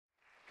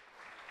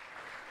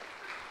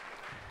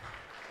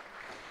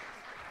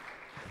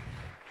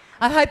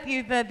I hope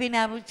you've been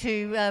able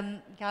to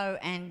go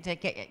and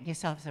get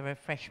yourselves a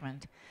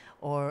refreshment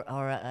or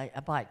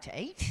a bite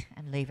to eat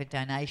and leave a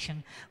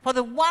donation for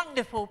the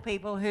wonderful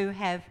people who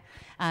have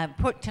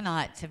put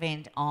tonight's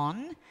event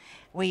on.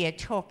 We are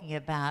talking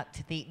about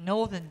the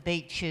Northern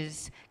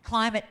Beaches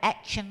Climate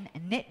Action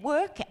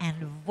Network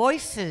and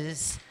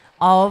Voices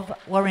of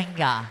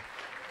Warringah.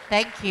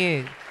 Thank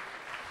you.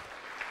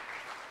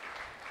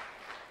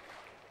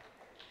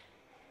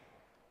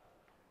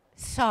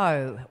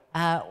 So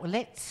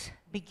let's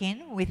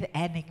begin with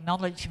an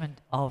acknowledgement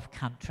of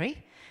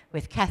country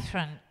with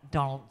Catherine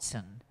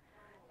Donaldson.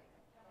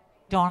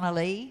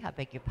 Donnelly, I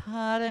beg your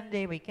pardon,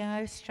 there we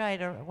go,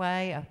 straight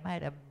away, I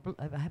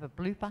have a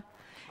blooper.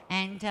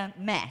 And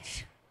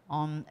Matt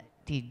on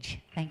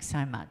Dig. Thanks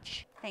so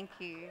much. Thank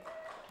you.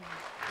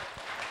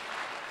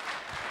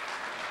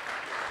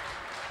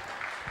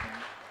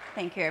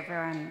 Thank you,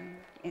 everyone.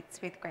 It's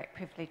with great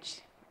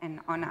privilege and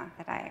honour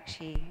that I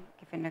actually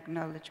give an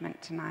acknowledgement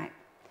tonight.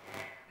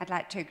 I'd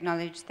like to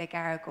acknowledge the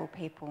Garigal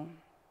people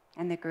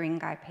and the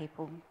Guringai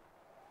people,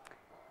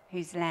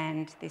 whose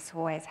land this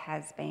always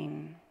has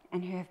been,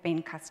 and who have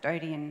been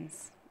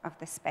custodians of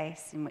the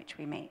space in which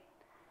we meet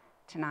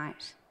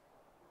tonight.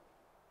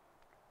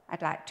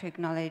 I'd like to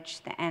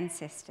acknowledge the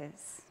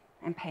ancestors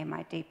and pay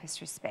my deepest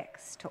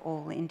respects to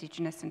all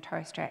Indigenous and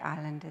Torres Strait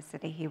Islanders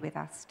that are here with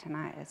us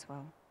tonight as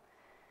well.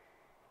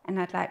 And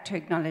I'd like to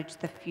acknowledge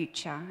the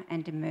future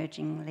and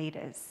emerging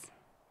leaders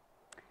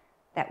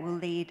that will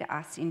lead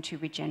us into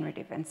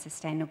regenerative and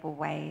sustainable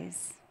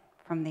ways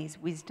from these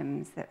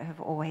wisdoms that have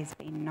always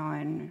been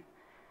known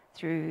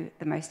through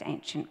the most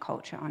ancient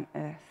culture on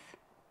earth.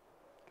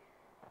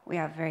 We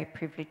are very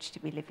privileged to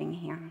be living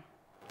here,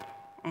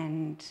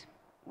 and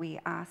we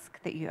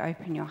ask that you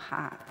open your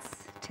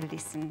hearts to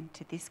listen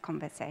to this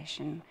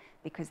conversation,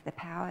 because the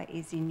power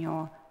is in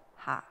your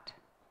heart.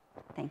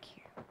 Thank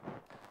you.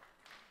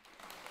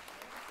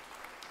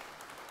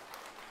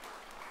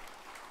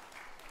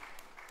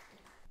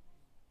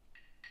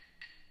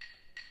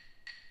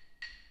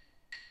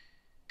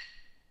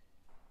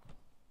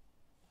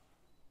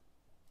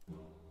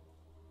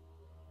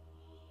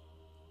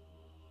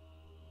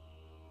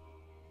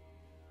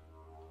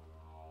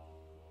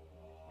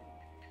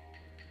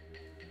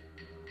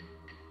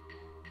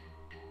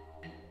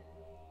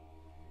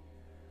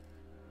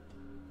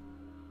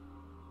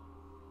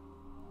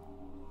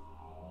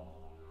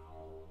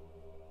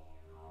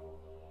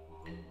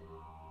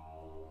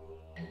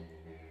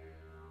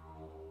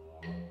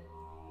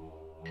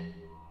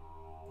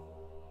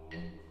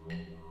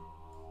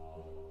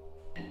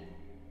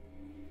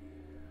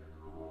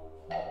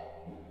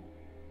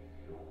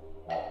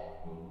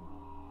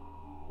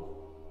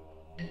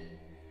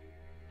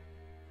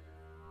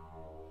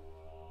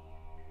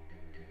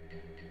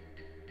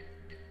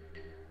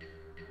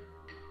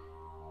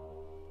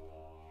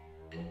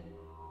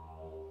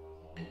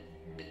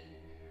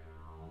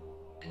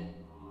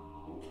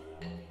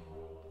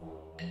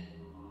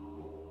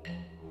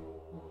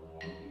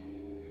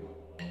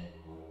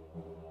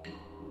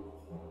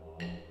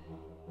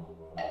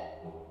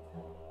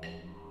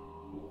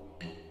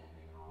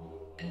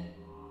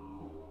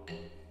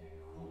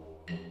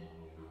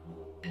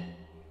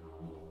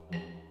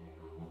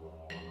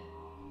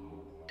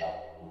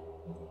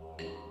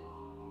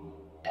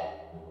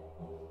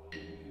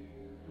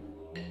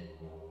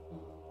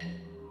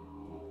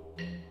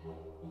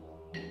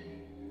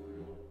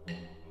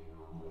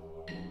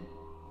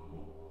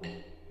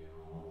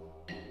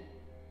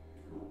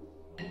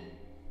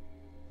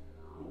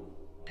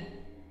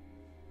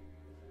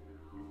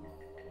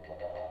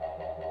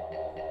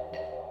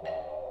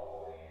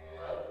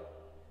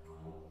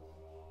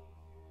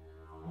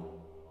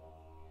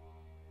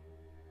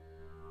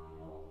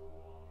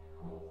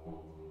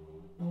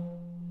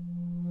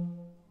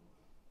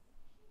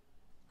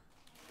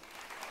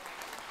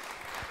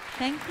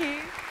 Thank you.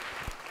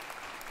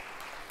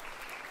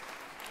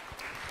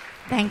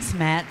 Thanks,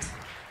 Matt.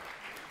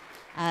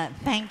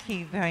 Thank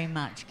you very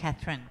much,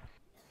 Catherine.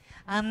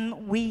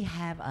 We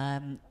have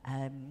a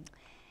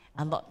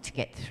lot to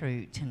get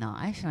through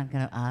tonight, and I'm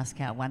going to ask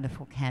our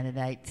wonderful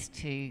candidates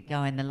to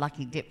go in the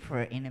lucky dip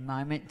for it in a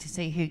moment to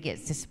see who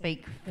gets to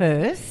speak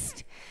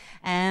first.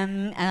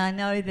 And I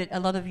know that a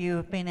lot of you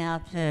have been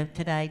out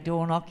today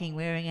door knocking,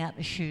 wearing out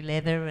the shoe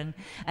leather, and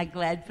are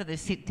glad for the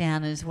sit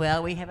down as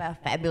well. We have our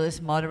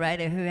fabulous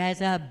moderator who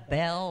has a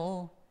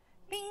bell.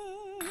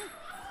 Bing!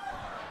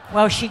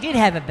 Well, she did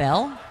have a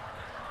bell.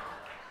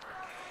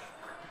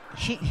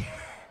 She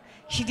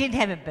did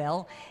have a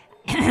bell.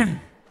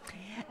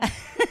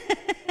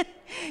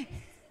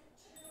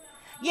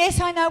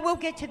 Yes, I know, we'll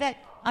get to that.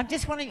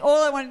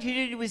 All I wanted you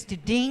to do was to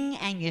ding,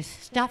 and you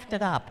stuffed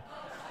it up.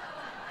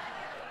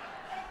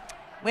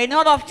 We're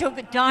not off to...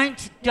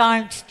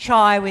 Don't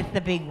try with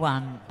the big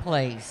one,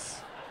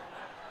 please.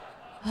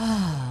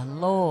 Oh,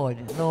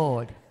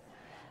 Lord.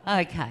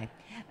 Okay.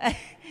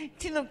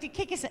 To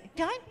kick us...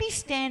 Don't be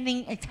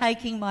standing and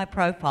taking my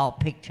profile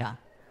picture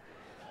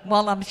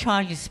while I'm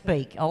trying to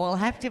speak. I will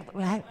have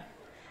to...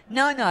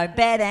 No,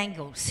 bad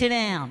angle. Sit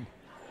down.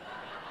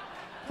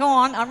 Go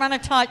on, I run a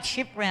tight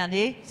ship round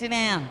here. Sit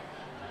down.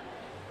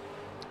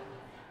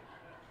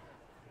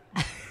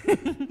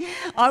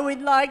 I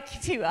would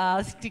like to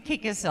ask, to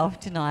kick us off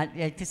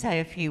tonight, to say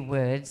a few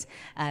words,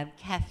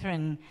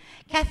 Catherine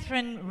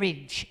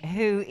Ridge,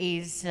 who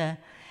is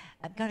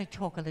going to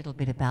talk a little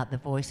bit about the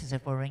Voices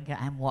of Warringah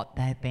and what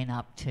they've been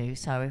up to.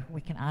 So if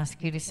we can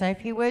ask you to say a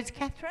few words,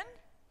 Catherine?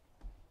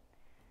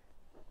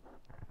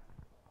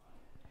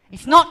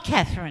 It's not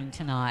Catherine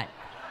tonight.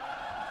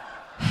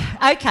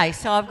 Okay,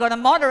 so I've got a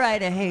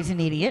moderator who's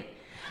an idiot.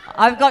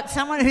 I've got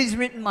someone who's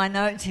written my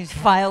notes who's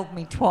failed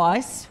me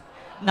twice.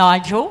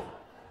 Nigel,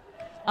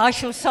 I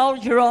shall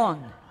soldier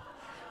on.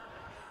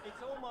 It's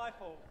all my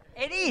fault.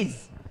 It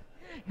is.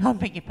 I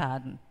beg your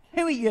pardon.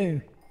 Who are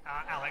you?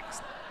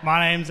 Alex.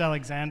 My name's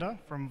Alexander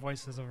from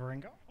Voices of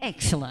Warringah.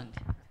 Excellent.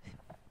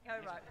 Go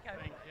right, go.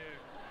 Thank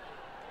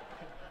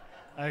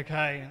you.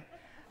 Okay,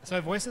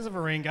 so Voices of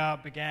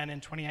Warringah began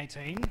in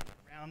 2018,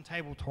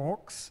 roundtable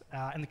talks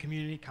and the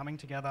community coming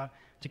together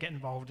to get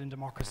involved in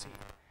democracy.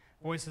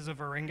 Voices of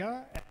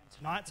Warringah,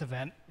 tonight's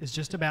event, is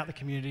just about the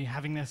community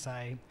having their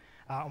say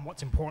on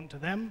what's important to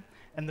them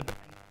and the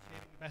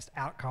best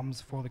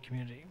outcomes for the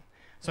community.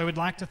 So we'd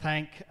like to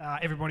thank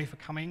everybody for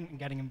coming and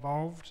getting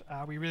involved.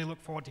 We really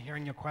look forward to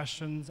hearing your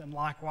questions and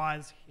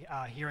likewise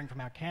hearing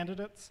from our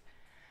candidates.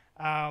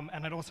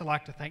 And I'd also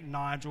like to thank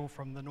Nigel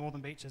from the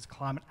Northern Beaches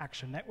Climate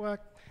Action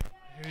Network,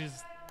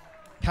 who's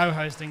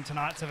co-hosting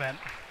tonight's event.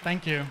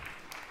 Thank you.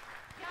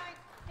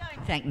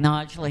 Don't thank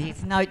Nigel,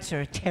 his notes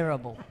are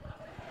terrible.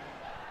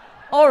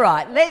 All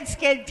right, let's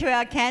get to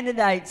our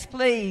candidates.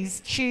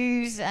 Please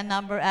choose a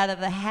number out of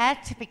the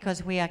hat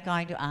because we are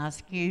going to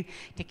ask you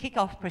to kick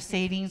off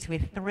proceedings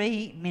with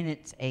 3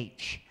 minutes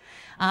each.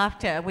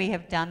 After we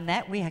have done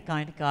that, we are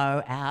going to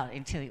go out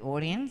into the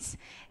audience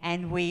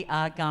and we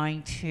are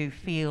going to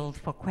field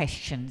for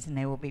questions, and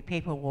there will be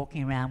people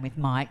walking around with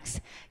mics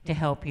to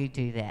help you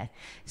do that.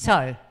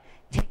 So,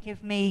 to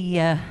give me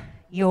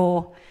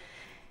your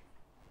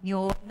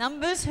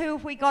numbers. Who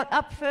have we got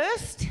up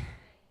first?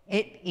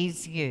 It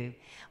is you.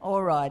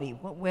 Alrighty.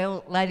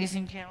 Well, ladies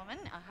and gentlemen,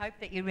 I hope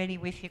that you're ready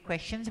with your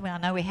questions. Well, I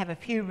know we have a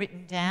few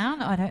written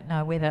down. I don't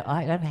know whether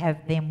I don't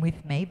have them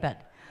with me,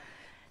 but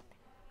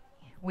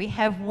we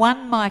have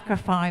one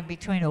microphone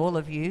between all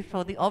of you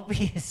for the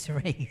obvious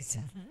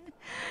reason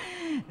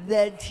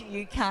that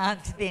you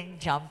can't then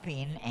jump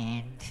in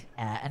and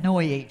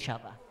annoy each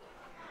other.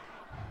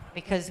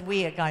 Because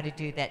we are going to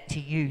do that to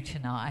you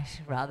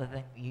tonight rather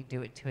than you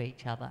do it to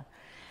each other.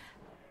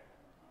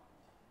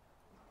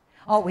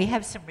 Oh, we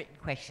have some written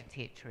questions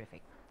here.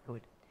 Terrific.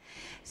 Good.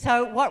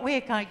 So what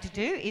we're going to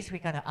do is we're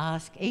going to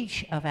ask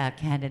each of our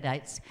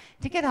candidates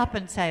to get up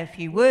and say a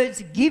few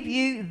words, give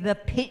you the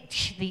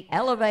pitch, the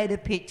elevator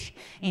pitch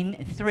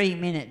in 3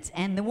 minutes.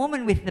 And the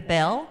woman with the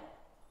bell...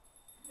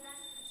 That's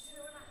a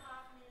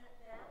 2.5-minute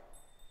bell.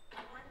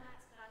 And when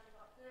that's done, you've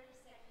got 30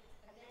 seconds,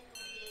 and then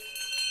you'll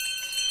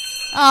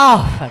be... Oh,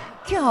 for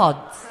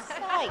God's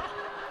sake.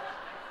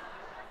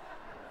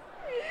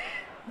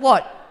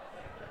 What?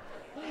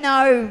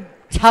 No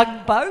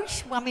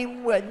tugboat? I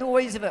mean,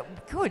 noise of it.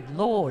 Good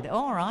Lord.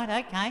 All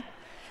right, okay.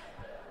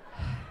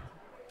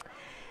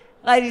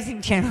 Ladies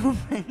and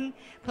gentlemen,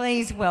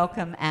 please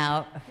welcome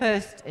our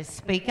first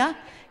speaker,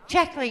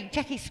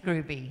 Jackie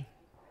Scruby.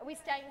 Are we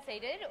staying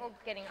seated or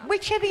getting up?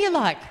 Whichever you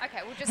like.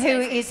 Okay, we'll just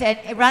who stay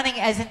is running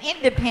as an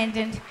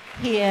independent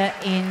here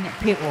in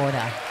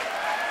Pittwater.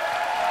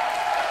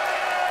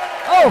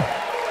 Oh!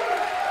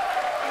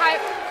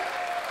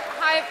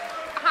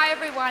 Hi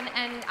everyone,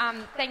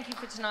 and thank you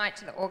for tonight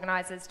to the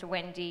organisers, to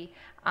Wendy,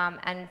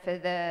 and for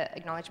the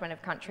acknowledgement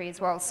of country as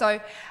well. So,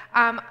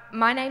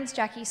 my name's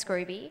Jackie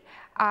Scruby.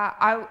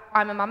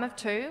 I'm a mum of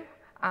two.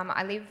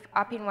 I live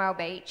up in Whale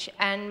Beach,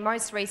 and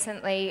most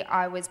recently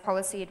I was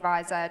policy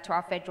advisor to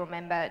our federal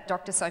member,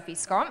 Dr. Sophie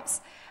Scomps,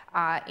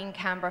 in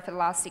Canberra for the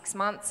last 6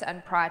 months,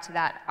 and prior to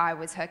that I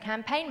was her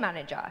campaign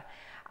manager.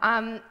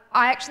 I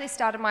actually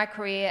started my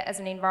career as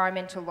an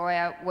environmental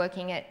lawyer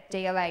working at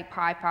DLA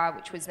Piper,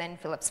 which was then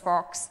Phillips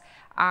Fox.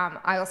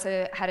 I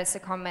also had a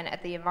secondment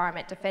at the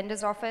Environment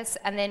Defenders Office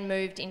and then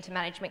moved into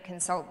management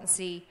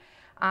consultancy,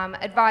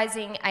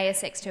 advising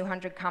ASX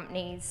 200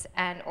 companies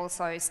and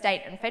also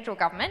state and federal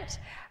government,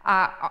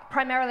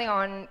 primarily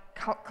on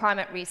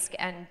climate risk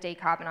and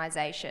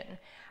decarbonisation.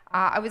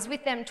 I was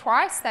with them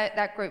twice.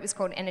 That group was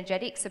called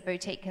Energetics, a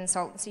boutique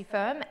consultancy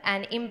firm.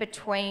 And in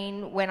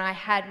between, when I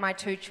had my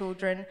two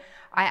children,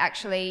 I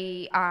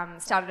actually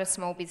started a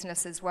small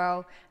business as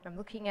well. And I'm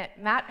looking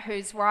at Matt,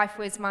 whose wife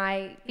was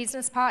my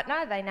business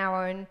partner. They now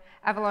own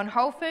Avalon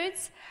Whole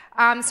Foods.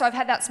 So I've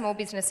had that small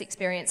business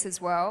experience as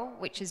well,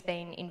 which has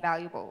been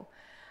invaluable.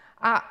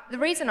 The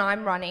reason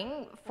I'm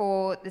running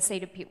for the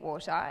seat of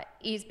Pittwater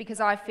is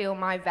because I feel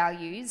my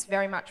values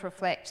very much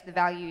reflect the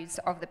values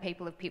of the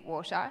people of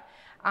Pittwater.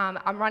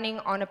 I'm running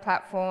on a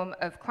platform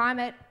of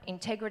climate,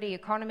 integrity,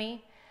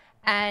 economy,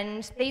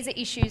 and these are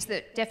issues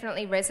that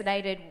definitely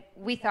resonated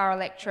with our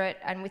electorate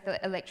and with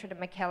the electorate of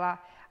Mackellar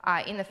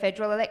in the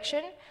federal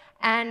election.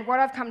 And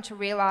what I've come to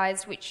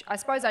realise, which I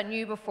suppose I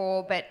knew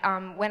before, but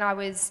when I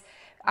was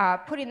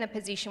put in the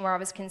position where I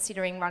was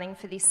considering running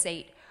for this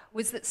seat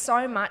was that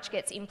so much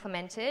gets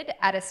implemented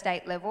at a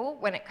state level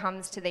when it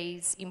comes to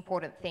these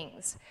important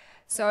things.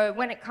 So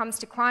when it comes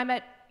to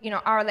climate, you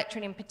know, our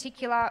electorate in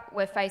particular,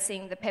 we're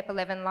facing the PEP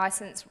 11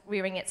 licence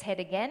rearing its head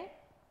again.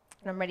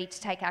 And I'm ready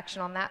to take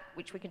action on that,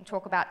 which we can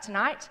talk about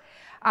tonight.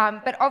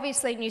 But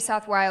obviously New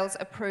South Wales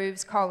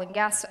approves coal and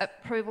gas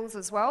approvals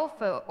as well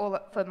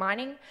for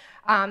mining.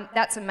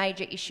 That's a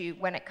major issue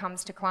when it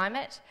comes to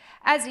climate,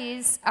 as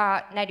is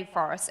native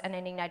forests and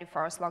ending native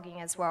forest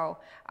logging as well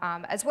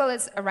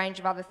as a range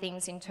of other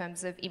things in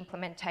terms of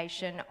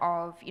implementation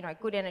of, you know,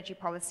 good energy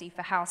policy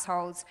for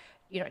households,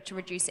 you know, to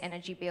reduce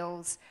energy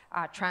bills,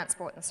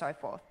 transport and so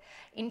forth.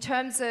 In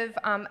terms of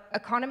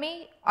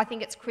economy, I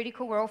think it's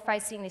critical. We're all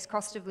facing this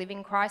cost of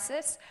living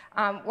crisis.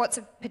 What's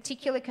of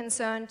particular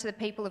concern to the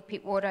people of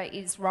Pittwater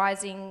is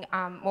rising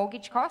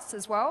mortgage costs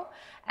as well.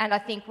 And I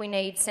think we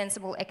need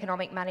sensible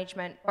economic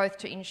management, both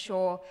to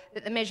ensure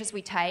that the measures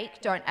we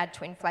take don't add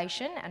to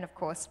inflation and, of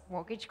course,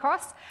 mortgage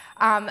costs,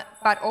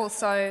 but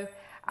also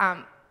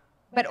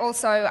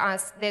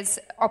there's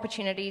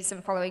opportunities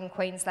in following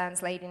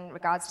Queensland's lead in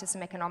regards to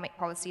some economic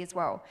policy as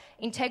well.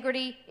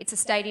 Integrity, it's a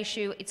state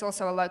issue. It's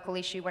also a local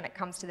issue when it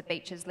comes to the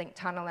Beaches Link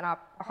Tunnel and our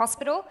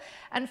hospital.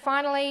 And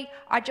finally,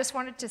 I just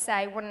wanted to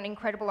say what an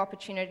incredible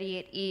opportunity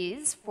it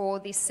is for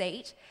this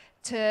seat.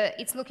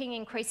 It's looking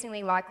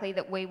increasingly likely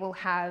that we will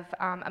have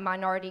a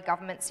minority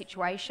government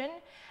situation.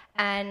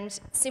 And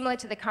similar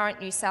to the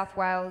current New South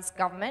Wales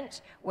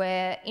government,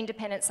 where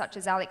independents such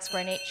as Alex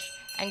Greenwich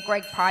and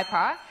Greg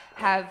Piper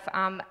have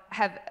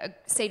a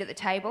seat at the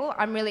table,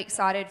 I'm really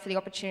excited for the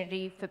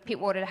opportunity for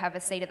Pittwater to have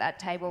a seat at that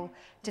table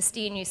to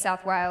steer New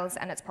South Wales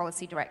and its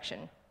policy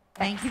direction.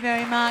 Thank you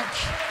very much.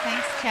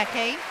 Thanks,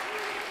 Jackie.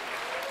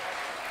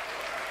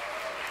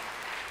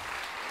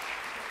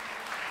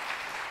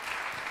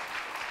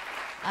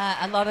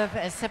 A lot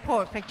of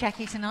support for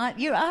Jackie tonight.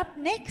 You're up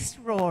next,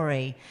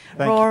 Rory.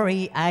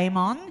 Rory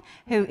Amon,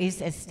 who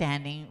is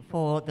standing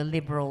for the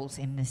Liberals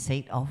in the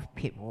seat of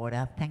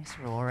Pittwater. Thanks,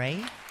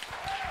 Rory.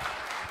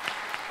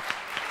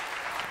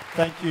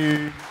 Thank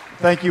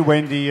you,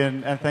 Wendy,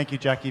 and thank you,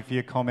 Jackie, for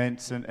your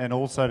comments, and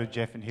also to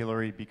Jeff and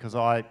Hilary, because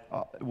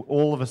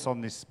all of us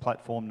on this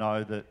platform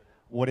know that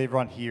what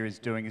everyone here is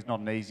doing is not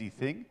an easy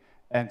thing.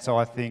 And so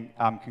I think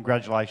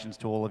congratulations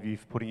to all of you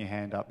for putting your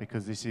hand up,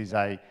 because it's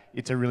a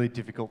really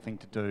difficult thing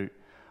to do.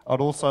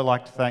 I'd also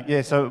like to thank,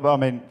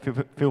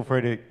 feel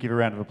free to give a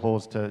round of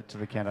applause to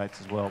the candidates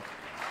as well.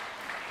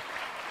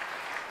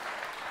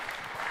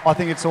 I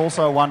think it's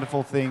also a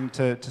wonderful thing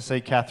to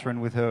see Catherine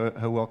with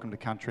her welcome to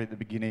country at the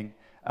beginning.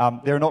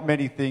 There are not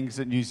many things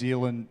that New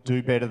Zealand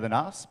do better than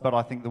us, but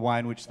I think the way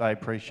in which they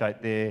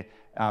appreciate their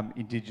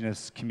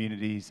Indigenous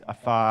communities are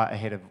far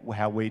ahead of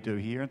how we do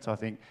here, and so I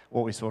think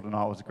what we saw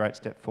tonight was a great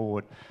step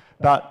forward.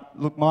 But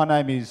look, my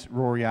name is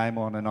Rory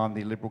Amon and I'm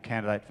the Liberal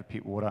candidate for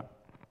Pittwater.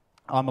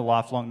 I'm a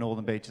lifelong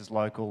Northern Beaches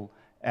local,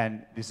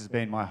 and this has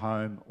been my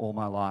home all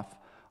my life.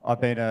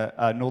 I've been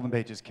a Northern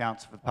Beaches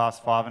councillor for the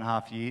past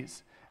 5.5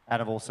 years, and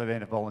I've also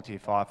been a volunteer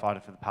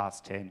firefighter for the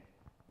past 10.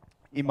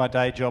 In my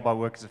day job, I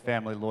work as a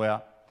family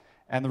lawyer,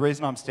 and the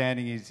reason I'm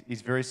standing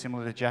is very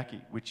similar to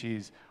Jackie, which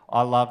is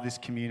I love this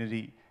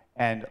community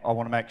and I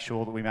want to make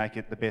sure that we make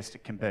it the best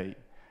it can be.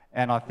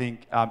 And I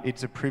think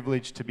it's a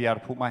privilege to be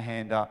able to put my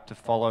hand up to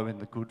follow in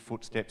the good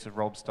footsteps of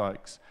Rob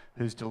Stokes,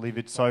 who's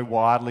delivered so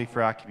widely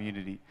for our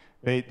community,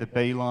 be it the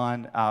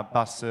Beeline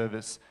bus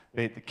service,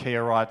 be it the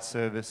Kia Ride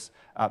service,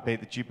 be it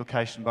the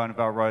duplication of Mona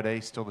Vale Road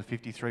East or the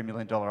 $53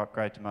 million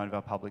upgrade to Mona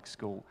Vale Public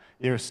School.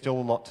 There is still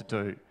a lot to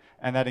do,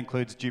 and that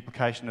includes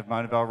duplication of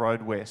Mona Vale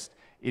Road West.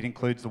 It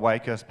includes the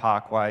Wakehurst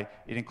Parkway.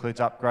 It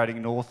includes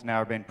upgrading North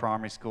Narrabeen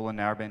Primary School and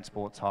Narrabeen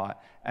Sports High.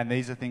 And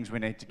these are things we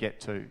need to get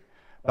to.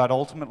 But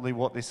ultimately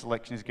what this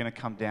election is going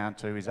to come down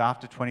to is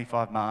after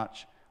 25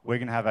 March, we're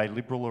going to have a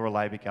Liberal or a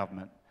Labor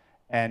government.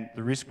 And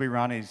the risk we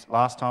run is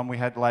last time we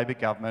had Labor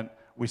government,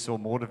 we saw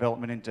more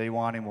development in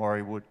Dewine in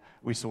Warriewood,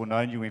 we saw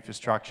no new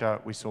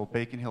infrastructure, we saw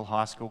Beacon Hill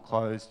High School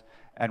closed,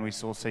 and we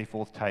saw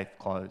Seaforth TAFE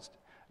closed.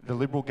 The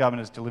Liberal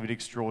government has delivered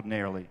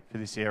extraordinarily for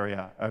this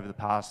area over the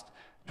past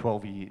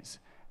 12 years.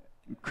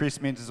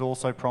 Chris Minns has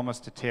also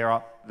promised to tear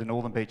up the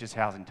Northern Beaches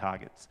housing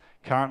targets.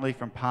 Currently,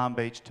 from Palm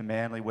Beach to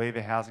Manly, we have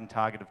a housing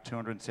target of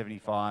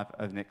 275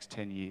 over the next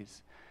 10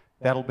 years.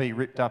 That'll be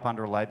ripped up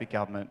under a Labor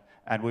government,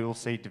 and we will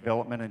see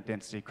development and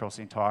density across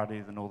the entirety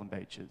of the Northern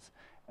Beaches.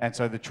 And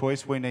so the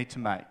choice we need to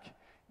make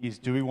is,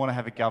 do we want to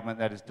have a government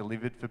that has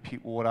delivered for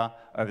Pittwater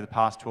over the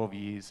past 12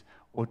 years,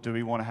 or do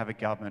we want to have a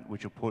government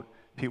which will put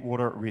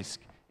Pittwater at risk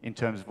in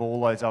terms of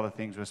all those other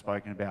things we've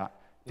spoken about,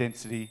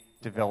 density,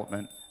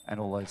 development, and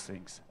all those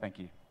things. Thank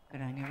you.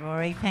 Good on you,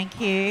 Rory.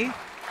 Thank you.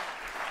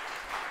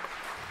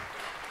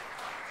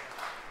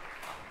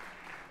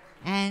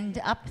 And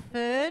up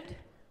third,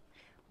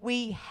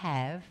 we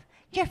have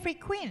Jeffrey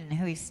Quinn,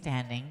 who is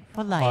standing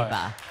for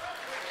Labor.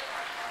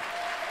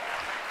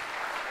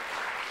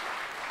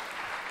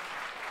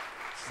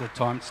 It's the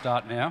time to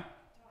start now?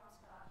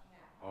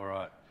 All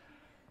right.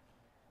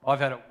 I've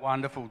had a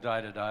wonderful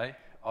day today.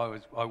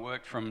 I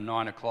worked from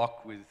 9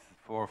 o'clock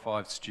 4 or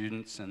 5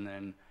 students, and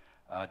then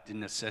did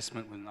an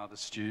assessment with another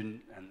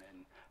student, and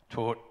then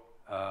taught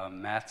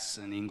maths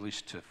and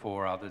English to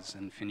 4 others,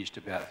 and finished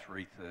about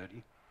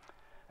 3:30.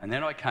 And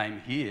then I came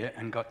here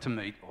and got to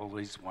meet all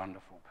these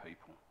wonderful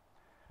people.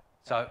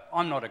 So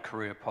I'm not a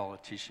career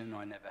politician,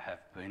 I never have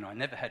been. I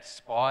never had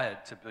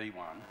aspired to be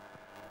one.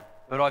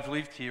 But I've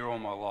lived here all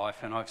my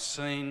life, and I've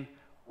seen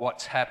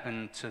what's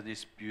happened to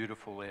this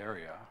beautiful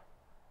area,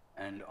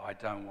 and I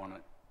don't want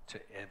it to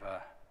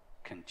ever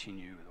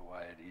continue the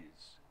way it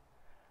is.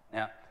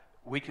 Now,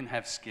 we can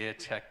have scare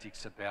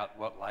tactics about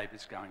what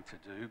Labor's going to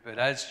do, but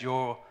as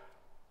your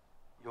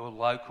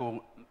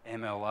local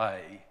MLA,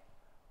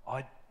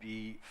 I'd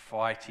be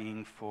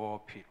fighting for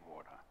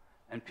Pittwater.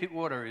 And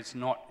Pittwater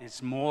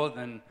is more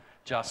than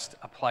just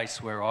a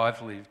place where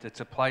I've lived. It's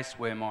a place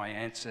where my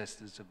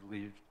ancestors have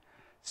lived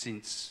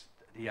since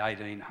the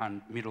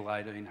middle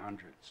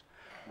 1800s.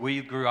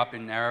 We grew up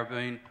in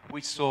Narrabeen.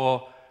 We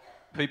saw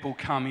people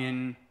come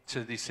in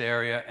to this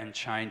area and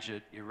change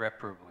it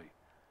irreparably.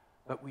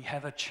 But we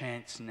have a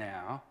chance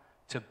now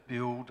to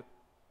build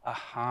a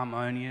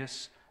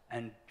harmonious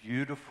and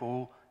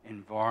beautiful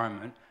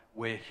environment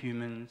where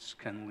humans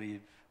can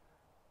live,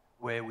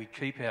 where we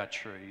keep our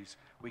trees,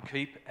 we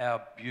keep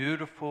our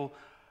beautiful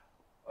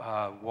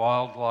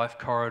wildlife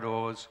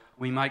corridors,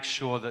 we make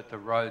sure that the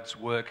roads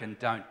work and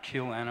don't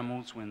kill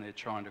animals when they're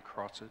trying to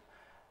cross it,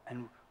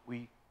 and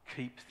we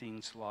keep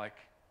things like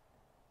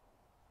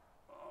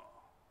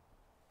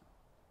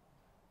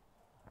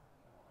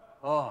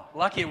oh,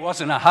 lucky it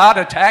wasn't a heart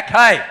attack,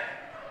 hey?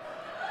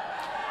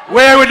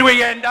 Where would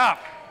we end up?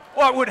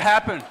 What would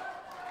happen?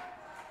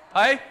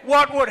 Hey,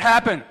 what would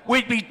happen?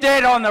 We'd be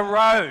dead on the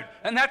road.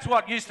 And that's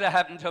what used to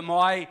happen to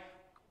my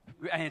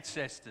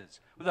ancestors,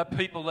 the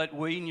people that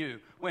we knew.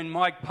 When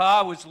my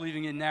pa was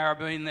living in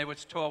Narrabeen, there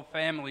was 12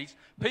 families.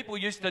 People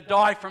used to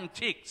die from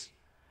ticks.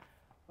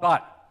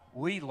 But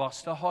we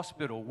lost a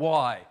hospital.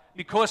 Why?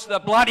 Because the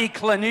bloody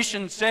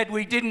clinicians said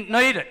we didn't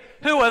need it.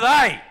 Who are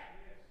they?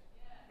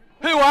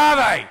 Who are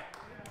they?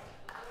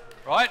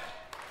 Right?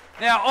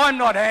 Now, I'm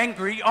not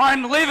angry,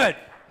 I'm livid.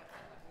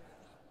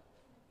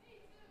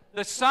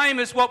 The same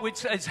as what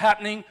is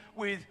happening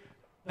with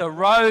the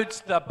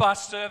roads, the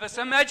bus service.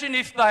 Imagine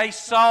if they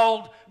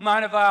sold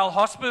Mona Vale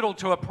Hospital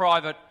to a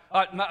private,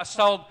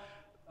 sold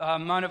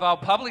Mona Vale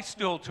Public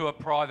School to a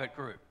private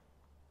group.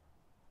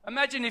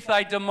 Imagine if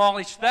they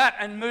demolished that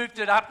and moved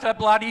it up to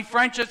bloody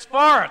French's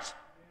Forest.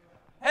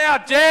 How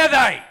dare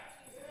they?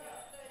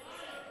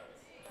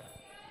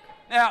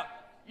 Now,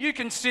 you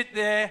can sit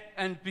there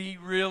and be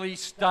really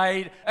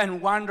staid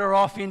and wander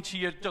off into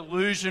your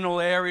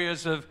delusional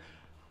areas of,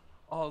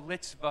 oh,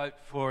 let's vote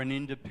for an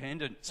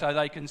independent so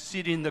they can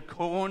sit in the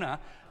corner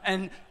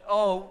and,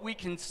 oh, we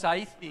can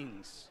say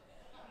things.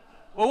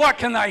 Well, what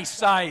can they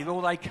say?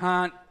 Well, they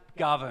can't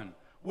govern.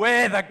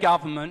 We're the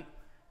government.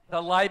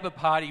 The Labor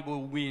Party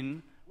will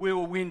win. We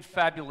will win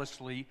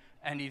fabulously.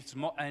 And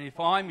if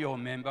I'm your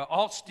member,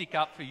 I'll stick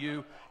up for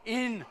you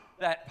in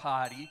that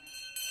party.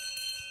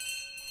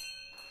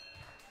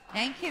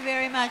 Thank you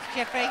very much,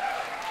 Jeffrey.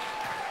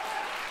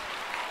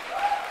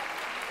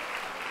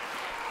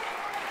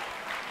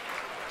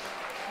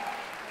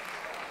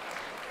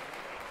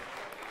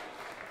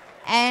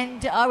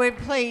 And I would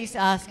please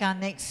ask our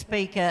next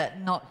speaker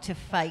not to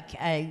fake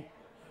a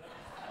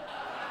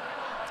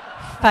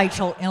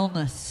fatal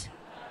illness,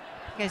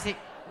 because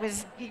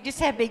you just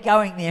had me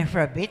going there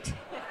for a bit.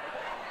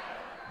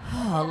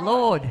 Oh,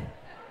 Lord.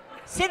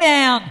 Sit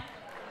down.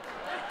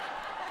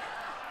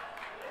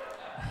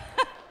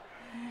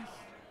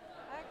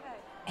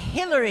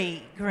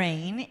 Hilary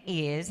Green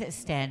is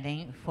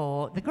standing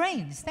for the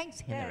Greens. Thanks,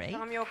 Hilary. Yes,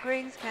 I'm your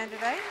Greens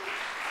candidate.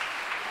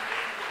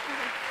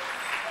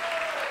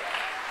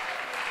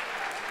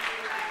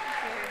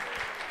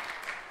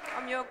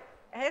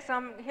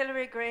 I'm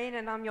Hilary Green,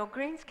 and I'm your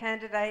Greens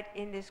candidate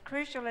in this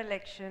crucial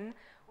election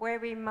where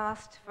we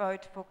must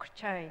vote for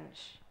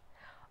change.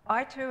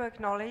 I too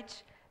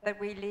acknowledge that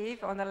we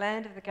live on the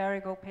land of the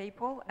Garigal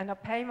people, and I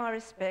pay my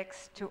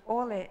respects to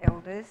all their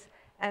elders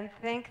and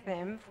thank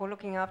them for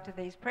looking after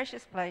these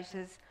precious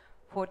places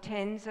for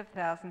tens of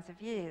thousands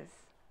of years.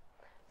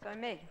 So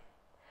me.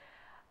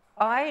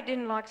 I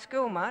didn't like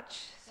school much,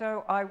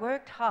 so I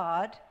worked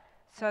hard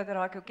so that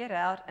I could get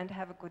out and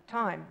have a good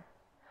time.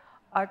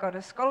 I got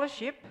a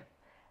scholarship,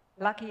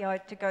 lucky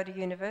to go to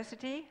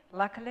university,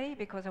 luckily,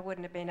 because I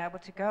wouldn't have been able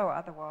to go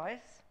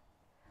otherwise.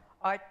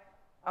 I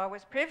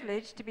was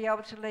privileged to be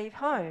able to leave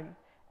home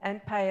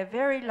and pay a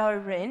very low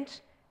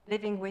rent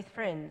living with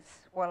friends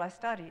while I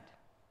studied.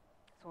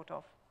 Sort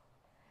of.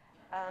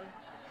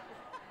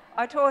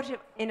 I taught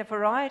in a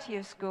variety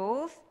of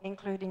schools,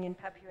 including in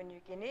Papua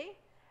New Guinea,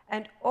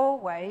 and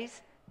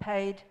always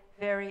paid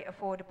very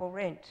affordable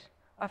rent.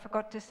 I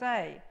forgot to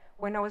say,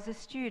 when I was a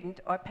student,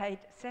 I paid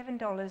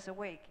 $7 a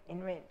week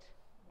in rent,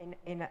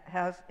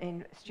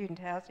 in student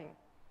housing.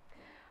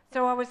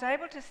 So I was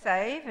able to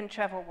save and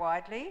travel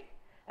widely,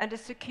 and a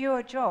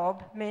secure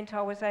job meant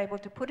I was able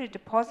to put a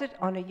deposit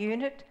on a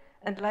unit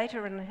and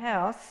later in a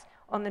house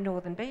on the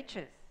northern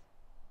beaches.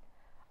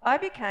 I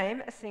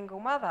became a single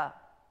mother,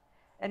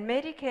 and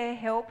Medicare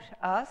helped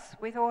us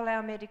with all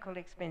our medical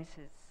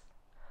expenses.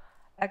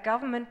 A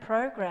government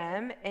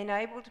program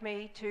enabled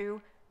me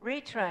to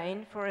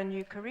retrain for a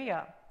new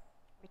career,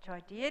 which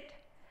I did,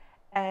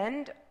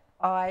 and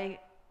I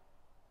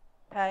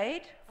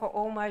paid for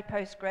all my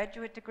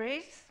postgraduate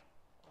degrees,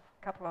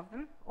 a couple of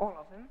them, all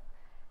of them,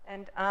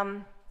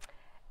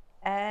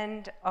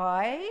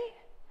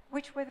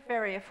 which were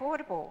very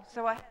affordable,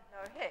 so I had no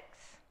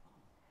HECS.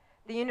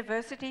 The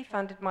university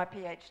funded my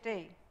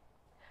PhD.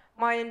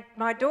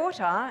 My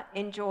daughter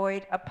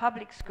enjoyed a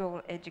public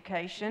school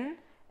education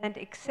and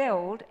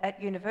excelled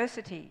at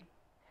university.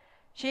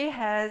 She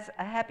has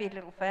a happy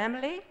little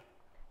family,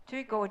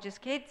 2 gorgeous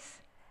kids,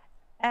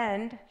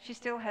 and she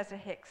still has a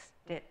HECS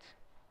debt.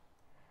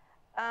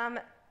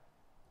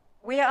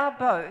 We are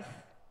both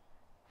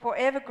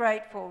forever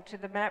grateful to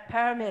the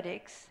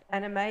paramedics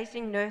and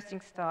amazing nursing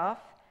staff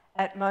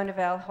at Mona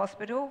Vale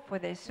Hospital for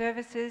their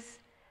services,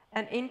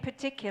 and in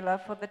particular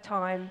for the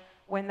time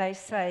when they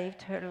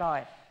saved her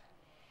life.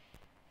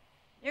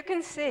 You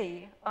can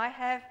see I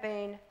have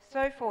been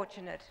so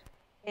fortunate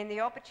in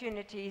the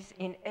opportunities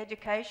in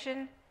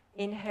education,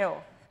 in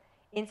health,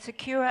 in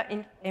secure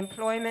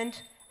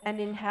employment, and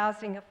in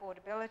housing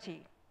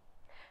affordability.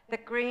 The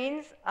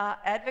Greens are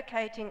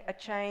advocating a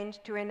change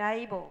to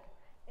enable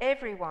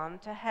everyone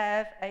to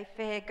have a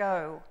fair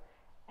go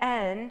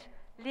and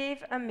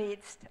live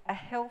amidst a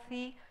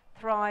healthy,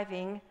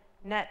 thriving,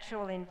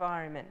 natural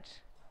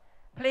environment.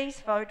 Please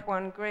vote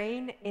 1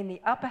 Green in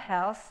the upper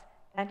house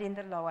and in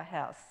the lower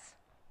house.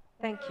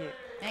 Thank you.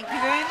 Thank you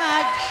very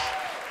much.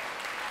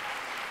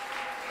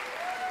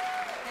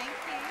 Thank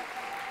you.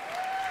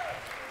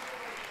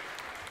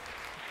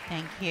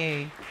 Thank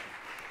you.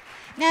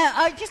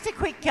 Now, just a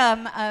quick,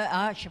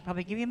 I should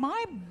probably give you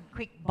my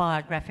quick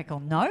biographical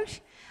note.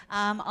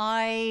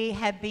 I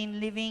have been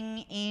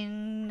living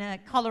in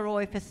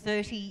Collaroy for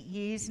 30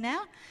 years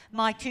now.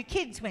 My 2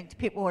 kids went to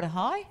Pittwater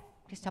High,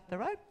 just up the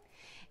road,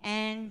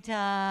 and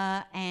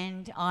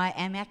I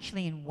am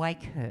actually in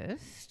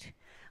Wakehurst,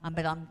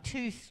 but I'm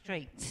 2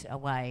 streets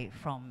away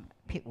from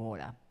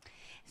Pittwater.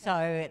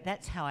 So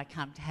that's how I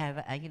come to have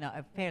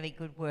a fairly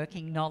good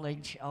working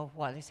knowledge of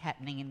what is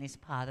happening in this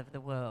part of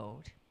the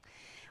world.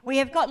 We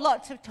have got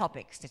lots of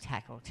topics to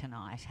tackle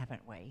tonight,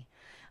 haven't we?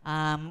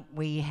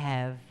 We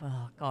have,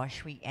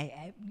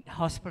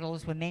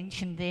 hospitals were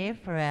mentioned there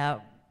for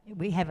our,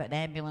 we have an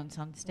ambulance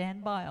on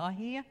standby, I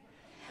hear.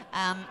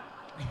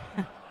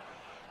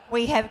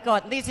 We have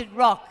got Lizard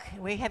Rock,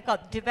 we have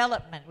got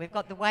development, we've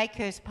got the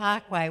Wakehurst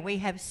Parkway, we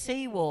have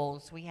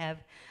seawalls, we have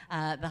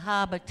the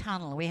Harbour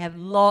Tunnel, we have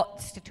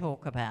lots to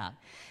talk about.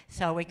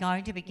 So we're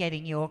going to be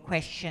getting your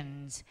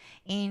questions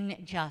in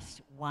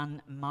just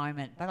one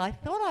moment. But I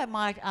thought I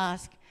might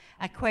ask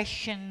a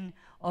question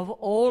of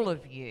all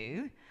of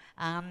you,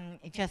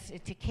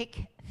 just to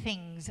kick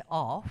things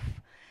off.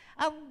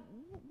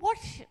 What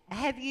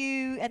have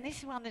you, and this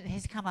is one that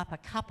has come up a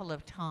couple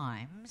of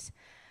times,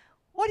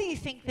 what do you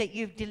think that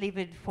you've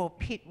delivered for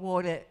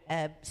Pittwater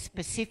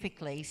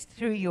specifically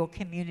through your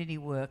community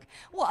work?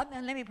 Well,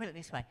 let me put it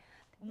this way.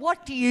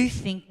 What do you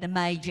think the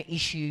major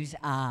issues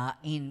are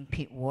in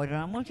Pittwater?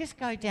 And we'll just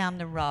go down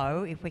the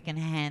row, if we can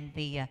hand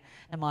the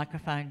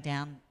microphone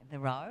down the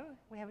row.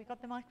 Have we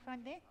got the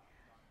microphone there?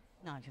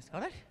 No, I just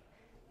got it.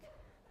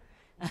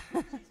 She's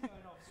going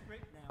off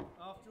script now.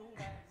 After all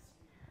that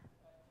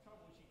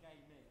trouble she gave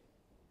me.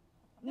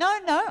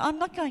 No, I'm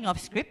not going off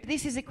script.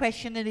 This is a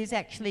question that is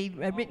actually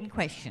a written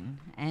question,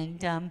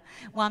 and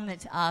one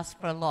that's asked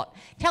for a lot.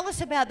 Tell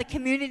us about the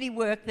community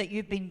work that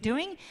you've been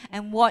doing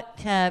and what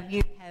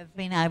you have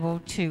been able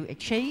to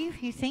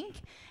achieve, you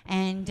think,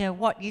 and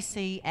what you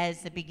see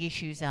as the big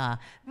issues are.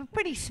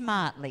 Pretty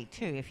smartly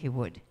too, if you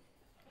would.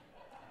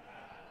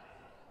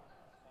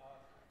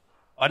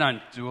 I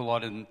don't do a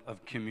lot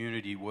of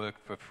community work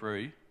for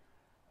free.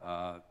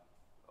 I'm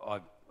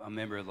a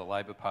member of the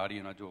Labor Party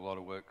and I do a lot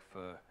of work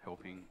for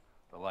helping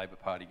the Labor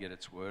Party get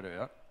its word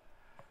out.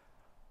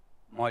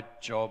 My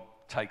job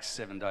takes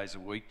 7 days a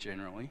week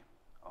generally.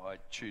 I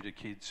tutor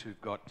kids who've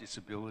got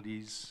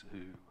disabilities, who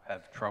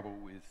have trouble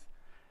with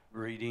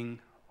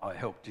reading. I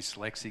help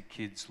dyslexic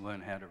kids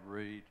learn how to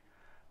read.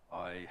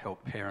 I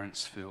help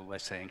parents feel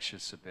less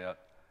anxious about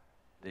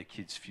their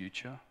kids'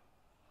 future.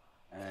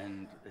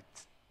 And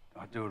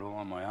I do it all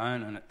on my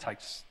own, and it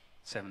takes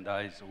 7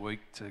 days a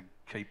week to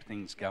keep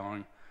things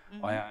going.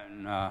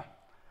 Mm-hmm.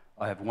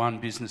 I have one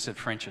business at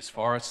French's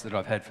Forest that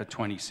I've had for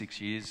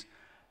 26 years,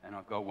 and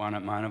I've got one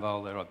at Mona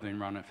Vale that I've been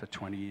running for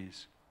 20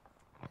 years.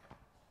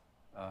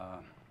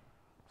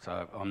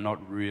 So I'm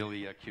not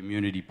really a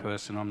community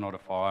person. I'm not a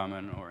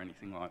fireman or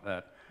anything like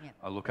that. Yep.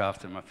 I look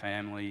after my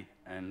family,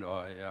 and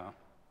I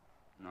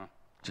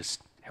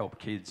just help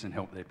kids and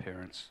help their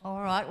parents.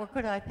 All right, well,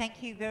 good. I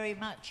thank you very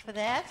much for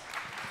that.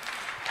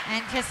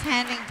 And just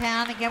handing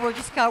down again, we'll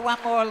just go one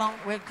more along.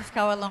 We'll just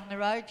go along the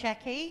road,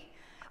 Jackie.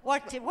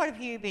 What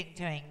have you been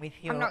doing with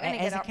your I'm not going to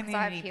as get a up because I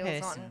have community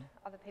heels person? on.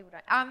 Other people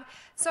don't.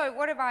 So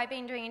what have I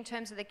been doing in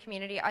terms of the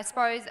community, I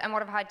suppose, and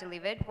what have I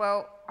delivered?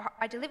 Well,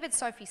 I delivered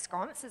Sophie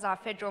Sconce as our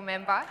federal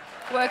member,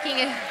 working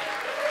in...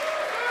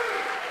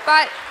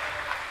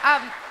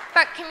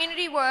 But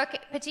community work,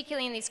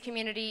 particularly in this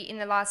community in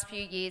the last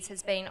few years,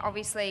 has been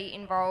obviously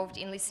involved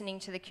in listening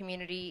to the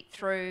community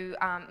through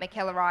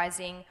McKellar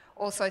Rising,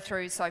 also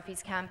through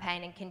Sophie's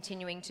campaign and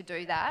continuing to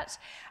do that.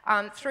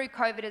 Through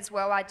COVID as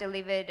well, I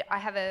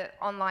have an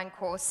online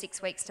course,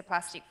 6 Weeks to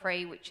Plastic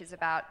Free, which is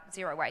about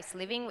zero waste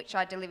living, which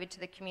I delivered to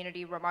the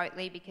community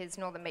remotely because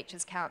Northern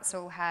Beaches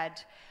Council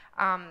had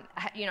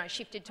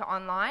shifted to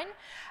online.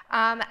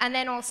 And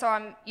then also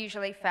I'm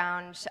usually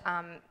found,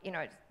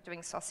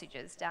 doing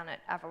sausages down at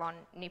Avalon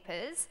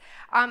Nippers.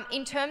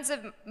 In terms of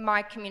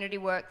my community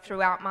work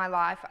throughout my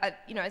life,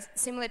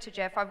 similar to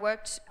Jeff, I've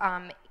worked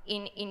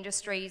in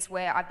industries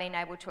where I've been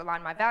able to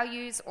align my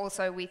values,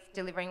 also with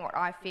delivering what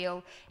I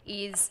feel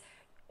is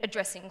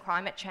addressing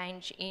climate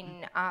change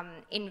in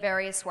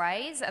various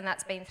ways, and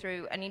that's been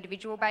through an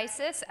individual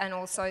basis and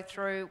also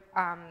through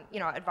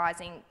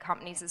advising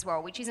companies as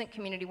well, which isn't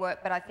community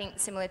work, but I think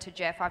similar to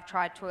Jeff, I've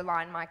tried to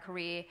align my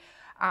career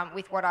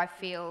with what I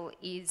feel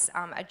is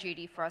a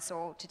duty for us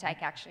all to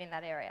take action in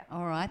that area.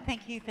 All right,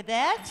 thank you for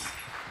that.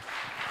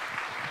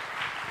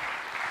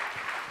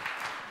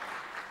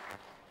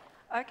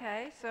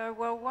 Okay, so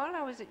while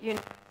I was at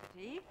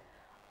university,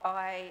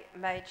 I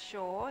made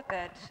sure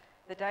that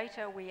the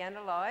data we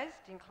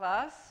analysed in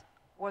class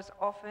was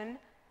often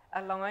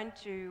aligned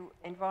to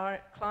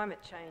climate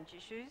change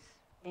issues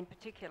in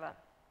particular.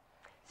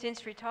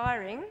 Since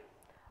retiring,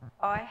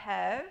 I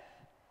have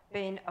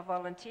been a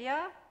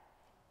volunteer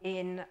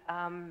in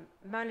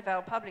Mona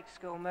Vale Public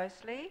School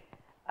mostly,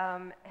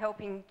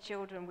 helping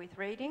children with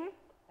reading,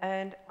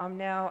 and I'm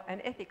now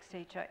an ethics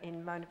teacher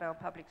in Mona Vale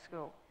Public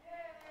School.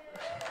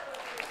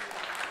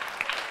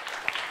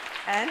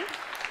 And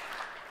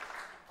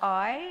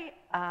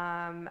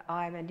I'm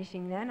a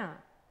knitting nana,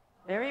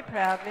 very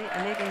proudly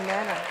a knitting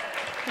nana.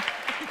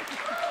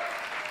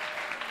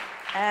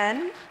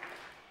 And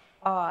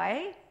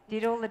I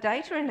did all the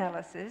data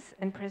analysis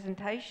and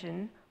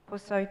presentation for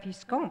Sophie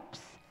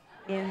Sconce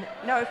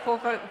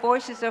for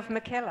Voices of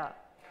McKellar.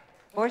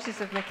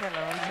 Voices of McKellar,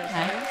 I'm so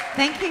sorry.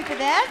 Thank you for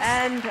that.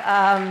 And,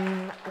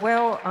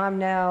 I'm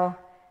now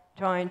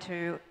trying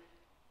to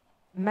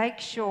make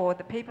sure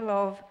the people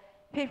of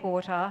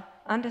Pittwater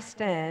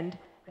understand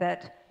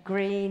that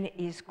green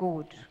is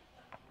good.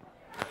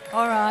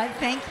 All right,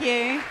 thank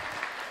you.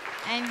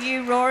 And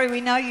you, Rory, we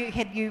know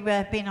you've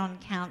been on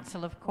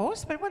council, of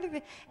course, but what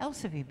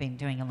else have you been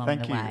doing along the way?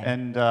 Thank you,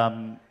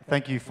 and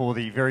thank you for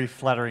the very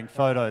flattering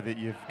photo that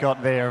you've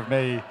got there of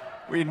me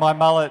in my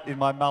mullet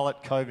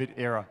COVID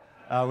era,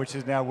 which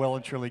is now well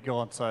and truly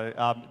gone. So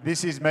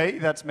this is me,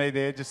 that's me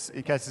there, just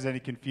in case there's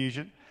any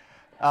confusion.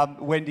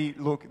 Wendy,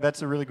 look,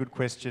 that's a really good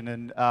question,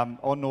 and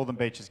on Northern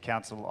Beaches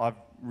Council, I've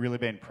really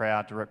been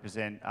proud to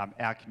represent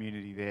our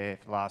community there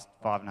for the last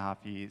 5.5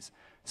 years.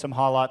 Some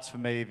highlights for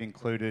me have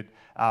included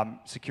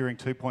securing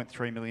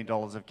 $2.3 million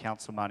of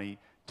council money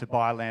to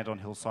buy land on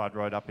Hillside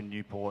Road up in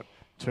Newport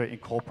to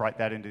incorporate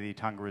that into the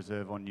Atunga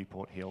Reserve on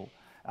Newport Hill.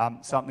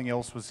 Something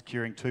else was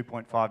securing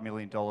 $2.5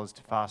 million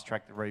to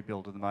fast-track the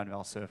rebuild of the Mona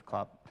Vale Surf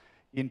Club.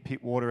 In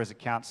Pittwater, as a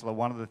councillor,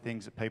 one of the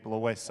things that people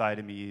always say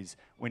to me is,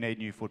 we need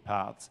new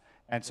footpaths.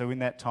 And so in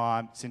that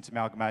time, since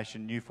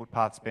amalgamation, new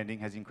footpath spending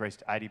has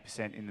increased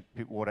 80% in the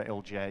Pittwater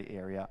LGA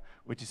area,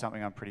 which is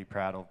something I'm pretty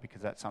proud of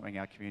because that's something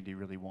our community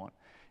really want.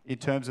 In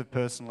terms of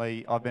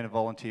personally, I've been a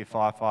volunteer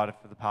firefighter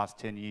for the past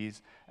 10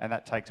 years, and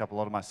that takes up a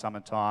lot of my summer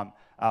time.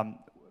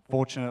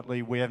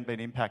 Fortunately, we haven't been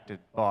impacted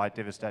by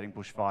devastating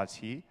bushfires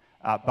here,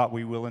 but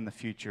we will in the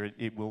future.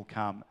 It will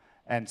come.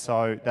 And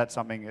so that's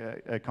something,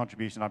 a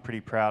contribution I'm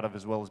pretty proud of,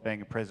 as well as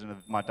being a president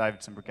of my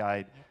Davidson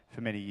Brigade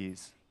for many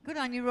years. Good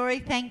on you, Rory.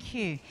 Thank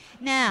you.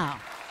 Now,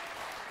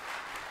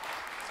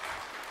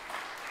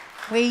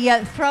 we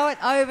throw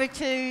it over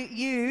to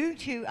you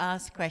to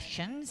ask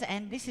questions,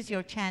 and this is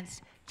your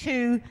chance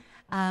to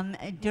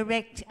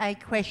direct a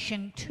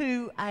question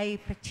to a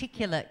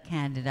particular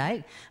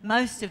candidate.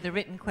 Most of the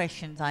written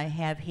questions I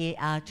have here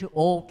are to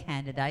all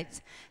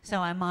candidates, so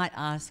I might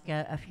ask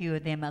a few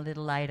of them a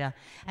little later.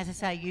 As I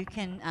say, you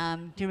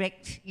can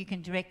direct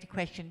a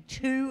question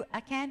to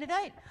a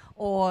candidate,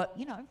 or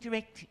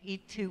direct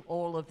it to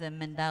all of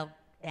them, and they'll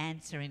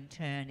answer in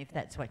turn if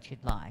that's what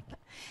you'd like.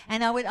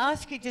 And I would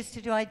ask you just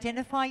to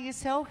identify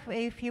yourself,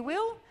 if you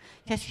will,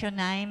 just your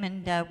name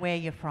and where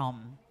you're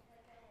from.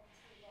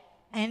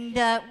 And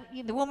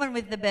the woman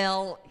with the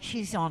bell,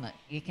 she's on it.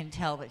 You can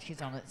tell that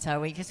she's on it. So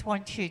we just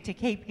want you to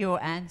keep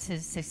your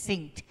answers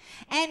succinct.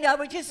 And I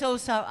would just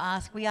also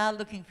ask, we are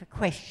looking for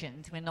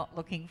questions. We're not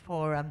looking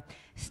for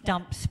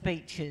stump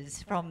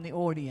speeches from the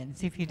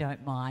audience, if you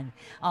don't mind.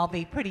 I'll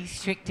be pretty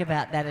strict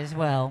about that as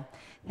well.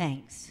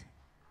 Thanks.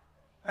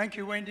 Thank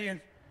you, Wendy,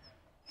 and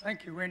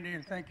thank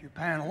you,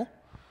 panel.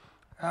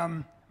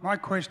 My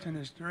question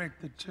is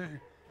directed to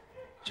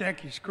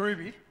Jackie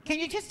Scruby. Can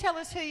you just tell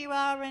us who you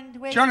are and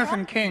where Jonathan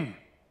you're from? King.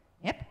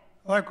 Yep.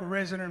 local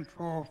resident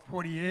for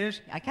 40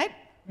 years. Okay.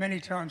 Many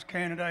times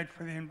candidate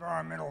for the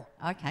environmental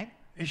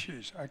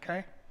issues,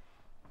 okay?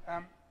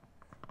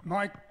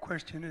 My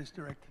question is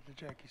directed to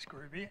Jackie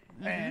Scruby,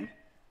 and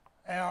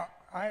our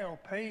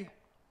ALP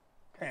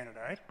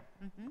candidate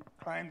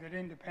claimed that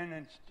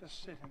independents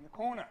just sit in the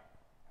corner.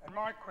 And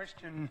my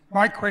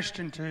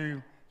question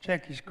to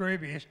Jackie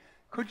Scruby is,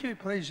 could you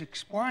please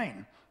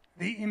explain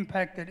the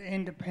impact that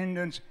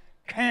independents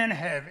can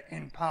have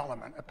in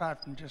Parliament,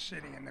 apart from just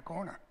sitting in the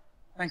corner?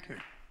 Thank you.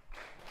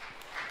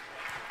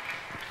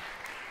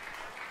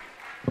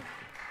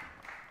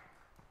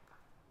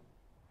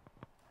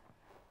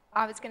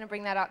 I was going to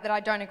bring that up, that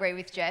I don't agree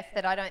with Jeff,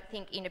 that I don't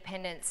think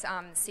independents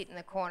sit in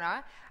the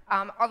corner.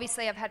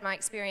 Obviously, I've had my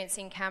experience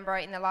in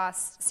Canberra in the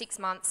last 6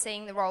 months,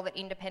 seeing the role that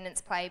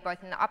independents play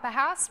both in the upper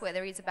house, where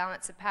there is a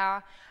balance of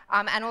power,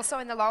 and also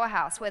in the lower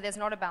house, where there's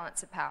not a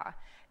balance of power.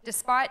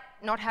 Despite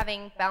not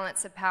having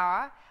balance of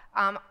power,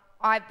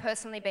 I've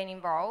personally been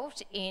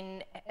involved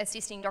in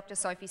assisting Dr.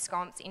 Sophie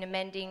Scomps in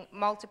amending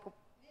multiple...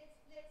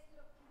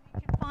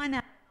 Find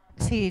out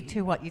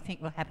to what you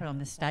think will happen on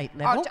the state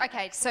level.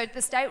 Okay, so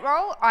the state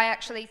role, I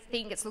actually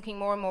think it's looking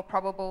more and more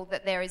probable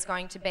that there is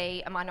going to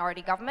be a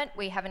minority government.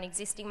 We have an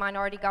existing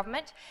minority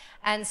government,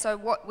 and so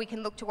what we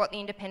can look to what the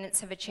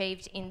independents have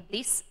achieved in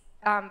this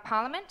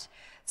parliament.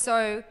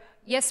 So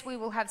yes, we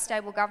will have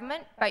stable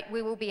government, but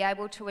we will be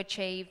able to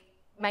achieve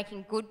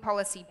making good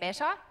policy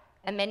better,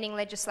 amending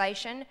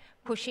legislation,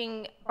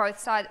 pushing both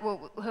sides,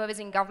 well, whoever's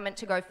in government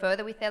to go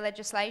further with their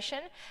legislation,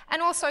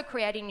 and also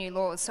creating new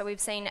laws. So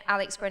we've seen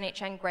Alex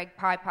Greenwich and Greg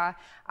Piper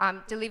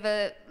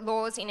deliver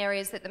laws in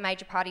areas that the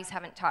major parties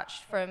haven't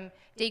touched, from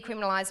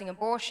decriminalising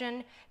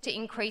abortion to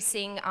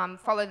increasing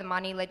follow the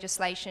money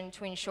legislation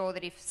to ensure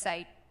that if,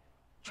 say,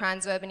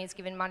 Transurban is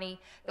given money,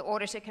 the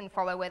auditor can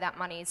follow where that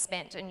money is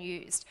spent and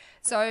used.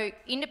 So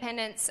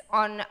independents,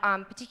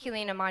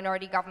 particularly in a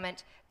minority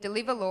government,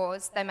 deliver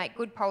laws, they make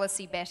good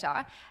policy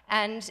better,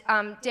 and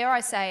dare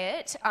I say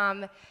it,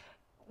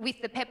 with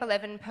the PEP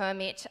 11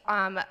 permit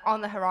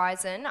on the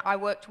horizon, I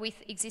worked with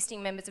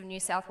existing members of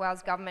New South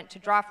Wales Government to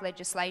draft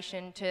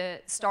legislation to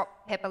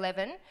stop PEP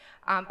 11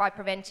 by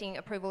preventing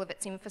approval of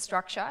its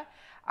infrastructure.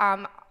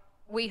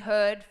 We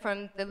heard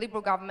from the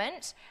Liberal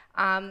government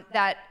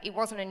that it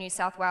wasn't a New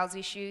South Wales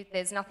issue,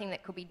 there's nothing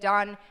that could be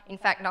done. In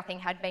fact, nothing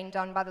had been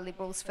done by the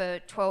Liberals for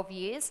 12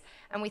 years.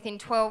 And within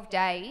 12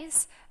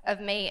 days of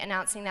me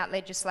announcing that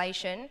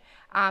legislation,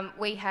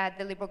 we had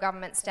the Liberal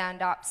government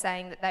stand up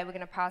saying that they were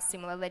going to pass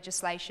similar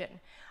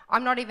legislation.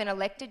 I'm not even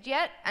elected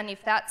yet, and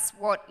if that's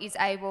what is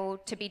able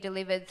to be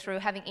delivered through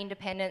having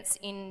independents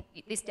in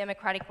this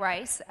democratic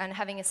race and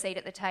having a seat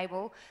at the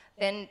table,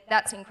 then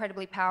that's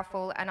incredibly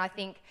powerful, and I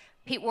think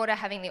Pittwater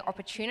having the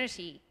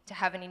opportunity to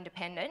have an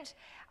independent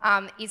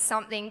is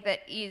something that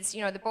is,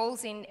 you know, the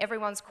ball's in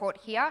everyone's court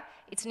here.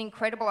 It's an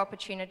incredible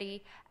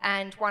opportunity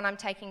and one I'm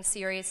taking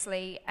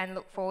seriously and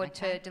look forward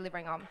to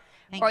delivering on.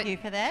 Thank you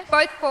for that.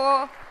 Both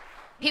for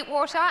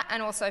Pittwater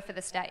and also for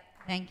the state.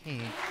 Thank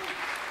you.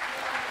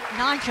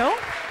 Nigel,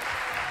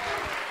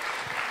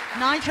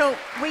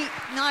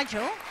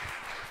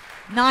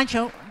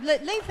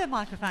 leave the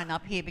microphone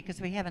up here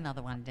because we have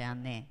another one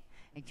down there.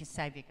 And just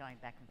save you going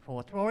back and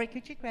forth. Rory,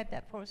 could you grab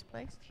that for us,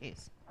 please?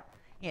 Cheers.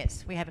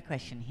 Yes, we have a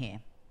question here.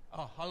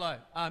 Oh, hello.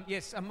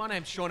 Yes, my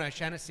name's Sean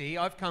O'Shannessy.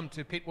 I've come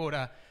to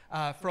Pittwater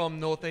from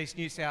northeast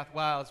New South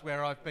Wales,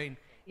 where I've been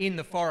in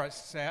the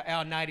forests,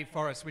 our native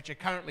forests, which are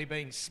currently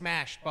being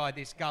smashed by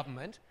this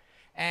government.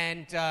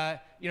 And,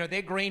 you know,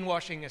 their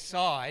greenwashing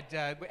aside,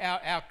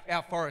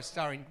 our forests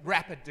are in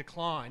rapid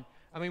decline.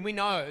 I mean, we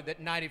know that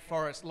native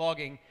forest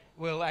logging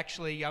will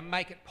actually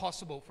make it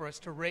possible for us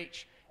to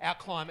reach our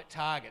climate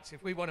targets.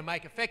 If we want to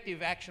make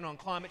effective action on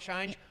climate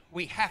change,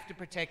 we have to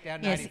protect our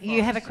native forests. Yes,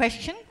 you have a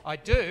question? I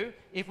do.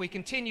 If we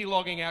continue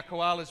logging our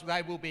koalas,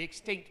 they will be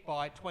extinct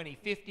by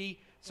 2050.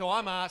 So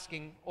I'm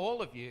asking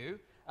all of you,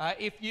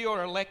 if you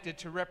are elected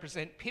to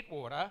represent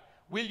Pittwater,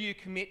 will you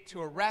commit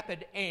to a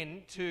rapid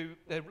end to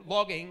the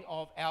logging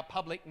of our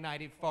public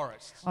native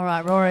forests? All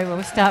right, Rory,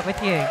 we'll start with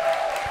you.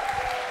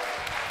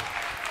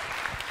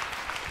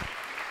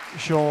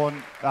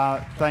 Sean,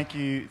 thank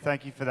you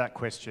for that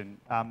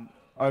question.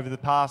 Over the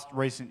past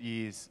recent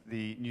years,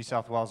 the New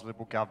South Wales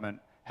Liberal government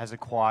has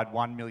acquired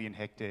 1 million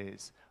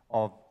hectares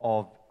of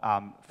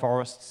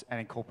forests and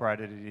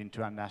incorporated it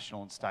into our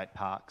national and state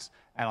parks.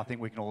 And I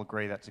think we can all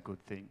agree that's a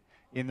good thing.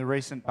 In the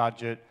recent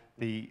budget,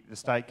 the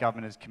state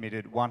government has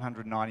committed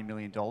 $190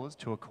 million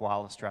to a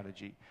koala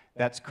strategy.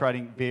 That's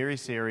creating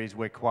various areas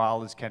where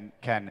koalas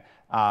can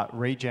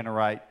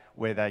regenerate,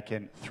 where they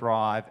can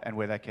thrive and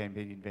where they can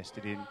be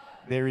invested in.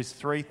 There is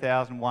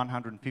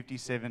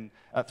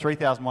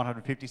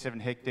 3,157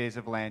 hectares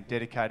of land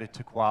dedicated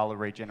to koala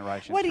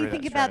regeneration. What do you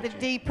think about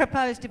the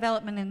proposed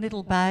development in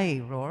Little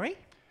Bay, Rory?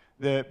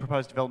 The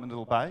proposed development in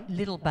Little Bay?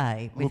 Little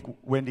Bay. Look,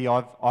 Wendy,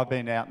 I've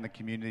been out in the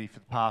community for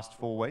the past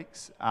 4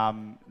 weeks.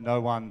 No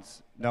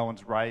one's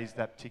raised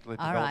that particular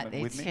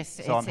development with me,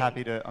 so I'm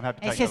happy to take that on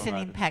notice. It's just an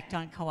impact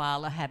on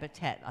koala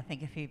habitat. I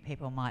think a few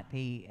people might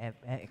be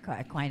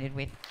acquainted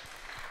with.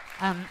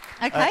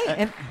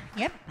 Okay,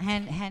 yep,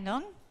 hand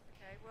on.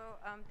 Okay, well,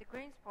 the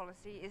Greens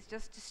policy is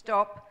just to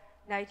stop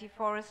native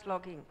forest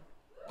logging.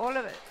 All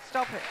of it,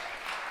 stop it.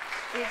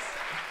 It's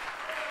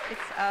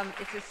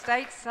a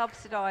state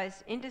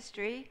subsidised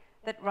industry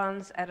that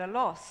runs at a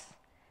loss.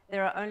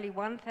 There are only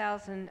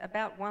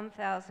about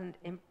 1,000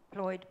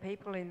 employed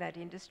people in that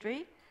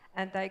industry,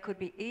 and they could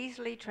be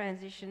easily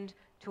transitioned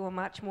to a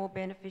much more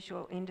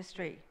beneficial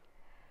industry.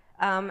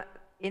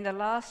 In the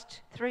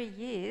last 3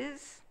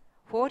 years,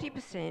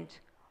 40%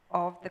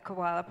 of the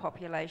koala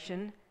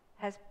population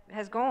has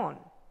gone.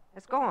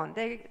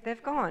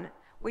 They've gone.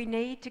 We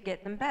need to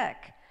get them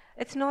back.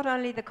 It's not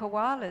only the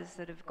koalas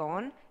that have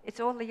gone, it's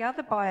all the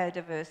other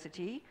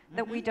biodiversity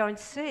that we don't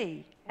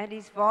see and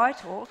is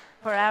vital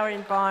for our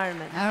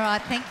environment. All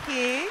right, thank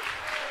you.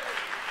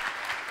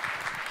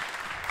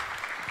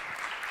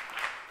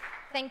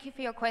 Thank you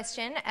for your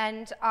question,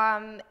 and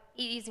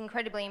it is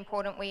incredibly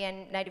important we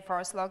end native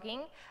forest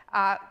logging.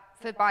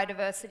 For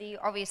biodiversity,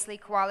 obviously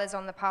koalas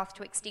on the path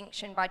to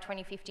extinction by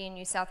 2050 in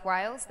New South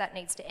Wales. That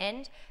needs to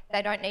end.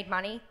 They don't need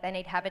money, they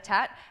need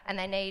habitat, and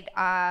they need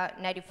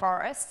native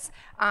forests.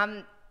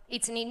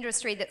 It's an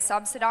industry that's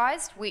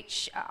subsidised,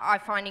 which I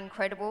find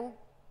incredible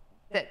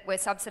that we're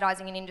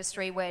subsidising an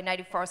industry where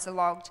native forests are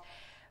logged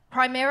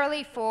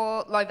primarily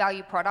for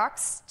low-value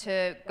products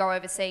to go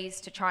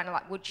overseas to China,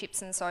 like wood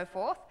chips and so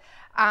forth.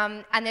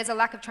 And there's a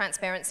lack of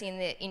transparency in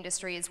the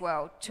industry as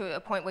well, to a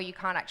point where you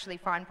can't actually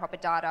find proper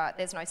data.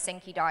 There's no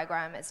Sankey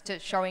diagram as to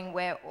showing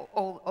where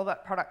all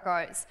that product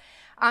goes.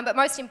 But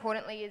most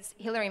importantly, as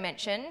Hilary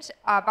mentioned,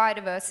 our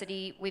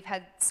biodiversity, we've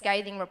had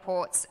scathing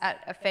reports at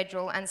a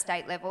federal and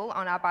state level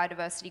on our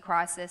biodiversity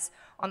crisis,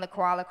 on the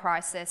koala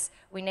crisis.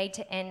 We need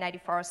to end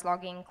native forest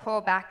logging,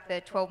 claw back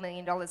the $12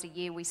 million a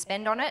year we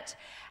spend on it.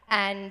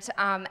 And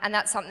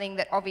that's something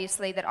that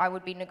obviously that I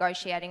would be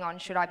negotiating on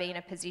should I be in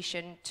a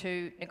position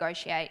to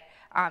negotiate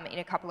in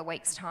a couple of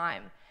weeks'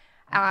 time.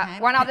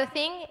 One other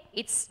thing,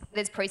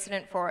 there's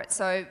precedent for it.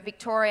 So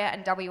Victoria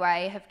and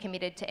WA have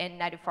committed to end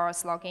native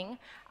forest logging.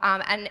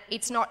 And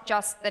it's not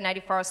just the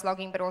native forest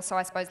logging, but also,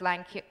 I suppose,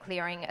 land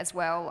clearing as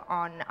well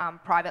on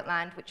private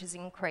land, which has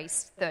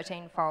increased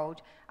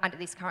 13-fold under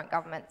this current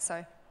government.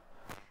 So,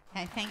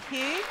 okay, thank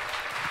you.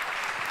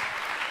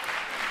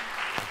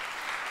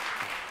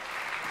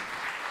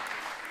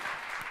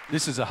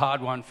 This is a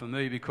hard one for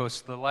me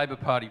because the Labor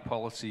Party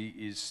policy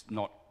is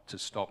not to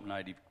stop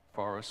native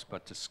forests,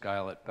 but to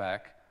scale it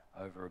back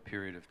over a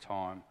period of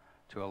time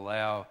to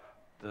allow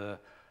the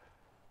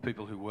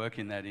people who work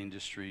in that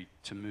industry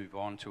to move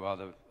on to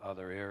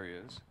other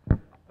areas.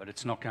 But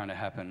it's not going to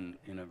happen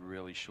in a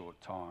really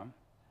short time.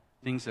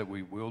 Things that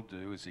we will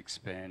do is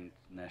expand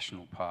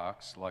national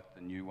parks, like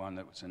the new one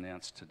that was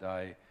announced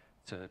today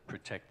to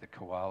protect the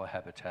koala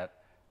habitat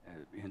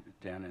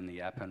down in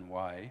the Appin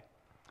Way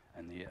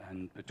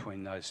and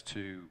between those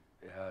two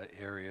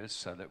areas,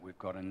 so that we've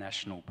got a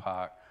national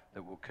park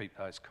that will keep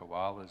those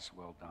koalas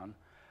well done.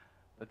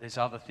 But there's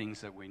other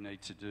things that we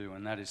need to do,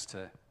 and that is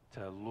to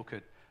look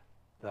at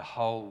the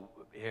whole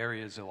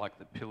areas like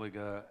the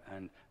Pilliga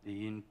and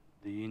the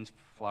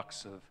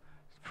influx of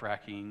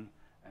fracking.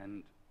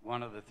 And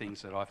one of the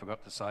things that I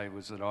forgot to say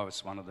was that I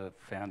was one of the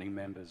founding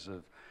members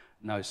of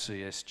No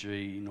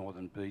CSG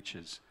Northern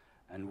Beaches,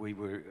 and we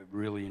were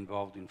really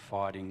involved in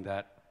fighting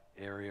that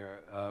area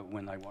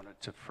when they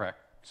wanted to frack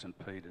St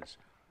Peters.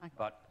 Okay.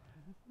 But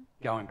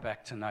going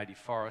back to native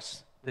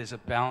forests, there's a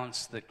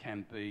balance that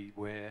can be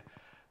where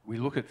we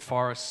look at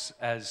forests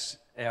as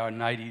our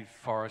native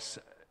forests.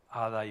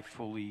 Are they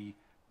fully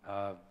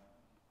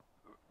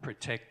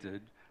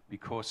protected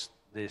because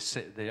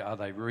are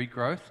they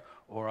regrowth,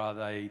 or are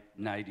they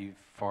native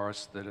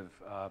forests that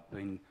have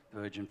been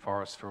virgin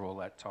forests for all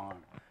that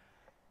time?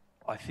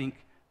 I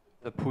think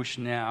the push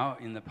now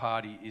in the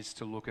party is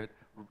to look at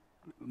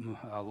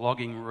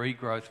logging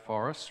regrowth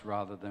forests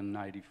rather than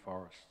native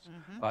forests.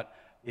 But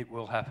it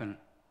will happen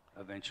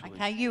eventually.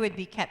 Okay, you would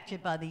be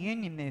captured by the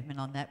union movement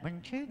on that,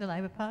 wouldn't you, the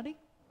Labor Party?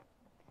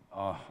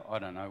 Oh, I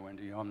don't know,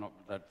 Wendy. I'm not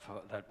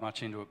that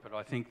much into it, but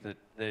I think that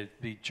there'd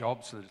be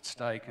jobs at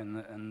stake,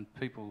 and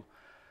people,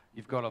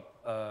 you've got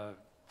to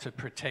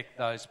protect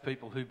those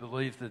people who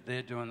believe that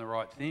they're doing the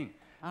right thing.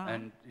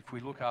 And if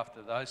we look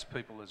after those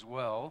people as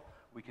well,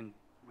 we can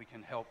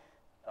help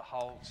the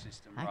whole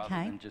system rather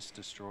than just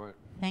destroy it.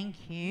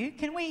 Thank you.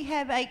 Can we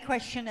have a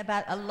question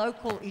about a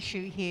local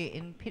issue here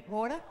in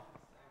Pittwater?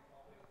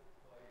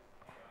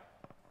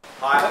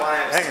 Hi,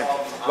 my name's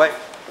Tom.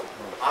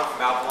 I'm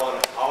from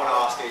Alpine. I want to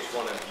ask each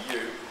one of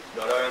you,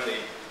 not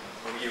only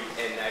will you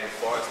end native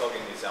forest logging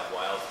in New South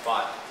Wales,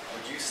 but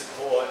would you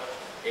support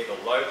either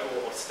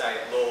local or state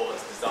laws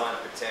designed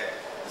to protect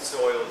the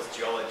soils,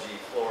 geology,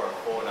 flora and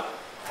fauna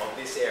of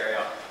this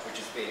area, which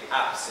has been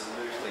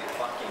absolutely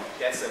fucking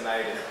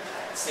decimated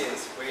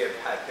since we have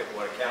had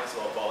Pittwater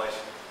Council abolished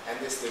and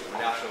this Liberal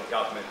national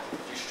government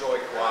destroyed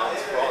koalas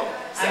from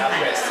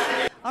southwest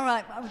Sydney. All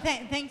right,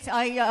 thanks.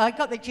 I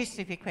got the gist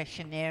of your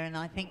question there, and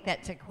I think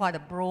that's quite a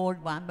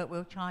broad one, but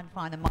we'll try and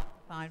find a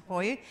microphone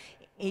for you.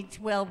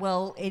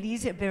 It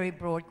is a very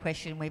broad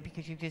question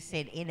because you just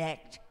said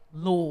enact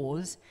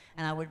laws,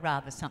 and I would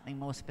rather something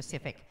more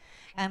specific.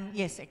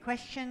 Yes, a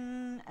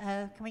question.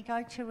 Can we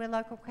go to a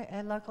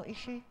local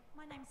issue?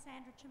 My name's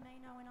Sandra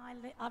Cimino,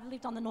 and I've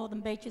lived on the Northern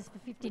Beaches for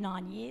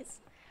 59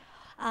 years.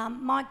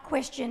 My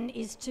question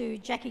is to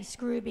Jackie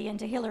Scruby and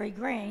to Hilary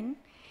Green.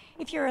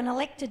 If you're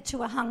elected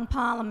to a hung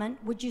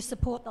parliament, would you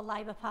support the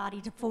Labor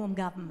Party to form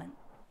government?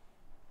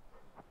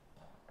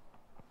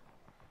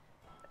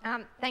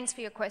 Thanks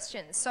for your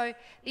question. So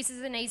this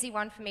is an easy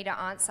one for me to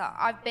answer.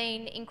 I've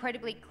been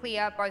incredibly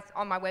clear, both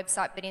on my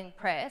website but in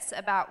press,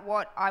 about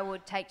what I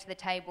would take to the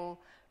table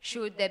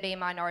should there be a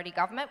minority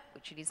government,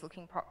 which it is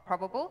looking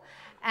probable,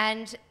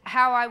 and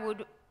how I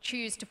would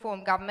choose to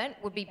form government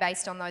would be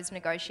based on those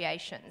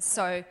negotiations.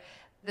 So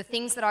the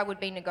things that I would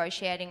be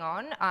negotiating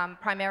on,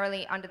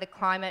 primarily under the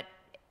climate,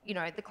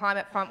 the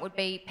climate front would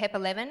be PEP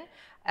 11.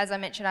 As I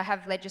mentioned, I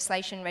have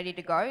legislation ready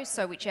to go,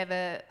 so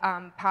whichever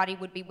party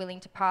would be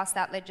willing to pass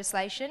that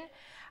legislation.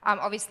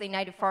 Obviously,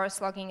 native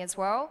forest logging as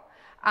well.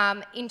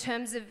 In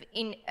terms of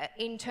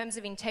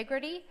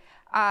integrity,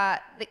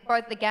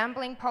 both the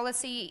gambling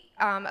policy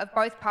of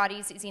both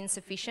parties is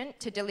insufficient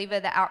to deliver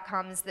the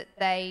outcomes that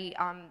they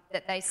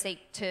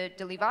seek to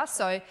deliver.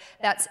 So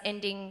that's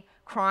ending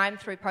crime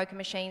through poker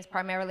machines,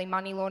 primarily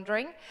money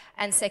laundering,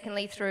 and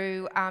secondly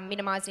through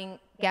minimising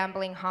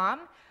gambling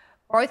harm.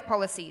 Both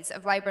policies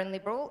of Labor and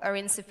Liberal are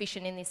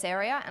insufficient in this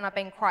area, and I've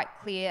been quite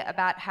clear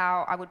about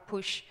how I would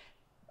push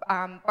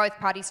both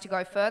parties to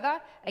go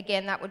further.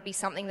 Again, that would be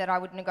something that I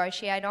would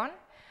negotiate on.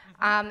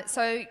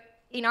 So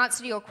in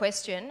answer to your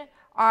question,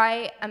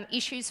 I am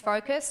issues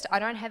focused. I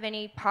don't have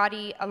any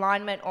party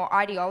alignment or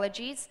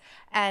ideologies,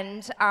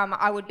 and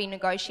I would be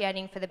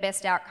negotiating for the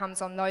best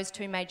outcomes on those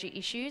two major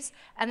issues.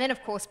 And then,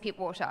 of course,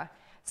 Pittwater.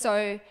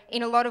 So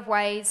in a lot of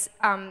ways,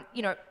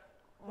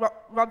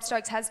 Rob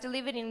Stokes has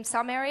delivered in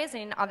some areas,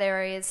 and in other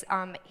areas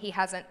he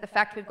hasn't. The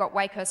fact we've got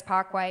Wakehurst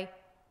Parkway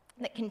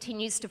that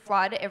continues to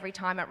flood every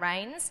time it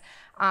rains.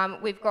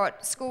 We've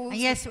got schools...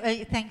 Yes,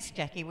 thanks,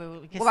 Jackie.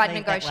 We'll just I'd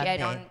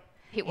negotiate on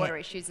Pittwater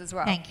issues as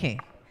well. Thank you.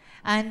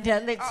 And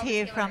let's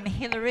hear from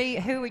Hilary.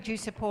 Who would you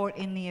support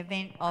in the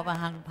event of a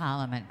hung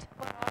parliament?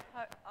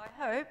 Well, I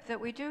hope that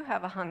we do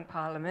have a hung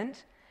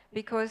parliament,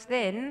 because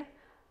then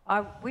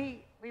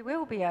we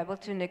will be able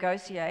to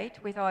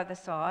negotiate with either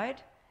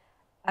side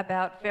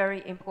about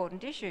very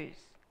important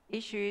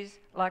issues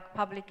like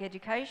public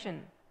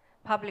education,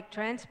 public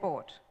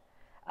transport,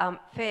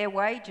 fair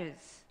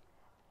wages,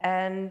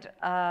 and,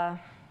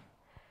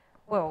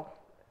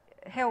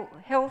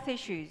 health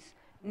issues,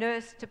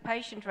 nurse to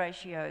patient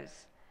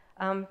ratios,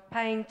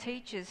 paying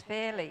teachers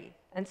fairly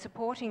and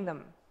supporting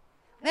them.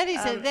 That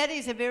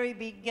is a very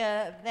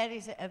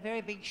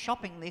big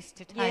shopping list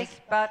to take.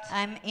 Yes, but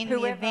in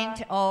the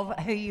event of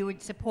who you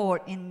would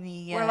support in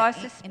the in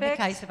the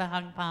case of a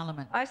hung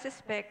parliament. I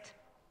suspect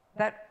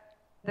that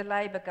the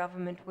Labor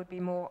government would be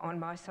more on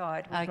my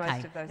side with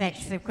most of those that's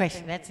issues. the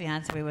question. That's the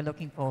answer we were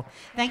looking for.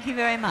 Thank you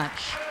very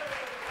much.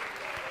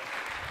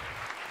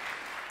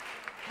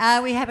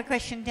 We have a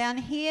question down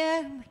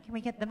here. Can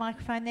we get the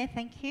microphone there?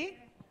 Thank you.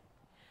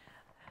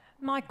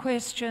 My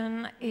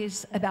question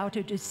is about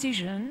a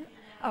decision.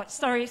 Oh,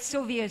 sorry,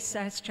 Sylvia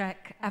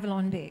Saschak,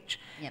 Avalon Beach.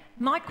 Yep.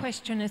 My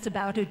question is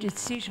about a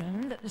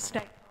decision that the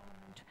State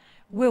Parliament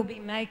will be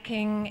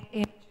making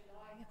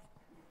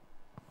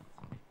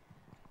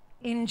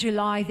in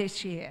July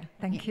this year.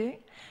 Thank you.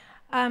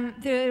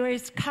 There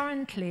is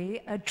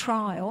currently a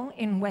trial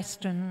in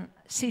Western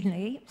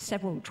Sydney,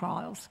 several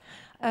trials,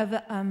 of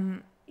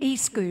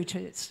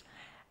e-scooters.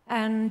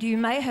 And you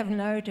may have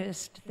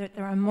noticed that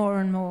there are more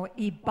and more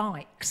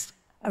e-bikes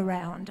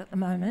around at the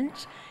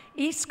moment.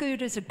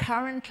 E-scooters are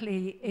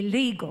currently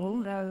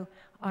illegal, though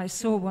I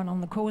saw one on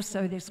the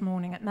Corso this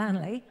morning at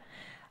Manly.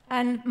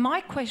 And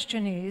my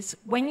question is,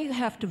 when you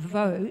have to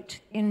vote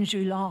in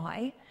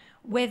July,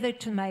 whether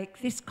to make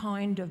this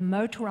kind of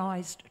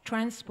motorised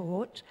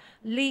transport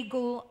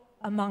legal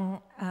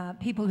among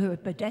people who are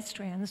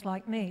pedestrians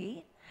like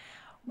me,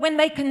 when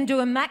they can do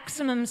a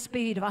maximum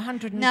speed of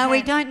 110... No,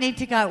 we don't need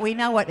to go. We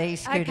know what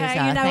e-scooters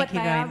are. You know Thank you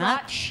very right?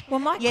 much. Well,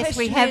 my yes,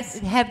 we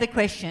have the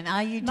question.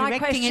 Are you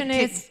directing it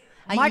to...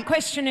 My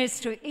question is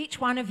to each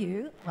one of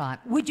you. Right.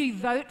 Would you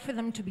vote for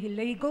them to be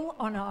legal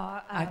on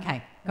our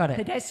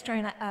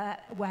pedestrian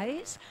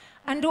ways?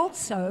 And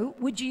also,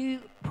 would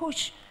you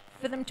push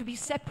for them to be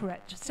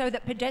separate so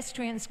that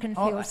pedestrians can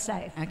feel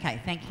safe?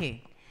 Okay, thank you.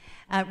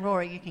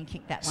 Rory, you can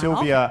kick that one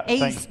Sylvia, off.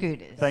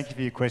 E-scooters. Thank you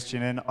for your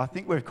question, and I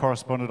think we've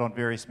corresponded on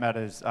various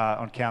matters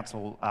on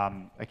council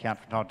account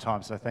from time to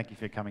time, so thank you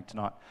for coming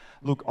tonight.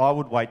 Look, I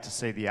would wait to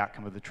see the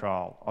outcome of the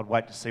trial. I'd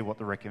wait to see what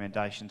the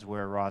recommendations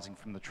were arising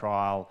from the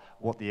trial,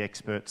 what the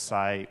experts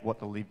say, what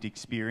the lived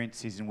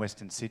experience is in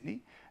Western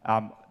Sydney.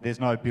 There's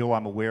no bill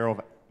I'm aware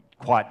of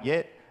quite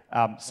yet,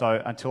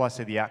 so until I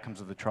see the outcomes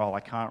of the trial,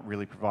 I can't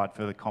really provide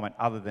further comment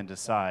other than to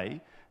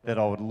say that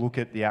I would look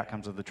at the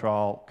outcomes of the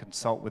trial,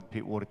 consult with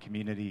the Pittwater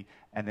community,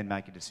 and then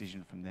make a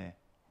decision from there.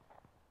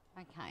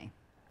 Okay.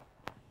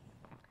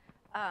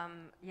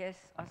 Yes,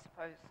 I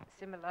suppose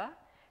similar.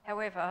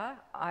 However,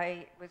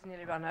 I was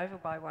nearly run over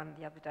by one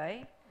the other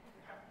day.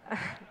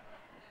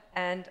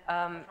 And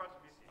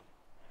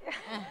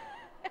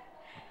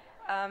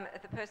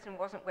the person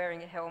wasn't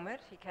wearing a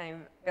helmet. He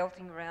came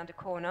belting around a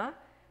corner,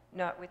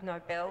 with no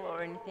bell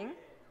or anything.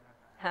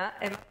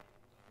 And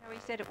no, he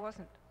said it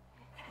wasn't.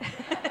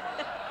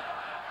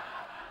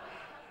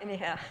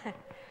 Anyhow,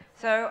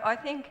 so I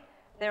think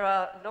there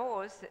are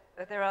laws,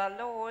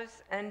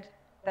 and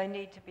they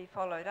need to be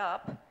followed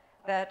up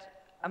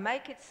that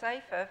make it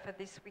safer for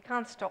this. We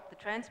can't stop the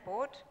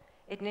transport.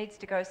 It needs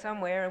to go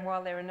somewhere, and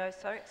while there are no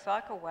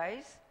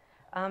cycleways,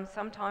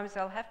 sometimes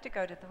they'll have to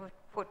go to the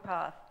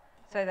footpath.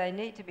 So they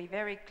need to be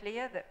very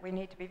clear we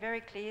need to be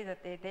very clear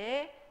that they're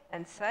there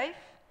and safe.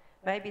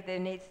 Maybe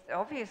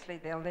obviously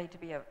there'll need to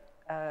be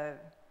a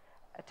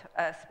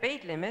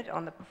speed limit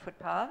on the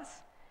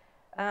footpaths.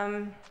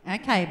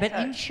 Okay, but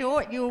in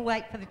short, you'll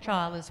wait for the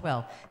trial as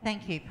well.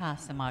 Thank you.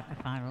 Pass the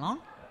microphone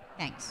along.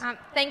 Thanks.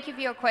 Thank you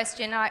for your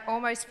question. I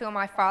almost feel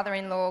my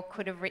father-in-law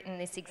could have written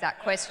this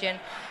exact question,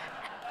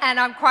 and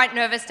I'm quite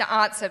nervous to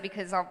answer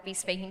because I'll be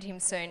speaking to him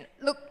soon.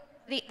 Look,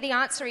 the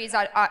answer is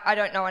I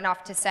don't know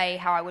enough to say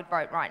how I would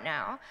vote right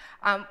now.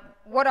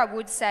 What I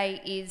would say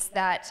is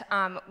that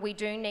we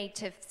do need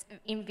to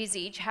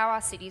envisage how our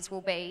cities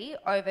will be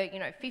over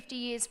 50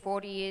 years,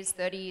 40 years,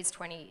 30 years,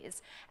 20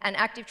 years. And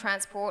active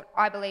transport,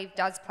 I believe,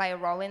 does play a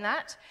role in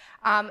that.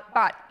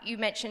 But you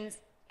mentioned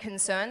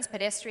concerns,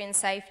 pedestrian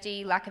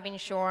safety, lack of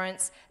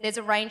insurance. There's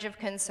a range of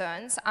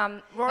concerns.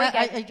 Rory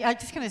I'm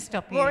just going to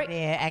stop you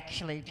there,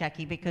 actually,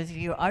 Jackie, because of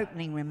your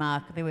opening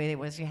remark, the way it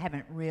was, you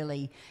haven't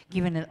really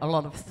given it a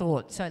lot of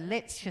thought. So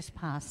let's just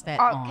pass that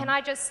on. Can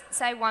I just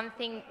say one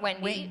thing,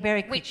 Wendy?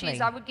 Very quickly. Which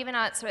is I would give an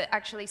answer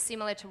actually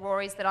similar to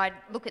Rory's, that I'd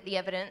look at the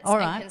evidence All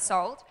and right.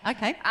 consult.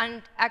 Okay.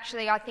 And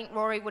actually, I think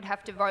Rory would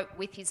have to vote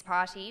with his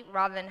party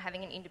rather than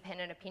having an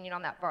independent opinion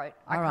on that vote.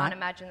 I can't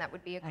imagine that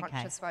would be a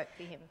conscious vote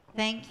for him.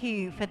 Thank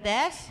you for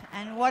that.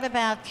 And what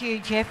about you,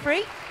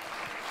 Jeffrey?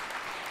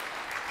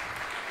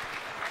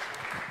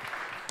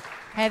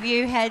 Have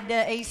you had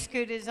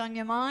e-scooters on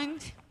your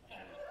mind?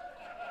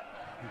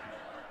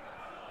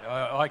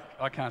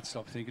 I can't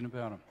stop thinking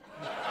about them.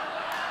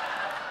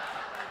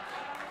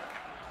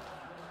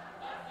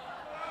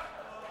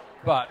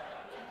 But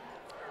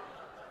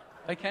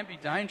they can be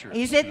dangerous.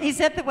 Is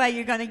that the way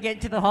you're going to get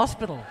to the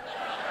hospital?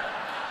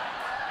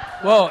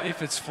 Well,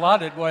 if it's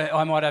flooded,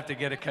 I might have to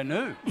get a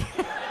canoe.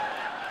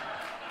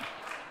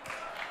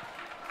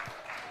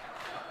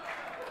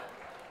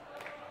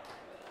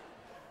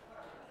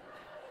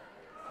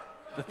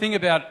 The thing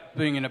about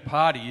being in a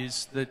party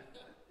is that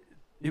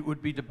it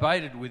would be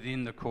debated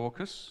within the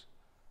caucus,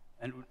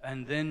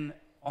 and then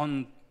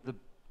on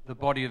the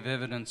body of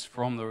evidence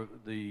from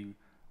the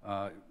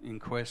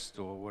inquest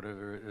or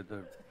whatever,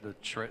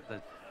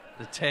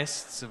 the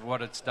tests of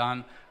what it's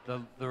done,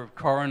 the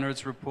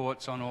coroner's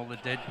reports on all the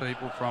dead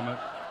people from it.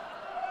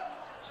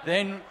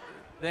 Then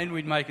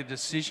we'd make a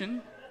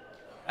decision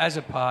as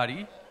a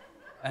party,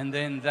 and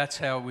then that's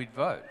how we'd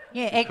vote.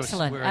 Yeah,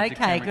 excellent.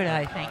 Okay, good.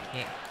 Thank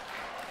you.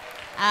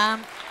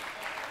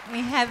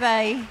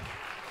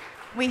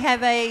 We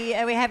have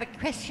a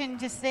question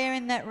just there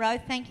in that row.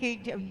 Thank you.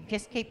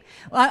 Just keep.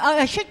 Well,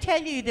 I should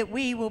tell you that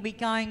we will be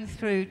going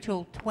through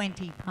till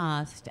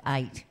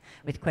 8:20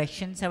 with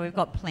questions, so we've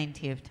got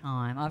plenty of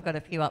time. I've got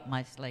a few up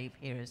my sleeve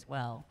here as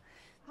well.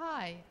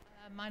 Hi,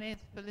 my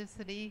name's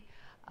Felicity.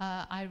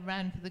 I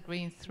ran for the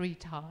Greens 3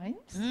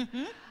 times,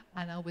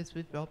 and I was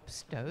with Rob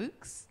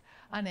Stokes,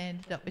 and I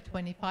ended up with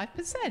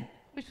 25%,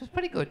 which was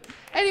pretty good.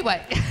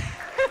 Anyway.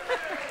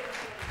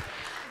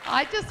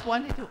 I just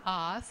wanted to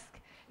ask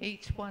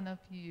each one of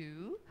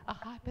you a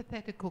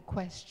hypothetical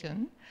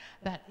question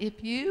that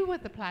if you were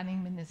the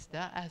planning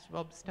minister, as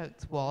Rob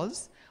Stokes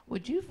was,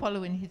 would you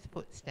follow in his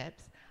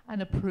footsteps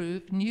and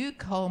approve new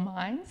coal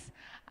mines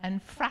and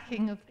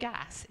fracking of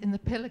gas in the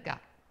Pilliga?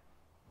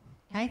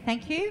 Okay,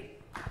 thank you.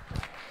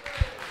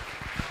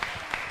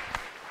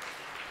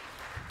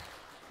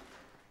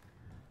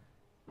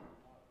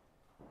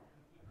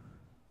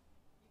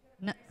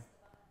 No.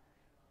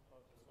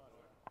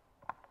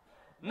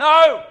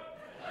 No!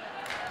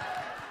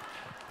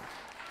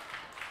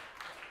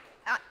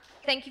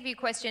 Thank you for your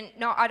question.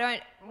 No, I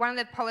don't. One of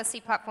the policy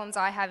platforms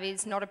I have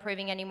is not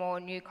approving any more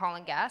new coal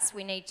and gas.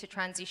 We need to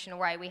transition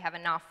away. We have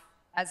enough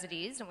as it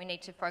is, and we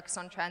need to focus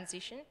on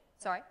transition.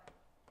 Sorry.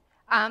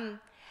 And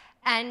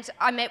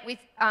I met with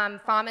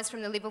farmers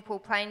from the Liverpool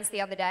Plains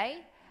the other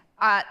day.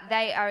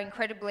 They are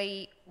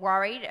incredibly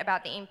worried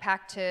about the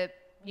impact to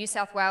New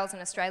South Wales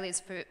and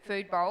Australia's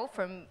food bowl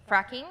from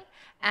fracking,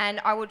 and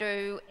I will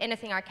do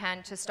anything I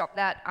can to stop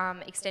that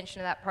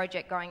extension of that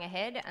project going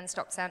ahead and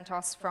stop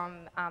Santos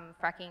from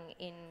fracking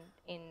in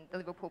the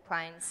Liverpool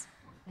Plains.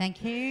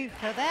 Thank you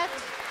for that.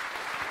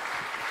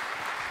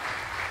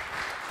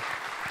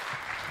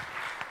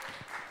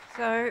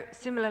 So,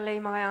 similarly,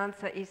 my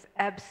answer is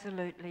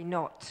absolutely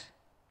not.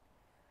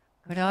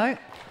 Good-o.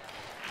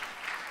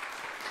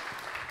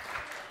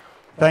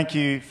 Thank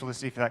you,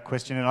 Felicity, for that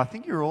question. And I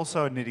think you're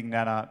also a knitting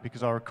nana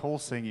because I recall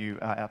seeing you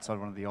outside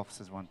one of the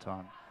offices one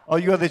time. Oh,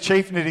 you're the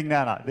chief knitting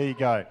nana. There you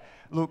go.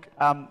 Look,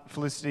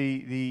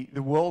 Felicity,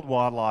 the World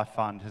Wildlife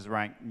Fund has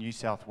ranked New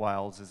South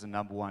Wales as the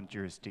 #1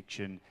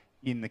 jurisdiction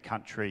in the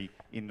country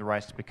in the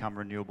race to become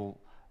renewable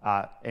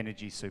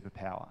energy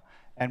superpower.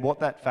 And what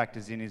that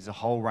factors in is a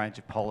whole range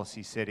of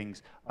policy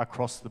settings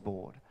across the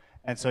board.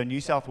 And so New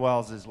South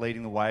Wales is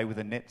leading the way with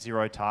a net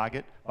zero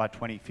target by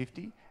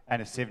 2050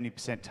 and a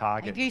 70%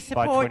 target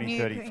by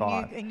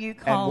 2035. New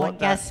coal and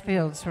gas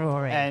fields,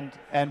 Rory. And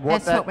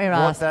that's what we're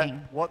asking.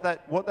 What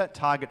that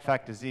target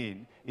factors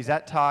in is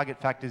that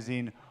target factors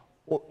in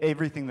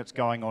everything that's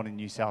going on in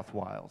New South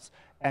Wales.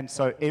 And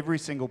so every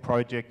single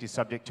project is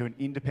subject to an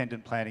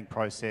independent planning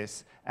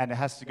process, and it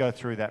has to go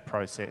through that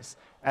process.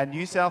 And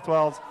New South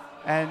Wales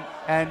and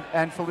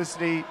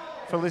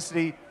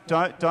Felicity,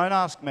 don't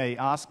ask me,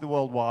 ask the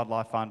World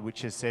Wildlife Fund,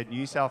 which has said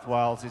New South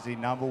Wales is the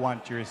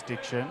 #1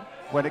 jurisdiction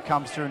when it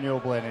comes to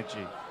renewable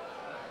energy.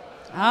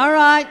 All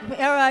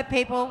right,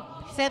 people,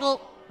 settle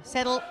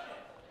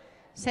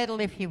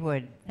if you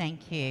would.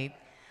 Thank you.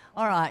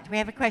 All right, we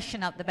have a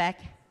question up the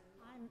back.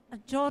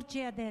 I'm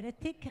Georgia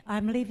Deretic.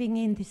 I'm living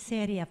in this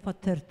area for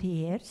 30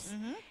 years.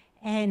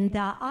 And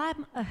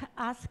I'm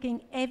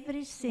asking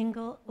every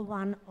single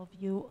one of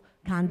you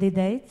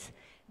candidates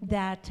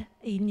that,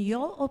 in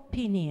your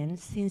opinion,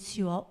 since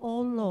you are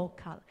all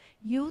local,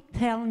 you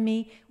tell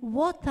me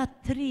what are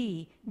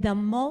 3 the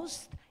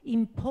most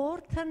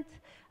important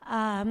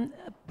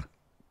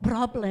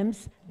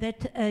problems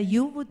that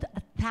you would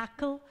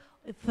tackle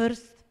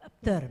first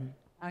term.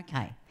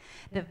 Okay.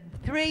 The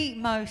 3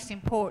 most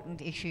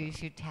important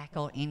issues you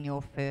tackle in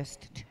your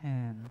first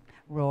term.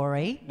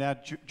 Rory? Now,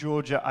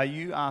 Georgia, are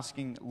you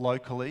asking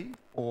locally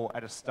or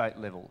at a state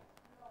level?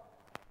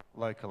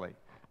 Locally.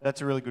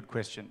 That's a really good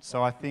question.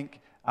 So I think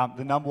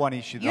the #1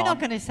 issue... You're not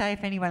going to say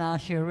if anyone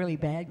asks you a really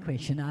bad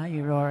question, are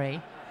you,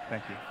 Rory?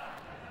 Thank you.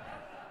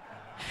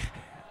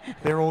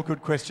 They're all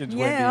good questions,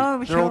 Yeah, Wendy. oh,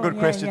 They're sure. all good Yeah,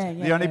 questions.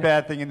 yeah, The only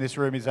bad thing in this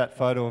room is that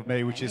photo of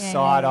me, which is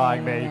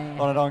side-eyeing me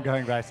on an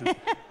ongoing basis.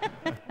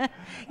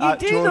 You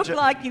do Georgia, look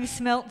like you've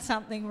smelt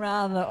something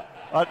rather...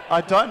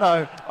 I don't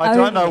know. I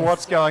don't know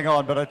what's going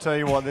on, but I tell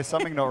you what, there's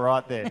something not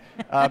right there.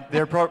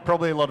 There are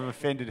probably a lot of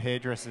offended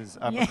hairdressers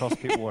across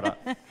Pittwater.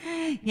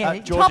 Yeah,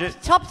 Georgia,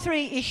 top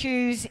 3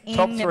 issues in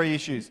top 3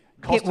 issues.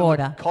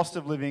 Pittwater. Cost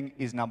of living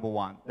is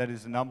 #1. That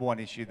is the #1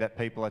 issue that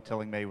people are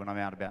telling me when I'm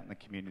out about in the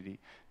community.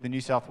 The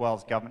New South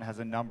Wales government has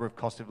a number of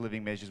cost of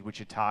living measures which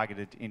are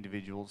targeted to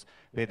individuals,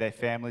 be they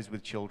families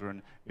with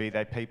children, be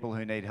they people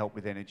who need help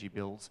with energy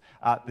bills.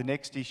 The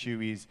next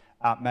issue is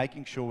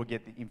making sure we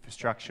get the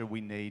infrastructure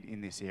we need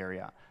in this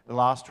area. The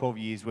last 12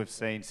 years we've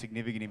seen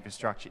significant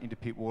infrastructure into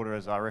Pittwater,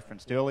 as I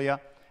referenced earlier,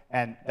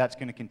 and that's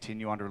going to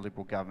continue under a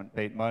Liberal government,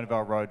 be it Mona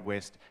Vale Road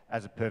West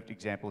as a perfect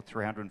example of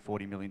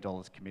 $340 million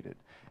committed.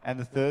 And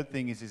the third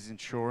thing is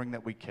ensuring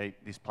that we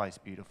keep this place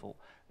beautiful.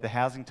 The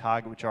housing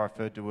target, which I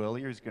referred to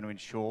earlier, is going to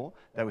ensure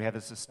that we have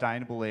a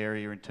sustainable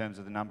area in terms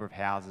of the number of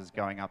houses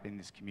going up in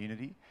this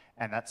community,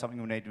 and that's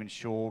something we need to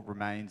ensure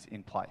remains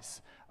in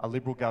place. A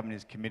Liberal government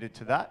is committed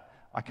to that.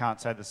 I can't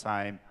say the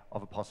same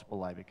of a possible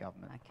Labor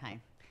government. Okay.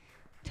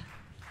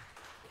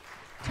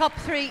 Top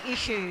 3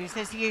 issues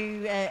as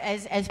you,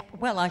 as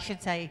well, I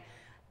should say,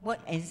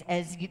 what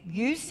as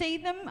you see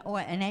them,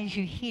 and as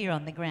you hear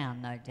on the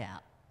ground, no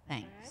doubt.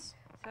 Thanks.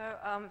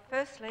 So,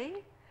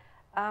 firstly,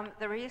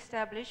 the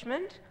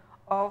re-establishment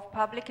of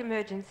public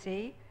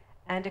emergency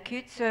and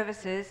acute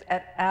services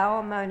at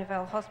our Mona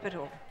Vale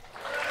Hospital.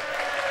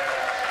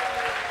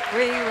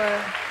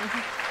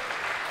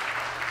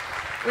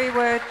 We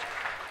were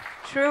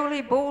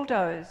truly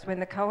bulldozed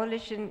when the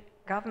coalition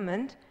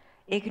government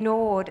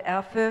ignored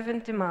our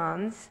fervent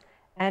demands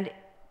and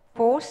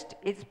forced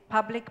its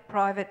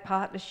public-private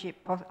partnership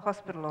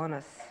hospital on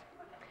us.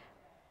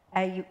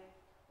 A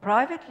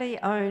privately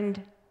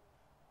owned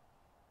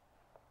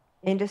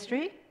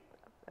industry,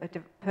 a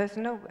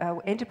personal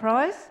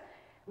enterprise,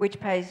 which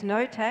pays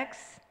no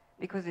tax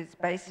because it's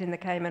based in the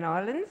Cayman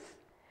Islands,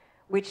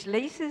 which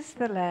leases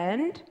the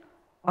land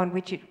on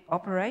which it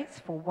operates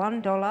for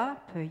 $1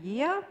 per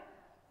year,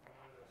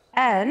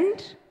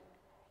 and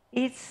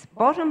its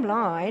bottom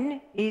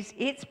line is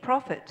its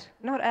profit,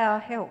 not our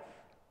health.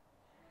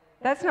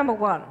 That's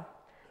 #1.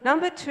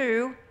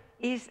 #2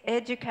 is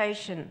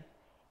education.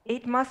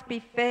 It must be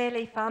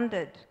fairly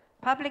funded.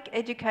 Public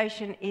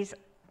education is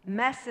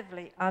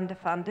massively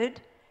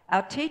underfunded.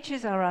 Our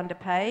teachers are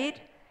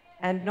underpaid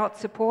and not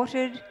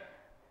supported.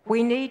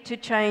 We need to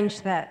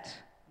change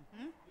that.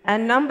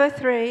 And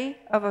 #3,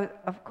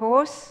 of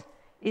course,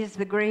 is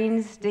the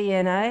Greens'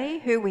 DNA,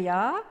 who we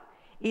are,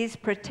 is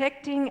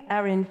protecting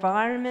our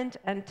environment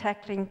and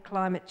tackling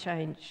climate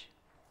change.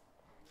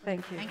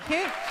 Thank you. Thank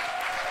you.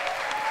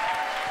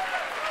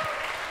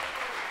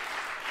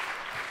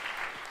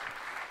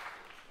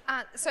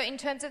 So in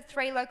terms of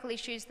 3 local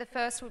issues, the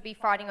first would be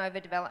fighting over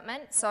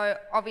development. So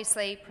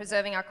obviously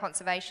preserving our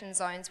conservation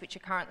zones, which are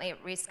currently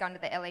at risk under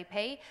the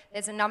LEP.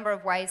 There's a number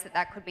of ways that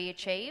that could be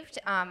achieved,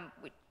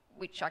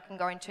 which I can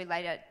go into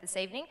later this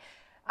evening.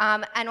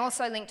 And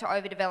also linked to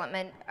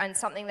overdevelopment, and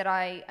something that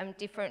I am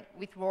different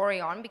with Rory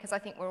on, because I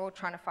think we're all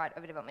trying to fight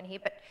overdevelopment here,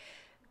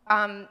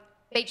 but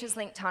Beaches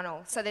Link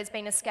Tunnel. So there's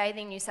been a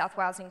scathing New South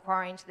Wales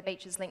inquiry into the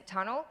Beaches Link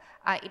Tunnel.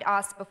 It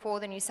asked before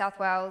the New South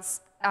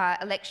Wales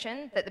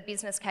election that the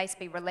business case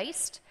be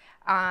released.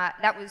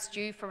 That was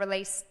due for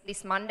release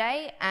this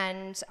Monday,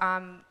 and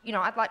you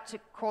know, I'd like to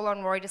call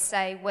on Rory to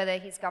say whether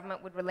his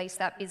government would release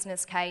that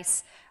business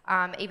case,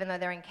 even though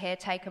they're in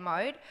caretaker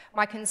mode.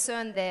 My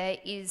concern there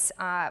is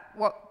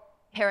what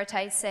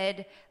Perrottet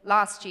said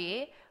last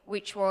year,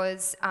 which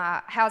was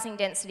housing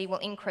density will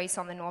increase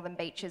on the northern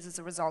beaches as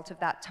a result of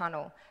that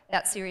tunnel.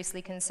 That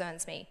seriously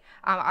concerns me.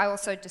 I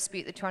also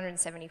dispute the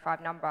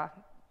 275 number,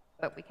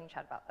 but we can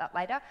chat about that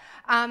later.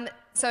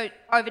 So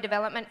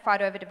overdevelopment, fight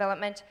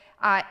overdevelopment.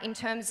 In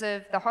terms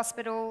of the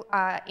hospital,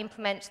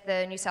 implement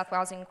the New South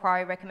Wales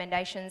inquiry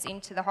recommendations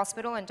into the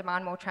hospital and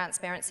demand more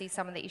transparency,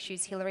 some of the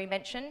issues Hilary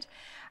mentioned,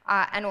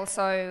 and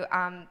also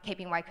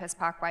keeping Wakehurst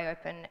Parkway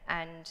open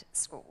and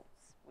schools.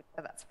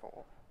 So that's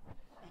 4.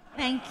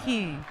 Thank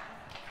you.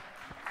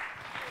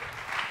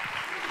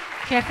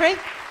 Jeffrey?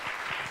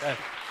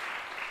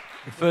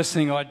 The first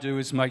thing I'd do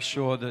is make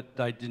sure that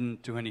they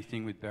didn't do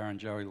anything with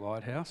Barrenjoey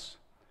Lighthouse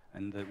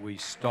and that we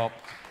stopped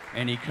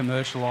any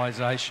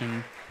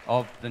commercialisation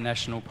of the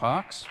national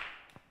parks.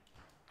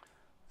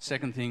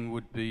 Second thing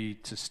would be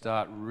to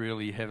start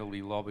really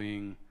heavily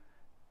lobbying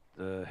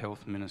the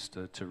Health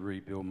Minister to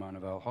rebuild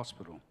Mona Vale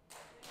Hospital.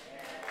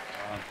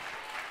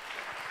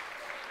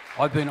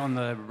 I've been on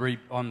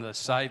the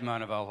Save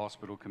Mona Vale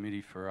Hospital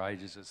committee for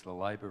ages as the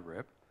Labor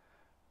rep,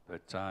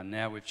 but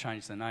now we've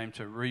changed the name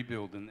to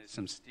Rebuild, and there's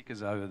some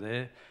stickers over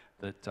there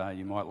that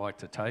you might like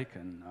to take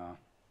and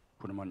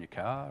put them on your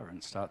car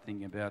and start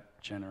thinking about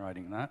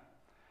generating that.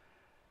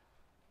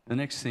 The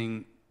next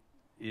thing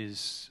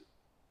is,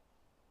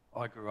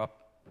 I grew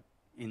up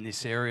in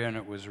this area and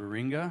it was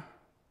Warringah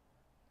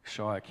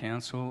Shire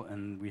Council,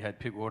 and we had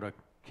Pittwater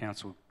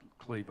Council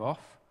cleave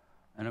off,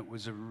 and it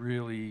was a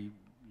really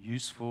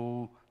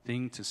useful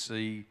thing to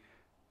see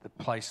the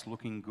place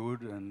looking good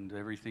and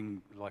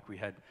everything, like we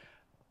had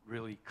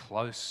really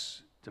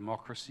close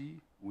democracy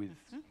with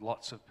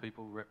lots of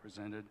people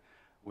represented,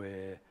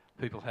 where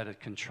people had a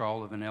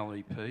control of an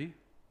LEP,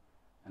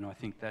 and I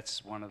think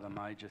that's one of the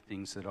major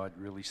things that I'd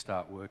really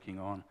start working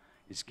on,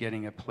 is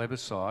getting a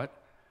plebiscite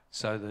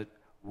so that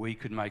we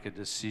could make a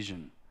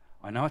decision.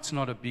 I know it's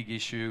not a big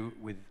issue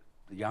with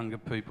the younger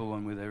people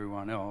and with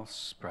everyone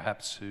else,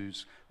 perhaps,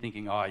 who's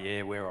thinking, oh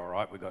yeah, we're all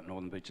right, we've got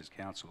Northern Beaches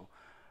Council,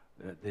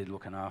 they're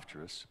looking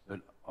after us.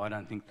 But I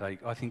think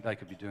they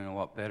could be doing a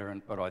lot better,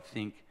 but I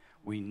think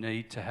we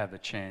need to have a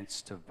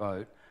chance to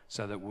vote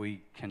so that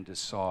we can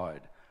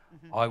decide.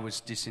 I was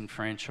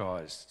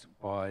disenfranchised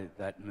by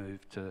that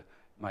move to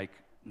make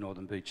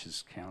Northern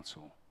Beaches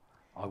Council.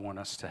 I want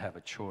us to have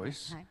a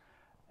choice,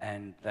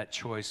 and that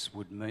choice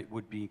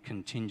would be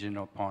contingent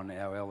upon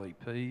our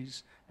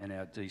LEPs and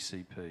our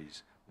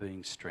DCPs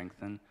being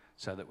strengthened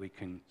so that we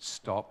can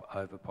stop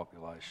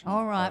overpopulation.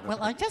 All right. Well,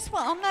 I just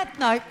want, on that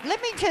note,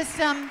 let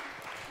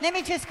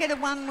me just get a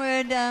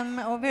one-word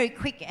or very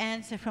quick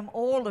answer from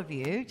all of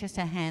you, just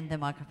to hand the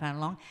microphone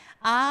along.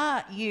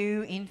 Are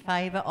you in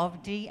favour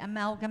of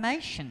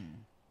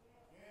de-amalgamation?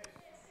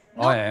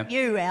 I am. Not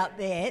you out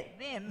there,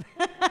 them.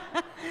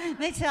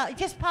 Let's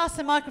just pass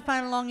the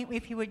microphone along,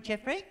 if you would,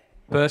 Jeffrey.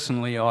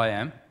 Personally, I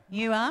am.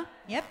 You are?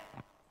 Yep.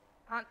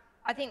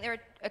 I think there are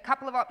a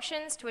couple of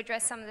options to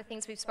address some of the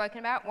things we've spoken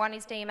about. One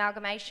is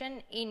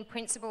de-amalgamation. In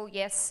principle,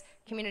 yes,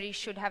 communities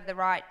should have the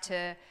right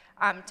to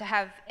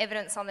have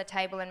evidence on the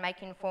table and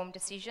make informed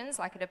decisions,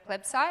 like at a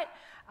plebiscite.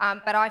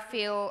 But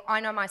I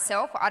know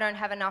myself, I don't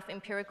have enough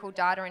empirical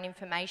data and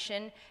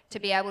information to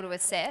be able to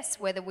assess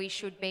whether we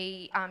should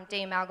be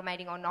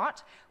de-amalgamating or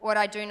not. What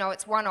I do know,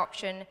 it's one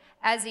option,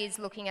 as is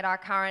looking at our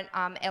current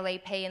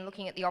LEP and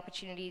looking at the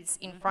opportunities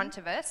in front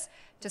of us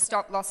to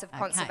stop loss of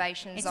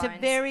conservation zones. It's a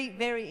very,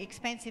 very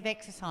expensive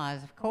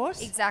exercise, of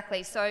course.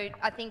 Exactly. So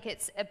I think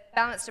it's a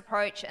balanced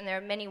approach, and there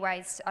are many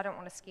ways, I don't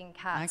want to skin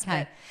cats,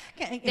 but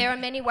there are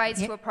many ways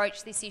to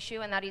approach this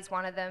issue, and that is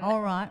one of them.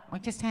 All right. We'll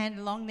just hand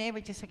it along there.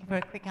 We're just looking for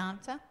a quick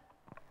answer.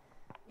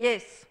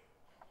 Yes.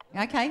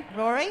 Okay.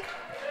 Rory?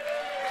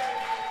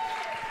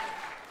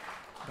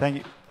 Thank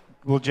you.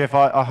 Well, Jeff,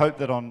 I hope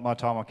that on my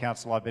time on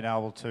council I've been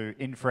able to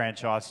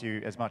enfranchise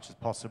you as much as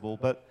possible.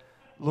 But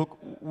look,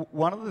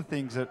 one of the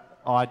things that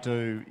I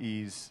do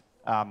is,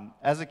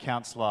 as a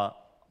councillor,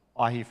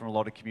 I hear from a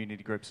lot of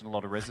community groups and a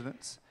lot of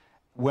residents.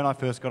 When I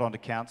first got onto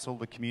council,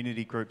 the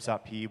community groups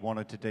up here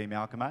wanted to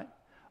de-amalgamate.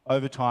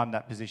 Over time,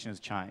 that position has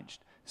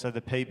changed. So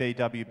the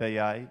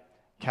PBWBA,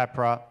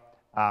 CAPRA,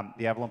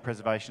 the Avalon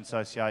Preservation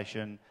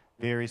Association,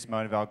 various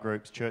Mona Vale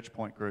groups, Church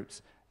Point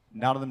groups,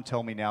 none of them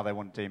tell me now they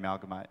want to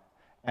de-amalgamate.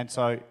 And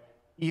so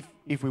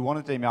if we want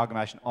a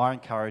de-amalgamation, I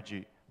encourage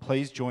you,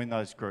 please join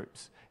those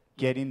groups.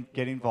 Get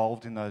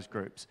involved in those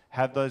groups.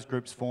 Have those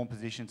groups form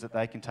positions that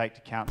they can take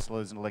to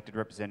councillors and elected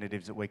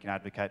representatives that we can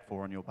advocate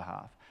for on your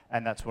behalf.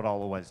 And that's what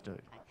I'll always do.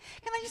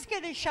 Can I just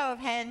get a show of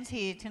hands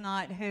here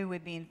tonight who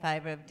would be in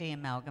favour of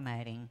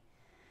de-amalgamating?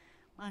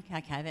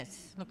 Okay, that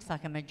looks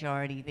like a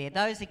majority there.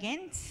 Those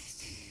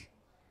against?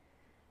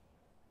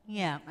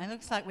 Yeah, it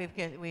looks like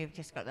we've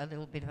just got a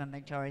little bit of a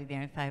majority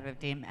there in favour of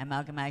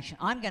amalgamation.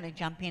 I'm going to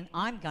jump in.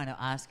 I'm going to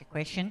ask a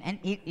question, and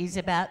it is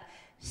about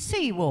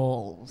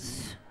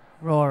seawalls.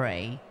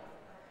 Rory,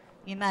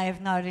 you may have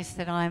noticed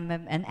that I'm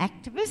an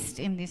activist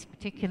in this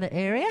particular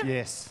area.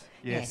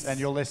 Yes, and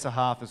your lesser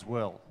half as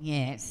well.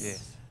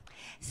 Yes.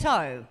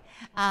 So,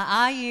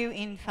 are you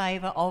in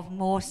favour of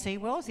more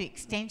seawalls, the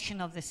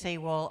extension of the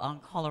seawall on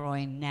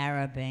Coleroy and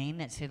Narrabeen?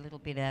 That's a little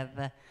bit of,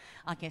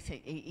 I guess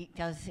it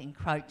does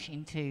encroach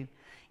into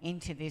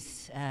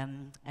this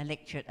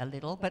electorate a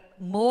little. But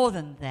more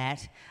than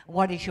that,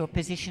 what is your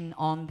position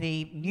on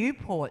the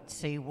Newport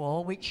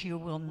seawall, which you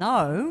will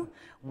know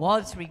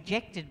was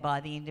rejected by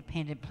the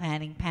independent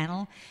planning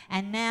panel,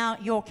 and now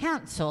your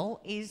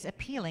council is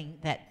appealing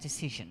that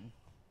decision?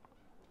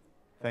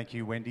 Thank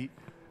you, Wendy.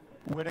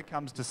 When it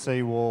comes to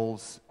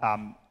seawalls,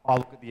 I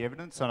look at the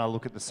evidence and I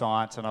look at the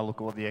science and I look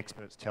at what the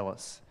experts tell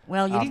us.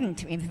 Well, you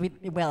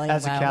didn't. Well,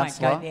 as a I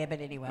councillor, won't go there, but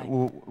anyway.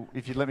 Well,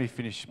 if you'd let me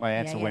finish my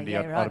answer, Wendy,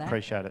 right, I'd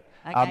appreciate it.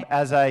 Okay.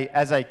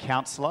 As a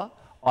councillor,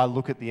 I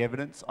look at the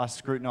evidence, I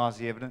scrutinise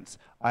the evidence,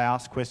 I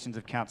ask questions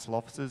of council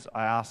officers,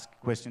 I ask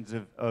questions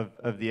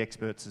of the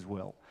experts as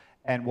well.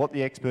 And what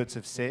the experts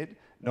have said,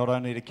 not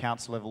only at a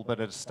council level but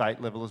at a state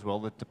level as well,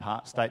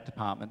 the state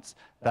departments,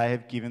 they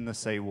have given the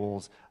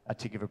seawalls a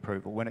tick of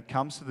approval. When it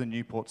comes to the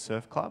Newport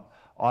Surf Club,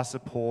 I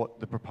support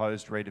the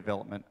proposed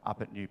redevelopment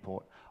up at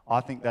Newport.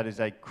 I think that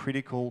is a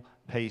critical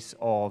piece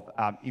of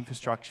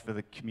infrastructure for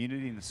the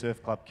community and the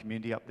surf club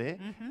community up there,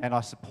 and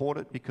I support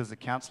it because the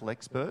council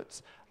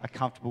experts are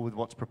comfortable with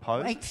what's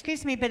proposed.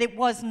 Excuse me, but it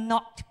was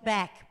knocked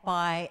back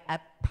by a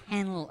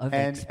panel of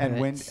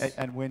experts.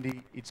 And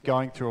Wendy, it's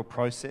going through a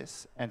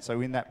process, and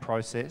so in that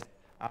process,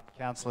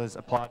 councillors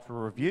applied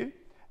for a review,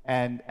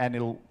 and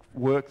it'll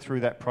work through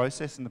that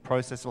process, and the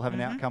process will have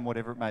an outcome,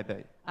 whatever it may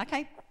be.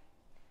 Okay.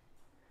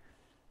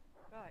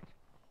 Right.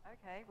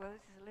 Okay, well,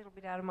 this is a little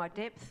bit out of my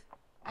depth.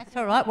 That's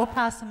all right. We'll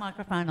pass the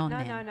microphone on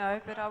now.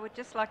 No, but I would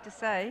just like to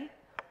say,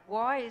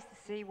 why is the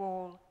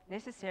seawall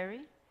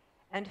necessary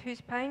and who's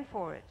paying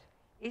for it?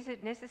 Is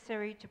it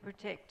necessary to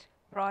protect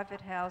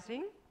private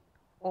housing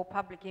or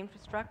public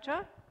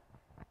infrastructure?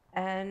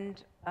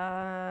 And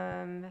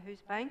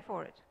who's paying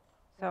for it?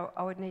 So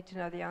I would need to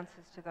know the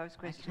answers to those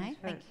questions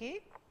first. Thank you.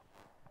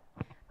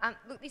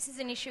 Look, this is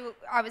an issue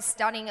I was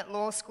studying at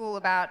law school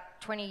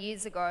about 20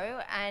 years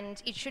ago,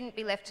 and it shouldn't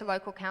be left to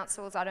local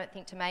councils, I don't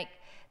think, to make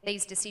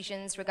these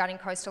decisions regarding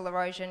coastal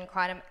erosion,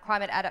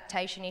 climate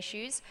adaptation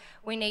issues.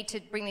 We need to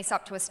bring this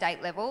up to a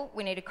state level.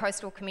 We need a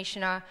coastal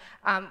commissioner,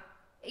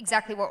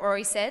 exactly what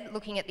Rory said,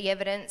 looking at the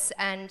evidence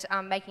and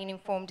making an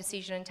informed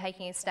decision and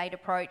taking a state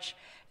approach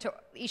to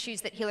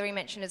issues that Hilary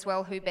mentioned as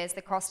well, who bears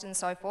the cost and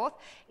so forth.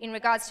 In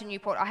regards to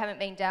Newport, I haven't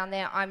been down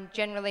there. I'm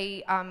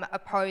generally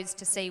opposed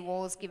to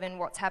seawalls given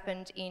what's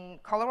happened in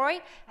Coleroy.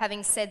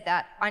 Having said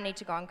that, I need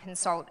to go and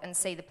consult and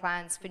see the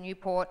plans for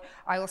Newport.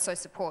 I also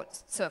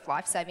support surf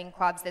lifesaving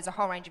clubs. There's a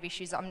whole range of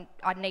issues.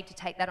 I need to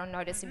take that on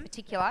notice in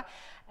particular.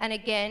 And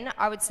again,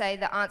 I would say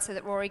the answer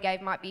that Rory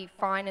gave might be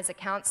fine as a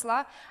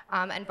councillor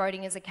and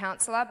voting as a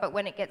councillor, but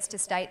when it gets to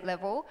state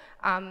level,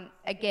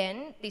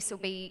 again, this will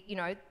be,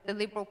 the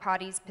Liberal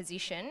Party's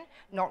position,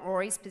 not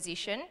Rory's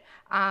position.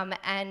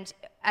 And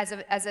as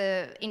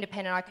a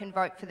independent, I can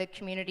vote for the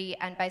community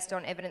and based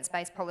on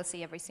evidence-based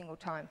policy every single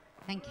time.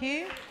 Thank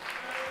you.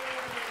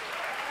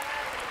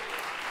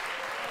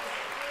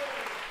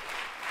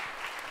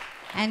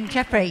 And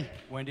Jeffrey.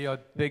 Wendy, I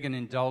beg an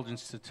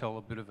indulgence to tell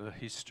a bit of a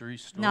history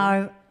story.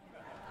 No.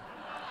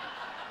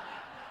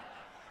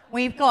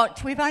 We've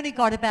only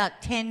got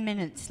about 10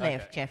 minutes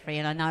left, Jeffrey,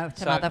 and I know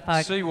some other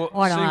folks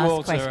want to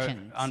ask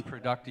questions. Seawalls are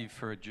unproductive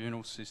for a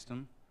journal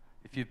system.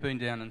 If you've been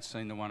down and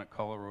seen the one at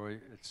Coleroy,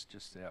 it's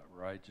just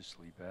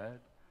outrageously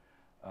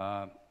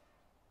bad.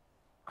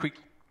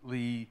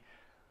 Quickly,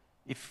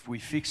 if we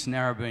fix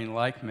Narrabeen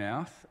Lake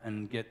mouth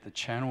and get the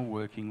channel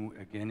working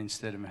again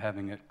instead of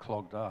having it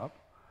clogged up,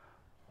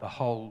 the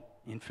whole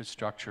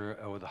infrastructure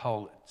or the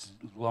whole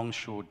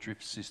longshore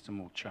drift system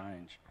will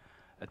change.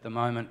 At the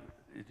moment,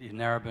 if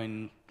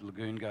Narrabeen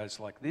Lagoon goes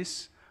like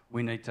this,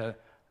 we need to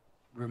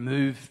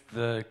remove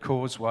the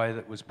causeway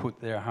that was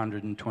put there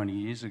 120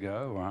 years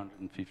ago or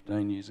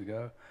 115 years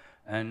ago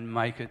and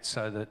make it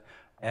so that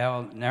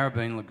our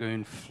Narrabeen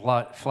Lagoon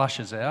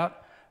flushes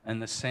out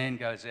and the sand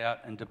goes out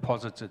and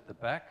deposits at the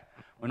back.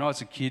 When I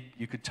was a kid,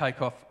 you could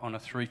take off on a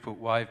 3-foot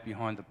wave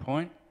behind the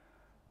point.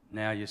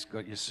 Now you're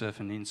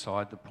surfing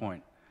inside the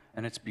point.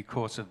 And it's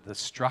because of the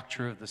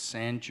structure of the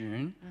sand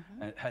dune.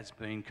 It has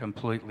been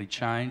completely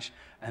changed,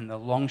 and the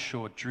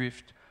longshore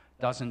drift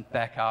doesn't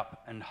back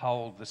up and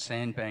hold the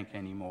sandbank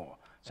anymore.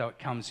 So it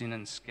comes in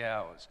and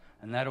scours,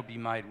 and that'll be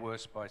made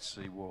worse by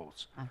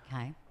seawalls.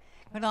 Okay.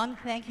 Good on.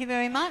 Thank you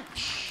very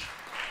much.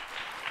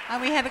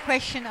 We have a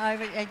question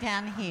over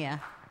down here.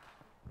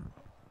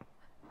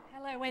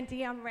 Hello,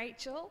 Wendy. I'm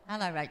Rachel.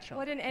 Hello, Rachel.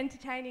 What an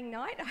entertaining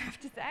night, I have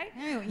to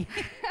say.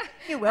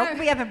 You're welcome.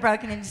 We haven't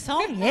broken into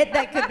song yet.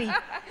 That could be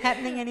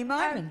happening any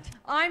moment.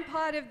 I'm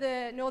part of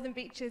the Northern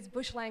Beaches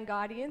Bushland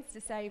Guardians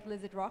to save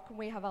Lizard Rock, and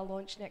we have our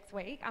launch next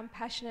week. I'm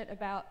passionate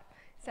about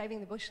saving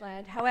the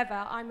bushland.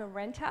 However, I'm a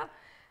renter,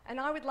 and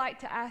I would like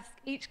to ask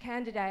each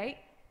candidate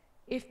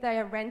if they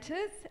are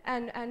renters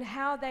and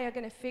how they are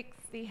going to fix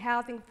the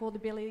housing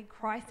affordability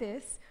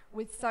crisis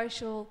with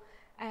social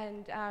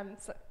and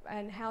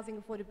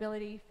housing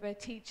affordability for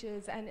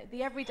teachers and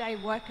the everyday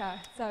worker.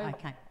 So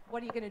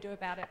what are you going to do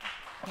about it?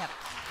 Yep.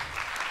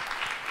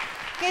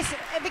 Yes,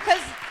 because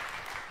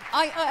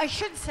I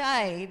should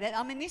say that,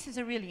 I mean, this is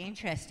a really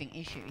interesting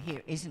issue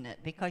here, isn't it?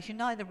 Because, you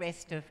know, the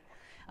rest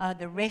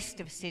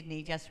of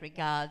Sydney just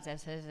regards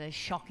us as a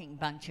shocking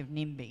bunch of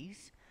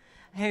NIMBYs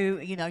who,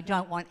 you know,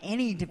 don't want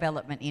any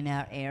development in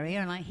our area.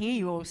 And I hear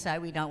you all say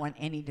we don't want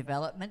any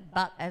development,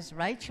 but as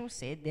Rachel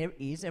said, there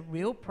is a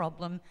real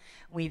problem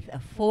with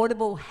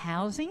affordable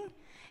housing.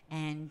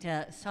 And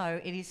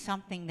so it is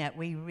something that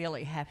we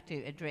really have to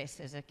address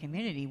as a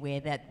community, where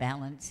that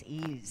balance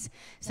is.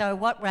 So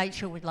what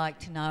Rachel would like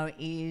to know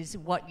is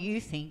what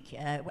you think,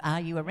 are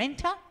you a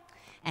renter?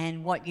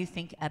 And what you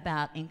think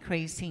about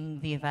increasing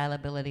the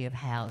availability of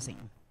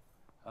housing.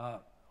 I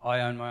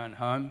own my own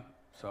home,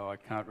 so I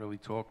can't really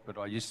talk, but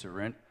I used to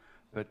rent.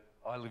 But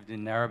I lived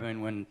in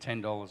Narrabeen when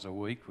 $10 a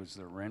week was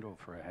the rental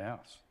for a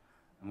house.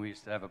 And we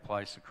used to have a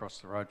place across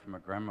the road from my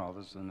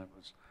grandmother's, and it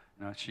was,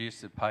 you know, she used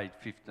to pay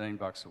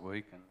 $15 a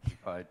week, and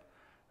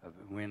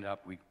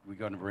we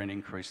got a rent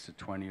increase to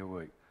 20 a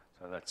week.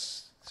 So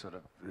that's sort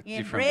of a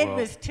different bread world.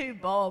 was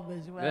 $2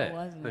 as well,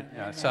 wasn't it? You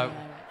know, so,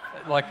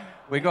 like,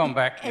 we're going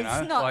back, you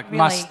know, like really,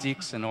 must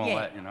sticks and all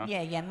that, you know.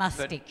 Yeah, must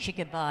sticks. You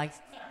could buy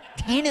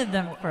 10 of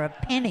them for a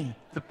penny.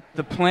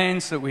 The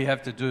plans that we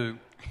have to do,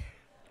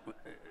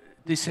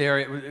 this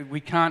area, we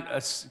can't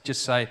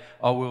just say,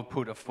 oh, we'll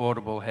put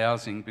affordable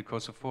housing,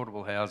 because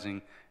affordable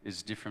housing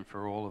is different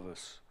for all of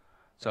us.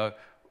 So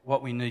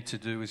what we need to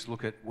do is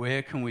look at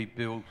where can we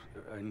build...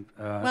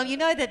 well, you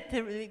know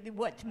that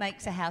what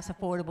makes a house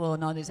affordable or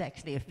not is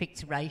actually a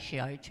fixed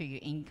ratio to your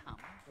income.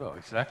 Well,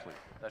 exactly.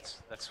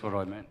 That's what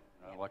I meant.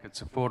 Like,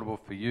 it's affordable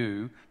for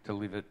you to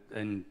live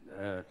in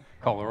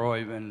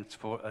Collaroy, and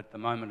at the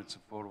moment it's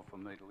affordable for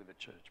me to live at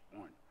Church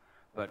Point.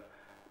 But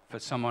for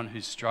someone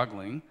who's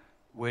struggling,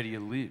 where do you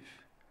live?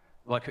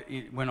 Like,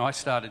 when I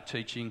started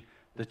teaching,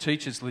 the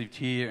teachers lived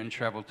here and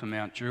travelled to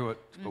Mount Druitt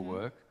for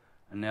work,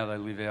 and now they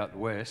live out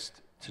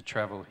west to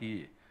travel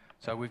here.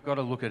 So we've got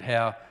to look at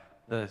how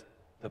the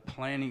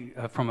planning,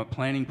 from a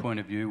planning point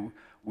of view,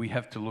 we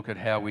have to look at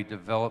how we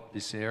develop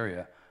this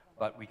area,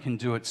 but we can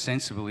do it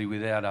sensibly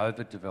without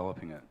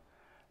overdeveloping it.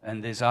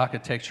 And there's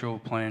architectural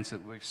plans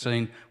that we've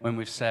seen when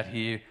we've sat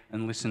here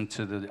and listened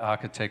to the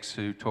architects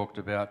who talked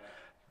about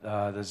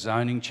the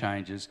zoning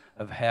changes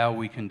of how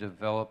we can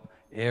develop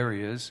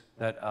areas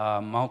that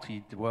are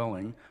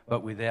multi-dwelling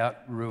but without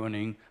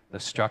ruining the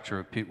structure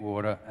of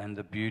Pittwater and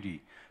the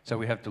beauty. So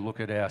we have to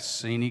look at our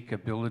scenic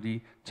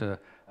ability to,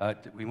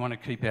 we want to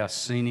keep our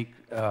scenic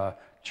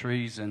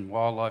trees and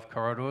wildlife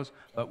corridors,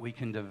 but we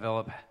can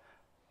develop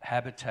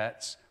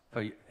habitats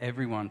for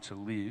everyone to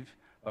live,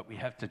 but we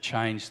have to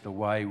change the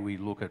way we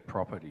look at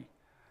property.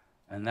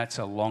 And that's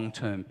a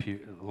long-term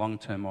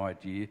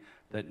idea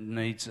that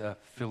needs a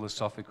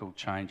philosophical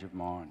change of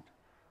mind.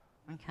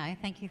 Okay,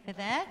 thank you for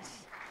that.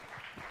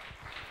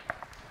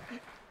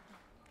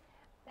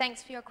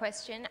 Thanks for your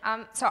question.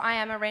 So I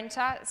am a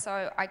renter,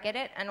 so I get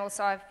it, and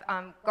also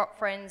I've got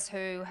friends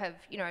who have,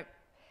 you know,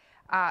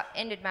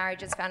 ended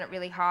marriages, found it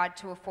really hard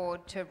to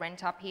afford to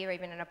rent up here,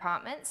 even in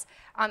apartments.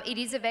 It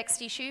is a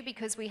vexed issue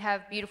because we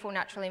have beautiful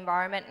natural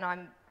environment, and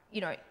I'm,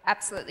 you know,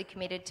 absolutely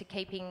committed to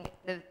keeping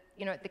the,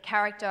 you know, the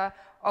character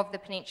of the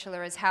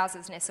peninsula as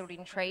houses nestled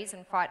in trees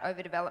and fight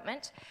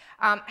overdevelopment.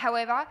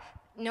 However,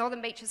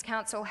 Northern Beaches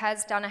Council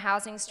has done a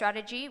housing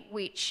strategy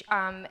which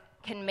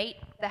can meet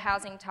the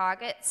housing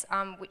targets,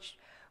 which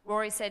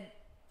Rory said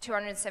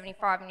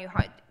 275 new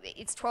homes.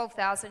 It's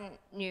 12,000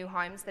 new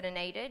homes that are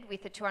needed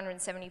with a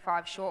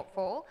 275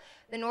 shortfall.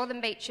 The Northern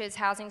Beaches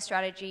housing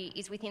strategy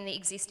is within the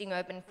existing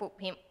urban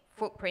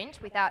footprint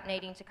without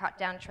needing to cut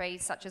down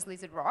trees such as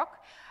Lizard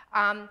Rock.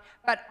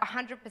 But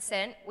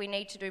 100% we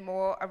need to do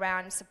more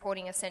around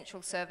supporting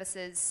essential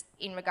services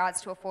in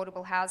regards to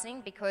affordable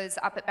housing, because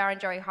up at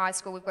Barrenjoey High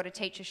School we've got a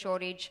teacher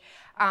shortage.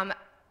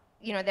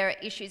 You know, there are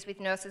issues with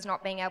nurses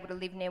not being able to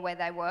live near where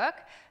they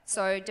work.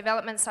 So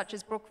developments such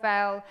as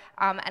Brookvale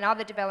and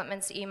other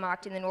developments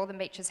earmarked in the Northern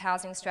Beaches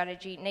housing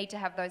strategy need to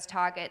have those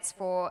targets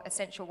for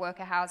essential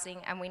worker housing,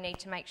 and we need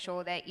to make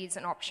sure there is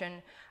an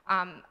option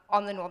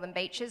on the Northern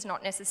Beaches,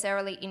 not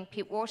necessarily in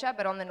Pittwater,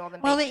 but on the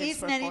Northern Beaches. Well,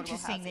 isn't it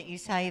interesting that you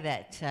say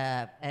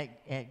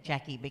that,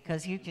 Jackie,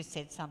 because you just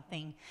said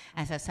something,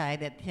 as I say,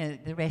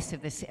 that the rest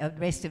of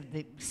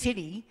the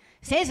city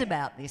says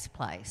about this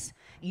place.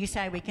 You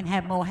say we can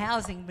have more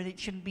housing, but it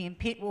shouldn't be in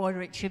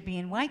Pittwater, it should be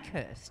in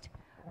Wakehurst.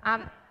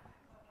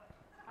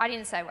 I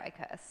didn't say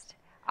Wakehurst.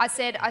 I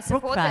said I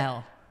support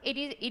I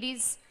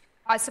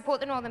support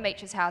the Northern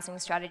Beaches housing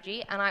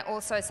strategy, and I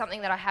also,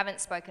 something that I haven't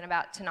spoken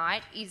about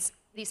tonight is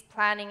this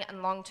planning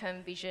and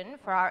long-term vision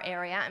for our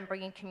area and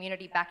bringing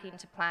community back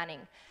into planning.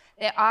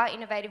 There are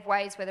innovative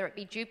ways, whether it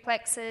be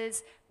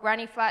duplexes,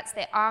 granny flats,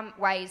 there are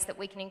ways that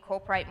we can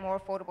incorporate more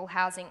affordable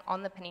housing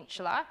on the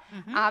peninsula.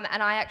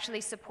 And I actually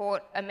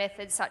support a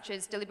method such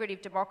as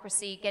deliberative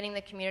democracy, getting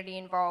the community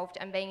involved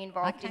and being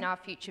involved in our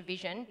future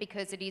vision,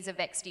 because it is a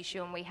vexed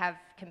issue and we have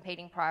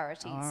competing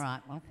priorities. All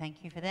right, well,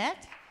 thank you for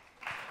that.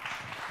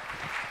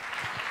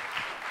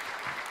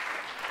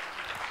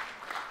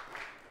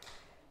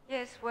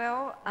 Yes,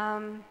 well,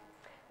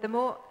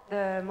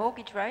 the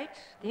mortgage rate,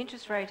 the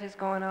interest rate has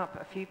gone up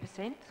a few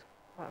percent.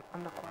 Well,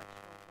 I'm not quite sure.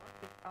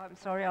 I'm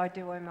sorry, I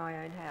do own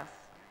my own house.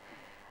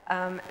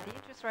 The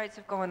interest rates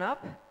have gone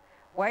up,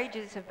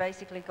 wages have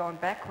basically gone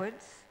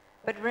backwards,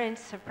 but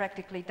rents have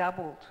practically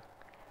doubled.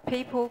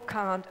 People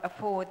can't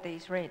afford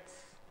these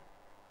rents.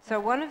 So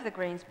one of the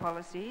Greens'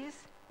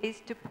 policies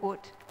is to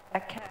put a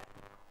cap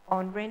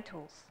on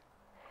rentals.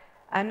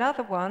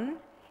 Another one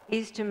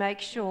is to make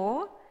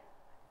sure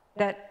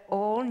that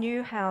all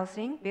new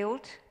housing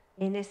built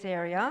in this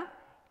area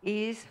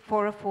is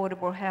for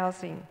affordable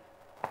housing.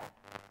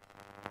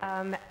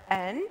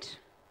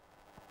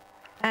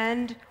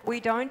 And we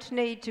don't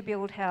need to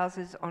build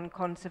houses on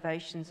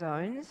conservation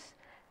zones.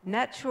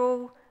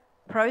 Natural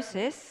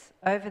process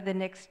over the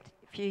next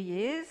few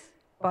years,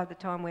 by the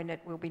time when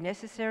it will be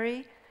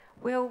necessary,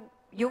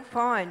 you'll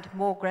find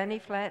more granny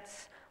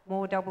flats,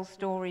 more double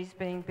stories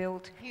being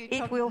built.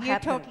 It will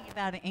happen. You're talking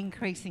about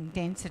increasing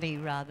density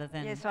rather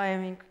than... Yes, I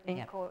am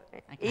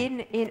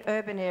in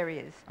urban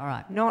areas. All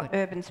right. Not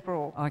urban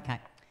sprawl. Okay.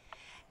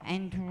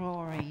 And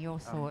Rory, your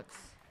thoughts?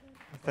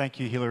 Thank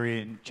you,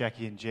 Hilary and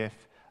Jackie and Jeff.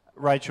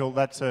 Rachel,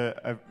 that's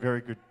a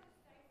very good...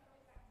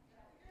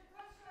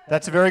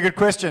 That's a very good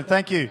question.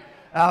 Thank you.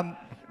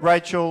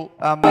 Rachel...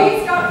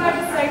 Please stop, can I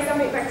just say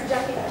something back to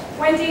Jackie?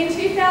 Wendy, in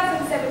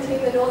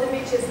 2017, the Northern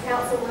Beaches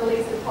Council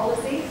released a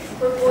policy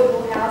for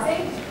affordable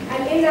housing,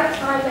 and in that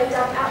time, they've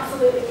done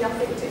absolutely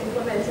nothing to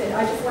implement it.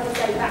 I just want to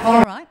say that.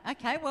 All right,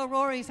 okay. Well,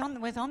 Rory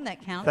was on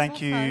that council.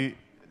 Thank you. So.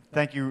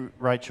 Thank you,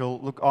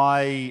 Rachel. Look,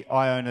 I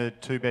own a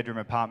 2-bedroom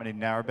apartment in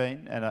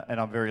Narrabeen, and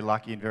I'm very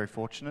lucky and very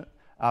fortunate.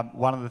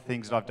 One of the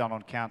things that I've done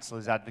on council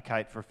is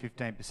advocate for a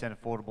 15%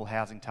 affordable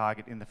housing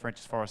target in the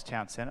Frenchs Forest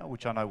Town Centre,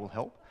 which I know will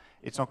help.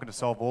 It's not going to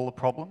solve all the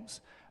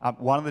problems.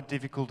 One of the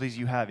difficulties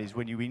you have is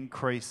when you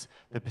increase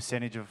the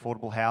percentage of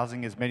affordable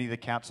housing, as many of the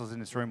councillors in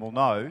this room will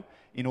know,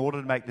 in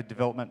order to make the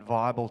development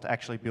viable to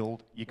actually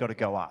build, you've got to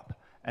go up.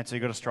 And so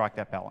you've got to strike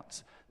that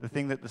balance. The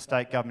thing that the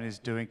state government is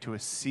doing to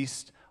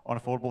assist on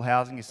affordable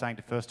housing is saying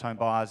to first home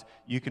buyers,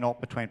 you can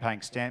opt between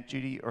paying stamp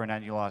duty or an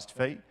annualised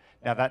fee.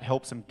 Now that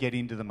helps them get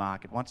into the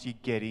market. Once you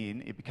get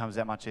in, it becomes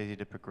that much easier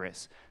to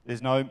progress.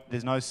 There's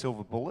no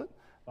silver bullet,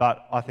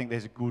 but I think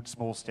there's good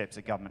small steps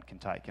that government can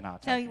take and are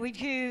taking. So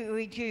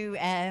would you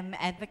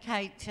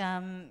advocate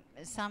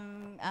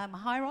some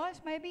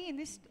high-rise maybe in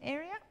this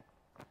area?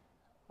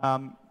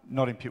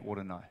 Not in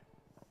Pittwater, no.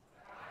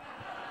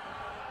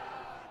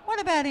 What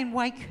about in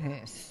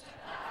Wakehurst?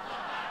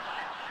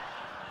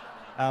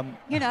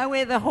 You know,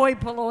 where the hoi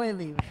polloi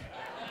live.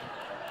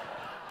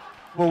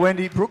 Well,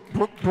 Wendy,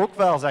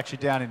 Brookvale's actually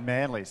down in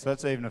Manly, so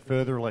that's even a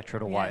further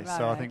electorate away. Yeah, right,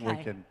 so I think we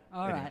can...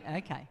 All right,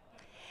 okay.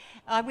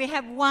 We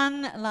have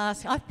one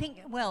last... I think,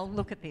 well,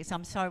 look at this.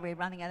 I'm sorry we're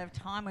running out of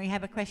time. We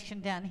have a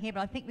question down here,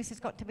 but I think this has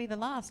got to be the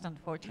last,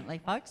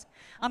 unfortunately, folks.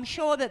 I'm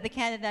sure that the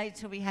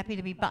candidates will be happy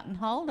to be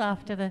buttonholed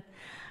after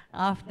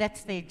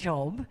that's their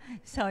job,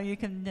 so you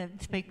can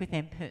speak with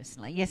them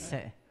personally. Yes,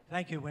 sir.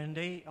 Thank you,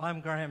 Wendy.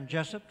 I'm Graham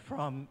Jessup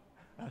from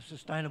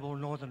Sustainable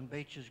Northern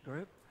Beaches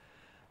Group.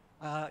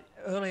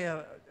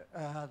 Earlier,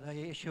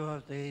 the issue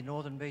of the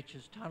Northern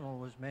Beaches Tunnel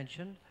was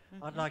mentioned.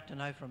 Mm-hmm. I'd like to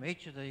know from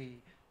each of the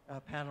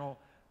panel,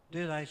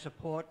 do they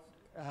support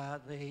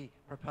the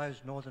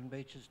proposed Northern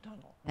Beaches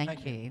Tunnel?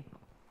 Thank you.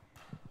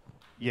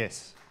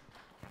 Yes.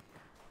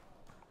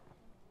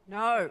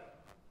 No.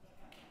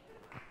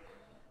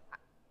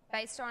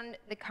 Based on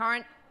the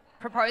current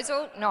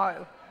proposal,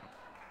 no.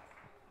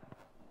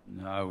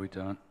 No, we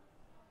don't.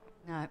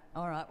 No.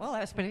 All right. Well,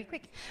 that was pretty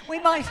quick. We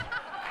might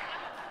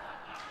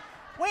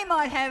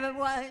have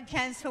a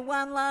chance for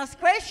one last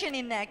question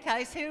in that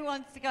case. Who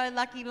wants to go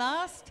lucky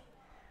last?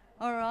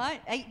 All right.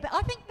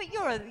 But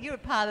you're a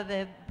part of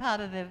the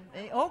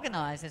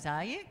organisers,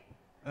 are you?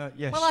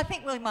 Yes. Well, I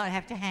think we might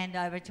have to hand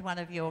over to one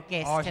of your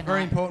guests it's tonight. a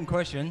very important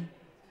question.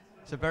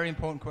 It's a very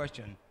important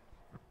question.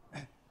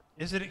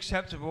 Is it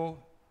acceptable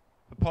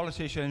for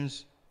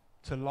politicians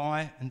to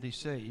lie and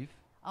deceive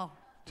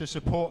to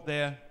support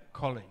their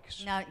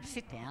colleagues? No,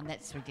 sit down.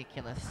 That's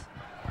ridiculous.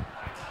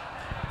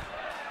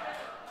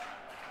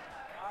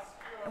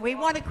 We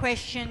want a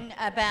question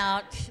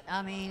about,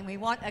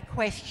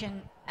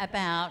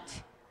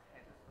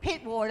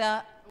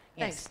 Pittwater.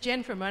 Thanks,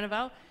 Jen from Mona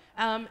Vale.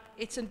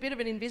 It's a bit of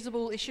an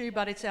invisible issue,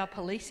 but it's our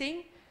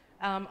policing.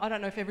 I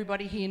don't know if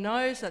everybody here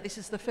knows that this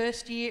is the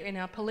first year in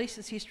our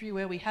police's history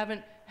where we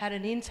haven't had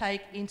an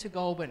intake into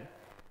Goulburn.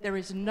 There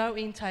is no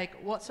intake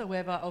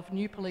whatsoever of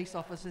new police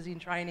officers in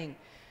training.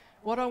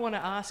 What I want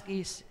to ask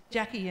is,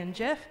 Jackie and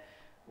Jeff,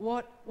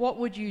 what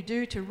would you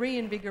do to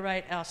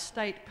reinvigorate our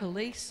state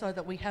police so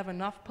that we have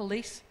enough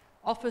police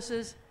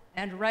officers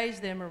and raise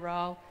their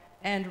morale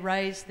and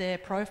raise their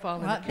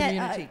profile in the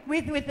community?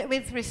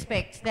 With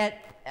respect,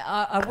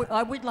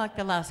 I would like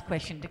the last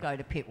question to go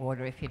to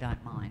Pittwater, if you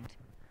don't mind.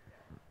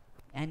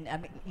 And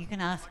you can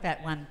ask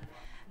that one.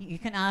 You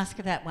can ask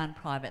that one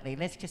privately.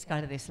 Let's just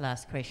go to this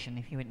last question,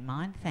 if you wouldn't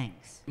mind.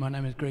 Thanks. My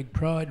name is Greg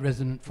Pride,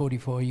 resident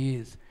 44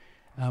 years.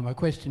 My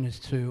question is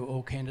to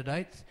all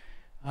candidates.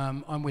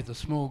 I'm with a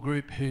small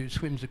group who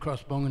swims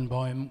across Bongan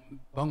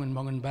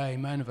Bay,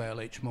 Mona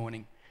Vale each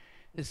morning.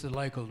 This is a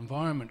local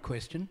environment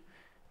question.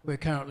 We're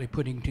currently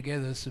putting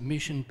together a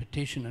submission,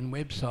 petition and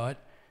website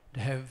to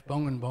have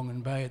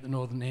Bongan Bay at the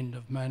northern end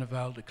of Mona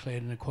Vale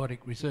declared an aquatic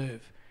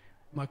reserve.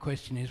 My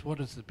question is, what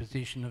is the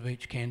position of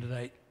each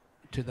candidate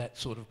to that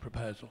sort of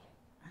proposal?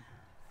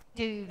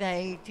 Do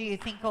you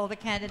think all the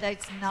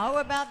candidates know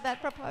about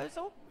that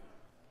proposal?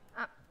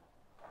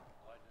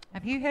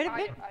 Have you heard of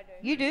it? I do.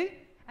 You do?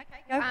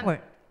 Okay, go for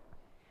it.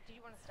 Do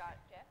you want to start,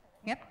 Jeff?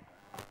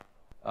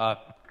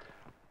 Yep.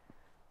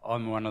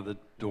 I'm one of the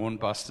dawn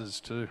busters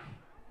too,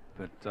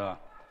 but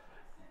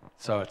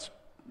so it's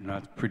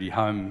it's pretty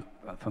home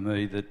for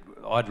me that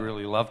I'd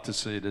really love to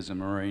see it as a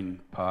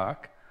marine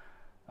park.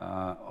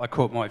 I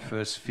caught my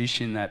first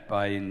fish in that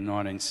bay in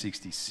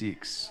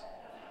 1966.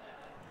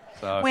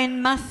 So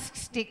when musk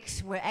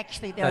sticks were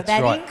actually That's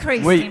that right.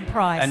 increased in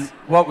price. And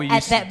what we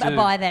used to do,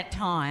 by that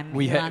time,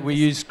 we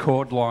used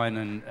cord line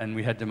and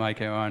we had to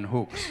make our own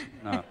hooks.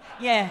 No.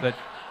 Yeah. But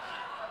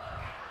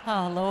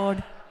oh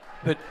Lord.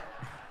 But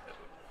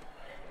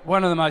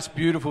one of the most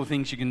beautiful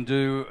things you can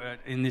do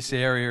in this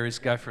area is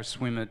go for a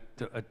swim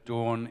at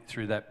dawn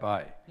through that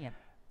bay. Yep.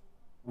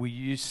 We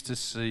used to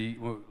see,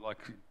 well, like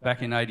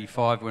back in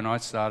 '85 when I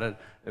started,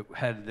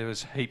 there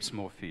was heaps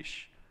more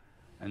fish,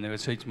 and there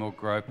was heaps more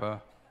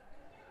groper.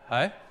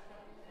 Hey?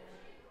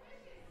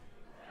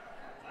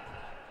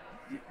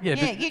 Yeah,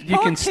 but you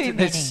caught too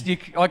many.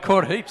 I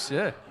caught heaps,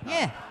 yeah.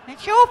 Yeah,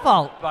 it's your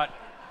fault. But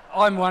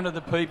I'm one of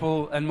the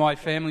people, and my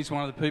family's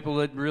one of the people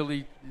that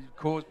really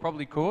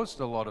probably caused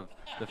a lot of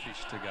the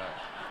fish to go.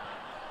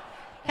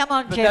 Come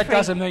on, but Jeffrey. That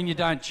doesn't mean you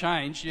don't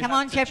change. Come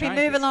on, Jeffrey,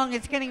 move along.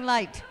 It's getting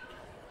late.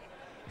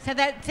 So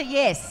that's a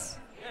yes.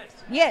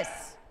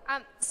 Yes.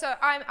 So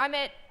I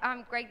met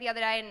Greg the other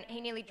day, and he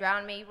nearly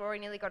drowned me. Rory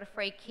nearly got a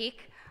free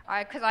kick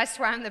because I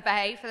swam the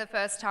bay for the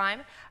first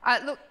time.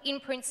 Look,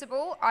 in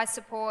principle, I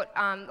support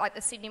like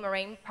the Sydney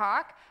Marine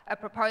Park, a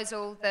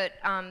proposal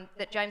that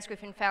that James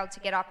Griffin failed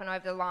to get up and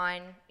over the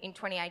line in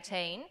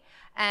 2018.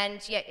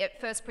 And yeah, at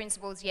first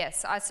principles,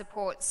 yes, I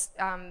support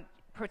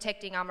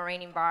protecting our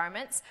marine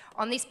environments.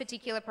 On this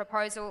particular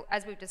proposal,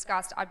 as we've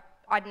discussed,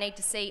 I'd need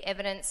to see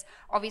evidence.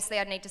 Obviously,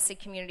 I'd need to see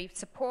community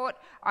support.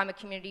 I'm a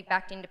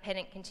community-backed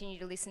independent, continue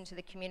to listen to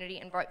the community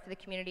and vote for the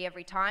community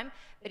every time.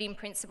 But in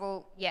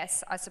principle,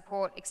 yes, I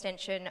support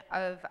extension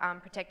of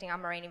protecting our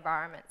marine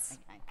environments.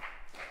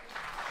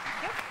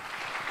 Okay.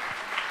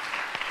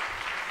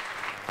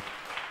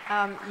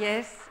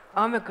 Yes,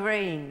 I'm a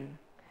green.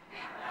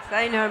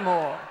 Say no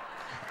more.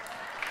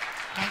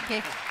 Thank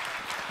you.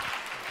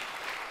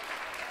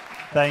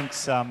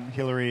 Thanks,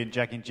 Hilary and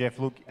Jackie and Jeff.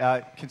 Look,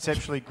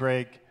 conceptually,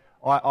 Greg,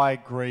 I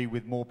agree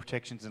with more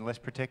protections and less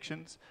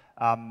protections.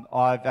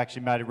 I've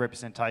actually made a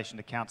representation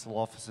to council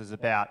officers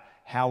about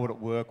how would it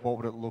work, what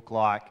would it look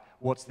like,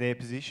 what's their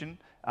position,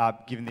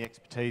 given the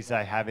expertise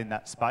they have in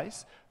that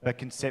space. But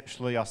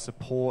conceptually, I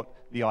support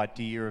the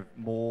idea of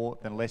more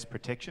than less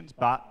protections.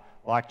 But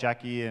like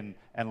Jackie and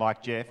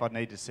like Jeff, I'd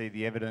need to see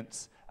the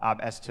evidence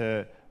as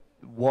to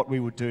what we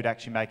would do to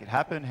actually make it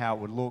happen, how it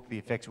would look, the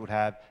effects it would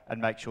have,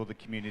 and make sure the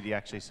community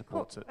actually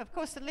supports it. Of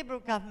course, the Liberal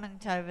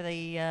government over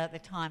the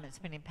time it's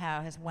been in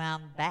power has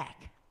wound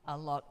back a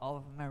lot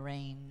of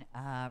marine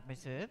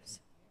reserves.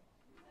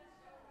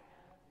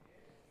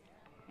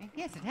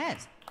 Yes, it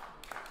has.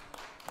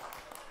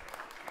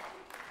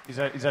 Is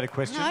that a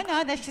question?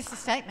 No, that's just a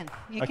statement.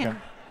 You okay.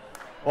 can.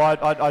 Well,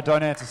 I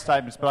don't answer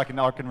statements, but I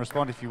can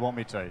respond if you want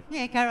me to.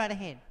 Yeah, go right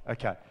ahead.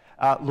 Okay.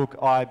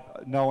 Look,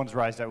 no one's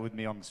raised that with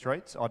me on the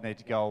streets. I'd need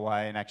to go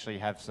away and actually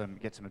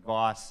get some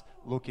advice,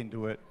 look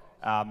into it,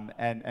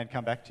 and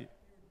come back to you.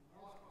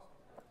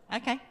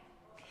 Okay.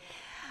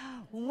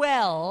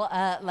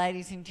 Well,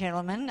 ladies and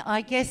gentlemen,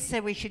 I guess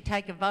we should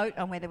take a vote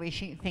on whether we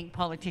think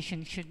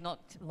politicians should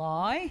not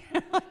lie.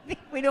 I think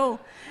we'd all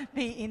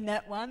be in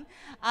that one.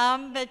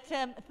 But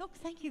look,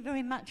 thank you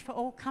very much for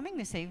all coming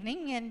this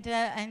evening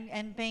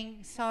and being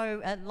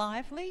so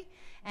lively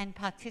and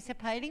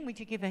participating. Would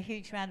you give a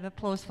huge round of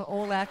applause for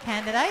all our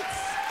candidates?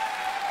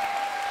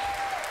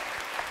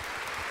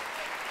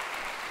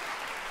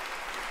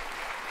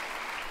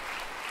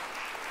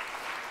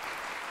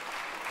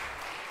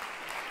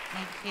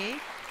 Thank you.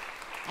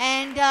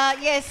 And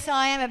yes,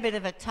 I am a bit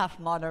of a tough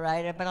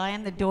moderator, but I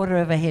am the daughter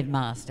of a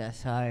headmaster,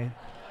 so...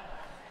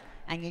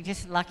 And you're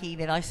just lucky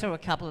that I saw a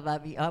couple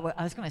of you.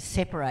 I was going to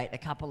separate a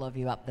couple of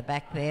you up the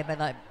back there,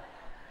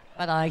 but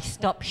but I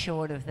stopped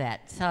short of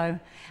that. So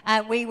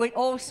we would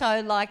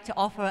also like to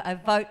offer a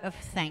vote of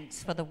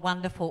thanks for the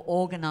wonderful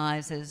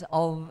organisers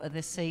of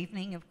this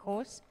evening, of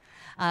course.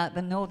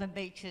 The Northern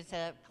Beaches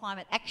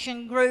Climate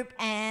Action Group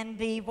and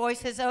the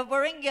Voices of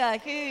Warringah.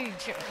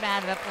 Huge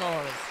round of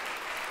applause.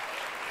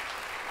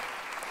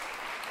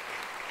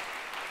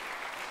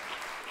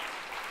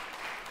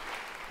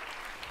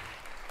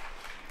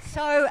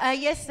 So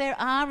yes, there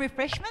are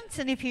refreshments,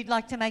 and if you'd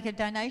like to make a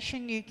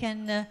donation, you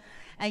can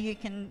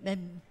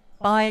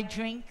buy a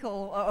drink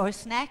or a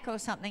snack or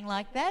something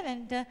like that.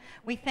 And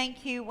we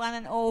thank you one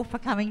and all for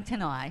coming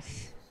tonight.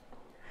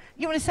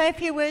 You want to say a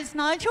few words,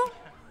 Nigel?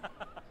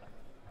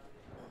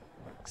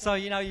 So,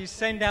 you know, you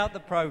send out the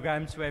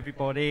program to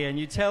everybody and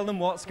you tell them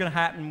what's going to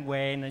happen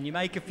when, and you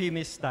make a few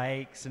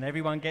mistakes and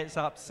everyone gets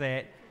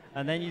upset,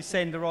 and then you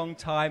send the wrong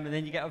time, and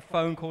then you get a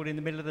phone call in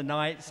the middle of the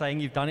night saying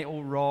you've done it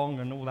all wrong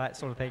and all that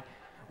sort of thing.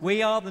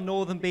 We are the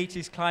Northern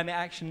Beaches Climate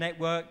Action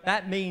Network.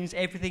 That means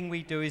everything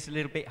we do is a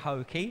little bit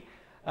hokey,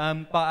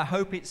 but I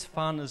hope it's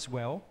fun as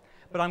well.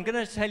 But I'm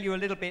going to tell you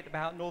a little bit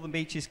about Northern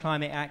Beaches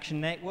Climate Action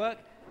Network.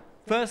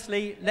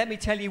 Firstly, let me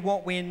tell you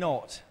what we're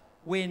not.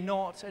 We're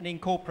not an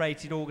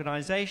incorporated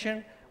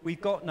organisation.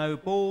 We've got no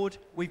board.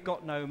 We've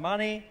got no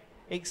money,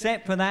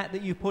 except for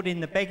that you put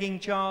in the begging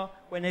jar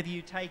whenever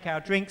you take our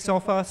drinks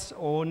off us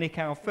or nick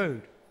our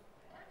food.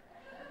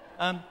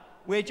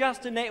 We're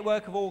just a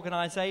network of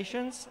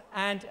organisations,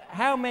 and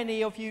how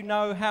many of you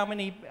know how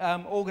many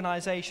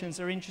organisations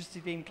are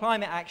interested in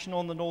climate action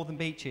on the Northern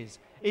Beaches?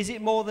 Is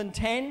it more than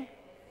 10?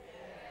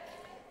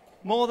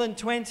 More than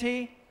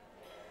 20?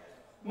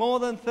 More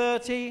than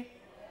 30?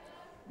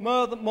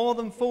 More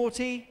than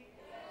 40?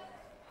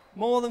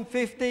 More than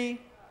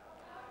 50?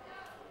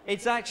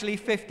 It's actually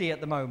 50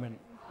 at the moment.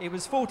 It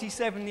was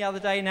 47 the other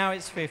day, now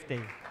it's 50.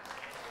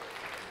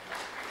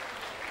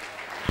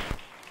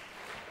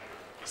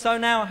 So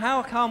now,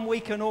 how come we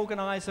can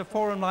organise a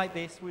forum like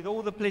this with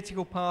all the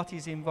political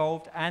parties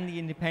involved and the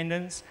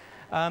independents?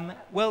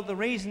 Well, the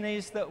reason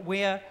is that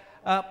we're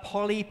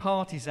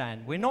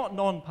polypartisan. We're not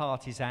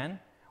non-partisan,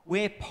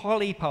 we're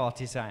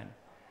polypartisan.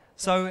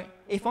 So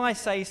if I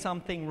say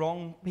something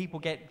wrong, people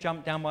get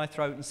jumped down my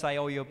throat and say,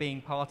 oh, you're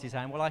being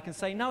partisan. Well, I can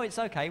say, no, it's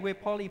okay, we're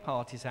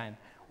polypartisan.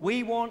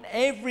 We want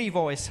every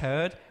voice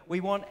heard. We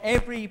want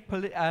every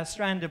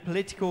strand of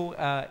political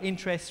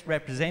interests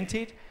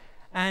represented.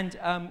 And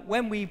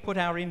when we put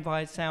our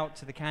invites out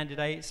to the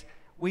candidates,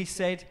 we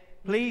said,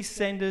 please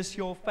send us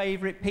your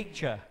favourite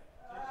picture.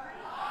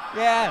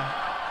 Yeah.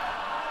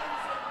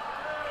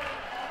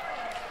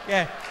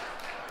 Yeah.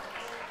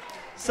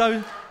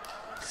 So,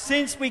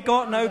 since we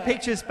got no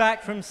pictures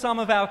back from some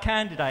of our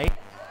candidates,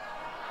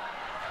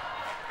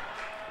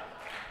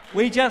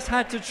 we just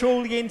had to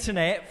trawl the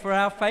internet for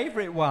our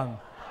favourite one.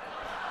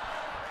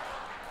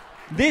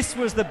 This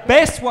was the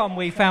best one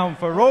we found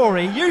for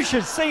Rory. You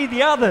should see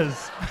the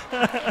others.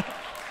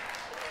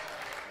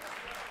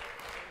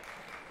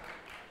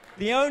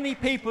 The only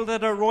people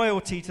that are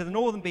royalty to the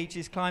Northern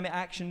Beaches Climate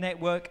Action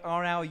Network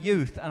are our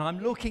youth. And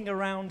I'm looking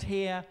around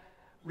here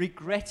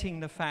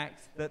regretting the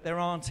fact that there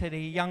aren't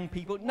any young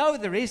people. No,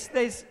 there is.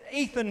 There's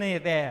Ethan near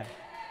there.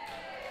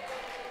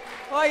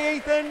 Hi,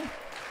 Ethan.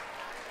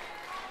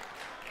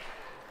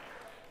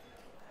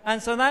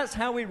 And so that's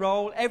how we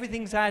roll.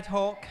 Everything's ad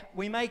hoc.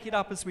 We make it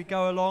up as we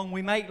go along.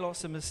 We make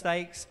lots of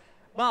mistakes.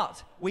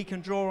 But we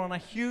can draw on a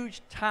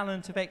huge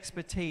talent of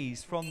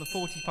expertise from the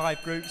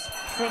 45 groups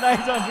from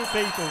 800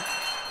 people.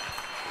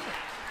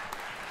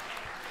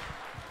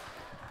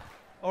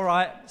 All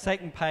right,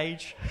 second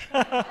page.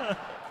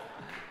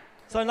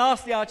 So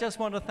lastly, I just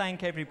want to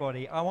thank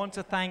everybody. I want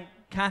to thank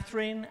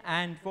Catherine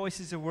and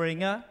Voices of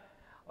Warringah.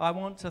 I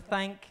want to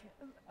thank,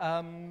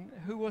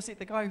 who was it,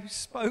 the guy who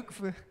spoke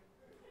for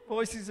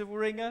Voices of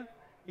Warringah?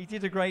 He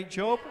did a great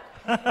job.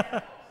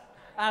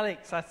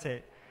 Alex, that's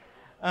it.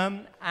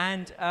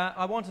 And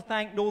I want to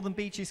thank Northern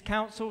Beaches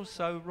Council.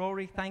 So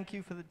Rory, thank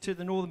you to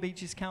the Northern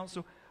Beaches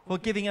Council for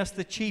giving us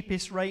the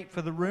cheapest rate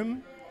for the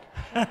room.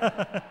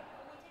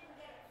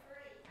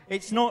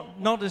 It's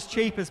not as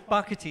cheap as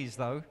Buckety's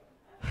though.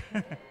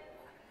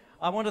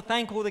 I want to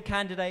thank all the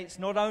candidates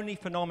not only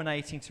for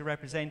nominating to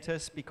represent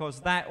us, because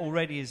that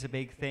already is a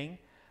big thing,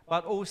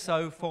 but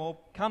also for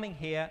coming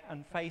here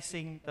and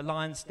facing the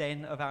lion's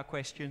den of our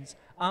questions,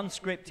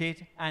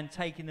 unscripted, and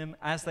taking them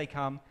as they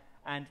come.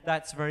 And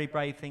that's a very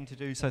brave thing to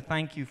do, so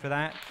thank you for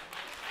that.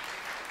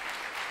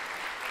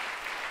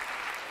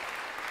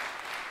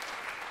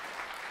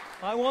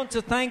 I want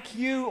to thank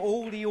you,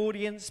 all the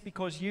audience,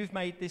 because you've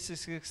made this a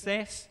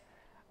success.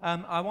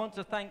 I want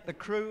to thank the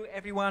crew,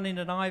 everyone in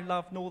an I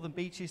Love Northern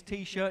Beaches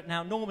t-shirt.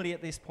 Now, normally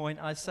at this point,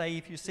 I say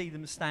if you see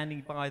them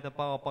standing by the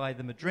bar, buy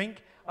them a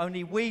drink.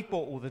 Only we've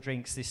bought all the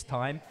drinks this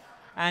time.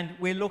 And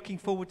we're looking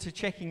forward to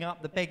checking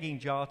up the begging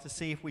jar to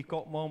see if we've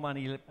got more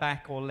money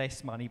back or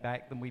less money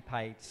back than we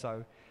paid.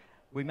 So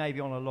we may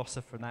be on a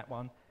losser from that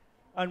one.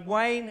 And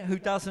Wayne, who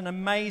does an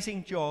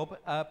amazing job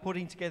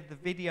putting together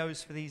the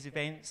videos for these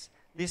events.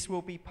 This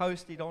will be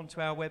posted onto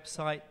our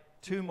website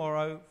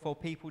tomorrow for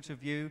people to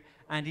view,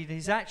 and it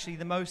is actually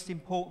the most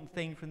important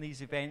thing from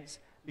these events,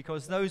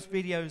 because those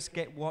videos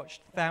get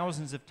watched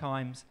thousands of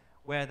times,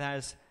 where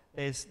there's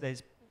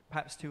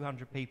perhaps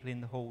 200 people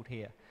in the hall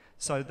here.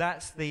 So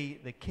that's the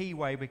key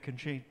way we're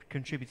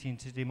contributing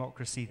to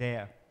democracy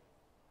there.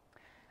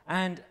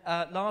 And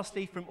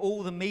lastly, from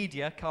all the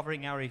media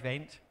covering our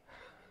event,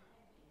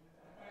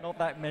 not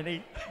that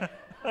many,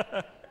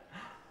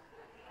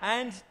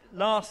 and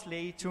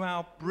lastly, to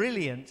our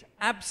brilliant,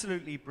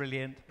 absolutely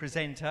brilliant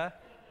presenter,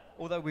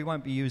 although we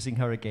won't be using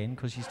her again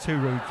because she's too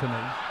rude for me.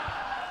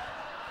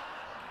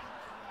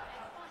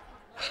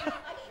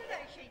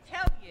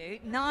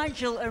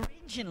 Nigel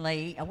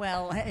originally,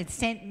 well, had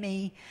sent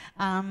me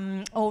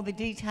all the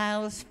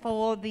details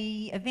for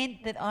the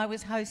event that I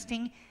was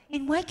hosting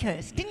in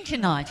Wakehurst, didn't you,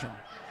 Nigel?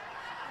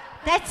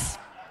 That's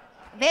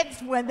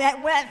where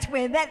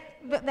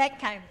that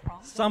came from.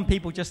 Some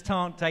people just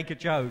can't take a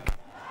joke.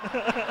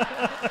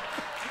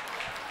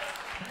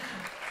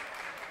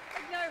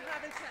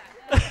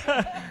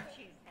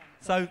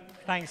 So,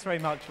 thanks very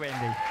much,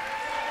 Wendy.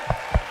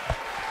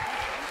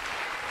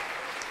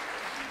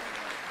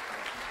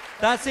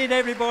 That's it,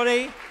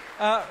 everybody.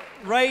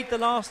 Raid the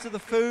last of the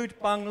food,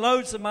 bung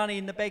loads of money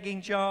in the begging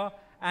jar,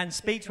 and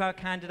speak to our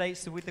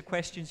candidates with the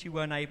questions you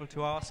weren't able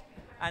to ask.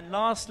 And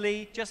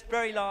lastly, just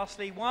very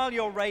lastly, while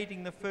you're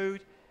raiding the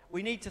food,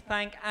 we need to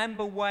thank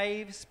Amber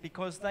Waves,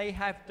 because they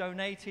have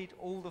donated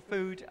all the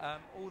food,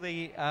 all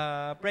the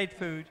bread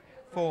food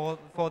for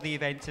the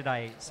event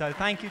today. So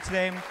thank you to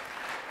them.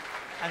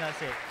 And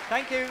that's it.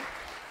 Thank you.